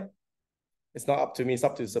supplier. It's not up to me, it's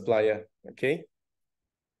up to the supplier, okay?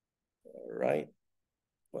 All right,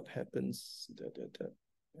 what happens?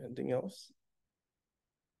 Anything else?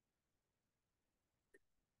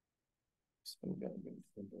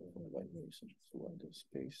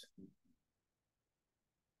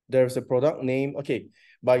 There's a product name, okay,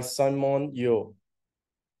 by Simon Yo,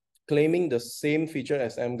 claiming the same feature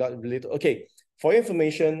as emGuarde related. Okay, for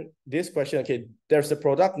information, this question, okay, there's a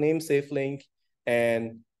product name SafeLink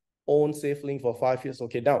and own SafeLink for 5 years.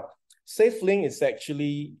 Okay, now, SafeLink is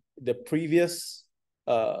actually the previous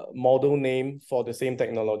model name for the same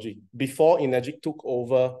technology before Energic took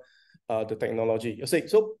over the technology.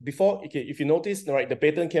 So before, okay, if you notice, right, the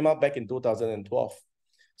patent came out back in 2012.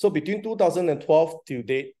 So between 2012 till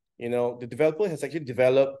date, you know, the developer has actually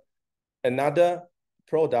developed another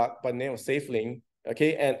product by the name of SafeLink,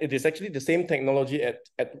 okay, and it is actually the same technology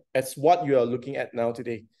as what you are looking at now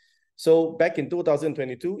today. So back in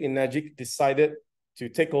 2022, Energic decided to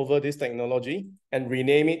take over this technology and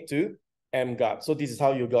rename it to emGuarde. So this is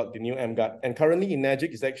how you got the new emGuarde. And currently,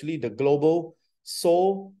 Energic is actually the global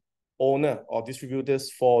sole owner or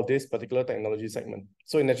distributors for this particular technology segment.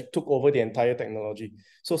 So Energic took over the entire technology.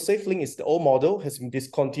 So SafeLink is the old model, has been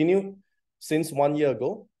discontinued since 1 year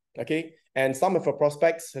ago, okay? And some of our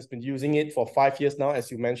prospects has been using it for 5 years now, as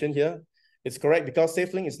you mentioned here. It's correct because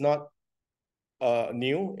SafeLink is not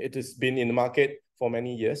new. It has been in the market for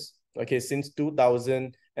many years, okay, since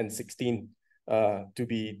 2016, to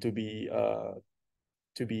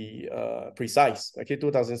be precise, okay,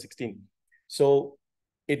 2016. So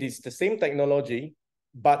it is the same technology,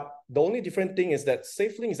 but the only different thing is that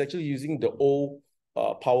SafeLink is actually using the old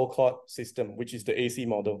power cord system, which is the AC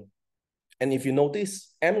model. And if you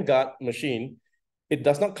notice, emGuarde machine, it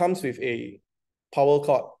does not come with a power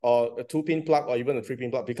cord or a 2-pin plug or even a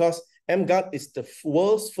 3-pin plug, because emGuarde is the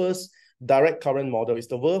world's first direct current model. It's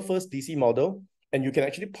the world's first DC model, and you can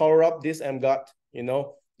actually power up this emGuarde, you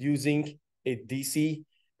know, using a DC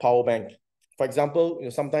power bank. For example, you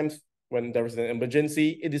know, sometimes when there is an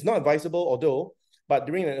emergency, it is not advisable, although, but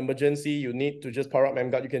during an emergency, you need to just power up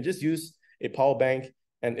emGuarde. You can just use a power bank,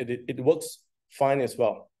 and it works fine as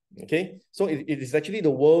well. Okay, so it is actually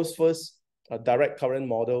the world's first direct current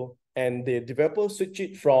model, and the developer switched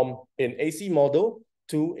it from an AC model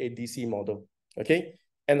to a DC model. Okay,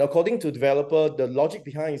 and according to developer, the logic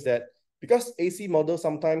behind is that because AC model,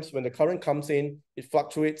 sometimes when the current comes in, it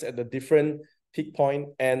fluctuates at a different peak point,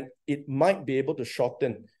 and it might be able to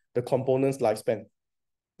shorten the component's lifespan.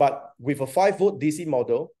 But with a 5-volt DC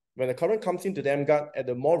model, when the current comes into the emGuarde at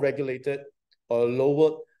a more regulated or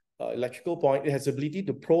lower electrical point, it has the ability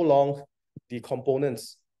to prolong the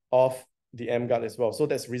components of the emGuarde as well. So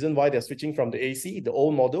that's the reason why they're switching from the AC, the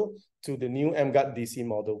old model, to the new emGuarde DC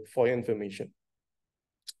model for your information.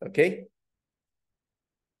 Okay.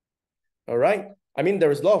 All right. I mean,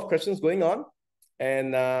 there is a lot of questions going on,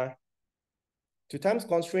 and to time's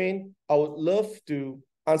constraint, I would love to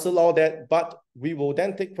answer all that, but we will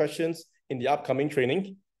then take questions in the upcoming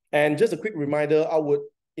training. And just a quick reminder, I would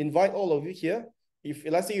invite all of you here. If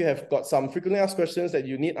let's say you have got some frequently asked questions that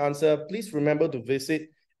you need answer, please remember to visit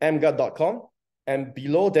emguarde.com. And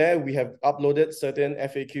below there, we have uploaded certain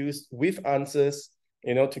FAQs with answers,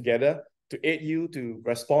 together to aid you to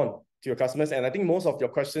respond to your customers. And I think most of your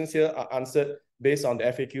questions here are answered based on the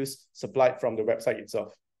FAQs supplied from the website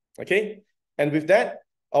itself. Okay. And with that,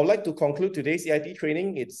 I would like to conclude today's EIT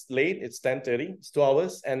training. It's late, it's 10:30, it's 2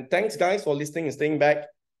 hours. And thanks guys for listening and staying back.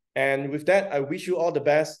 And with that, I wish you all the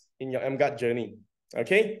best in your emGuarde journey.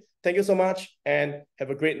 Okay, thank you so much and have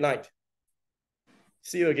a great night.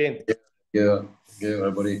 See you again. Yeah,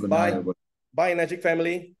 everybody. Good night, everybody. Bye, Magic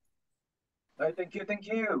family. Bye, thank you. Thank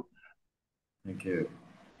you.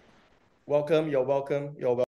 Welcome, you're welcome, you're welcome.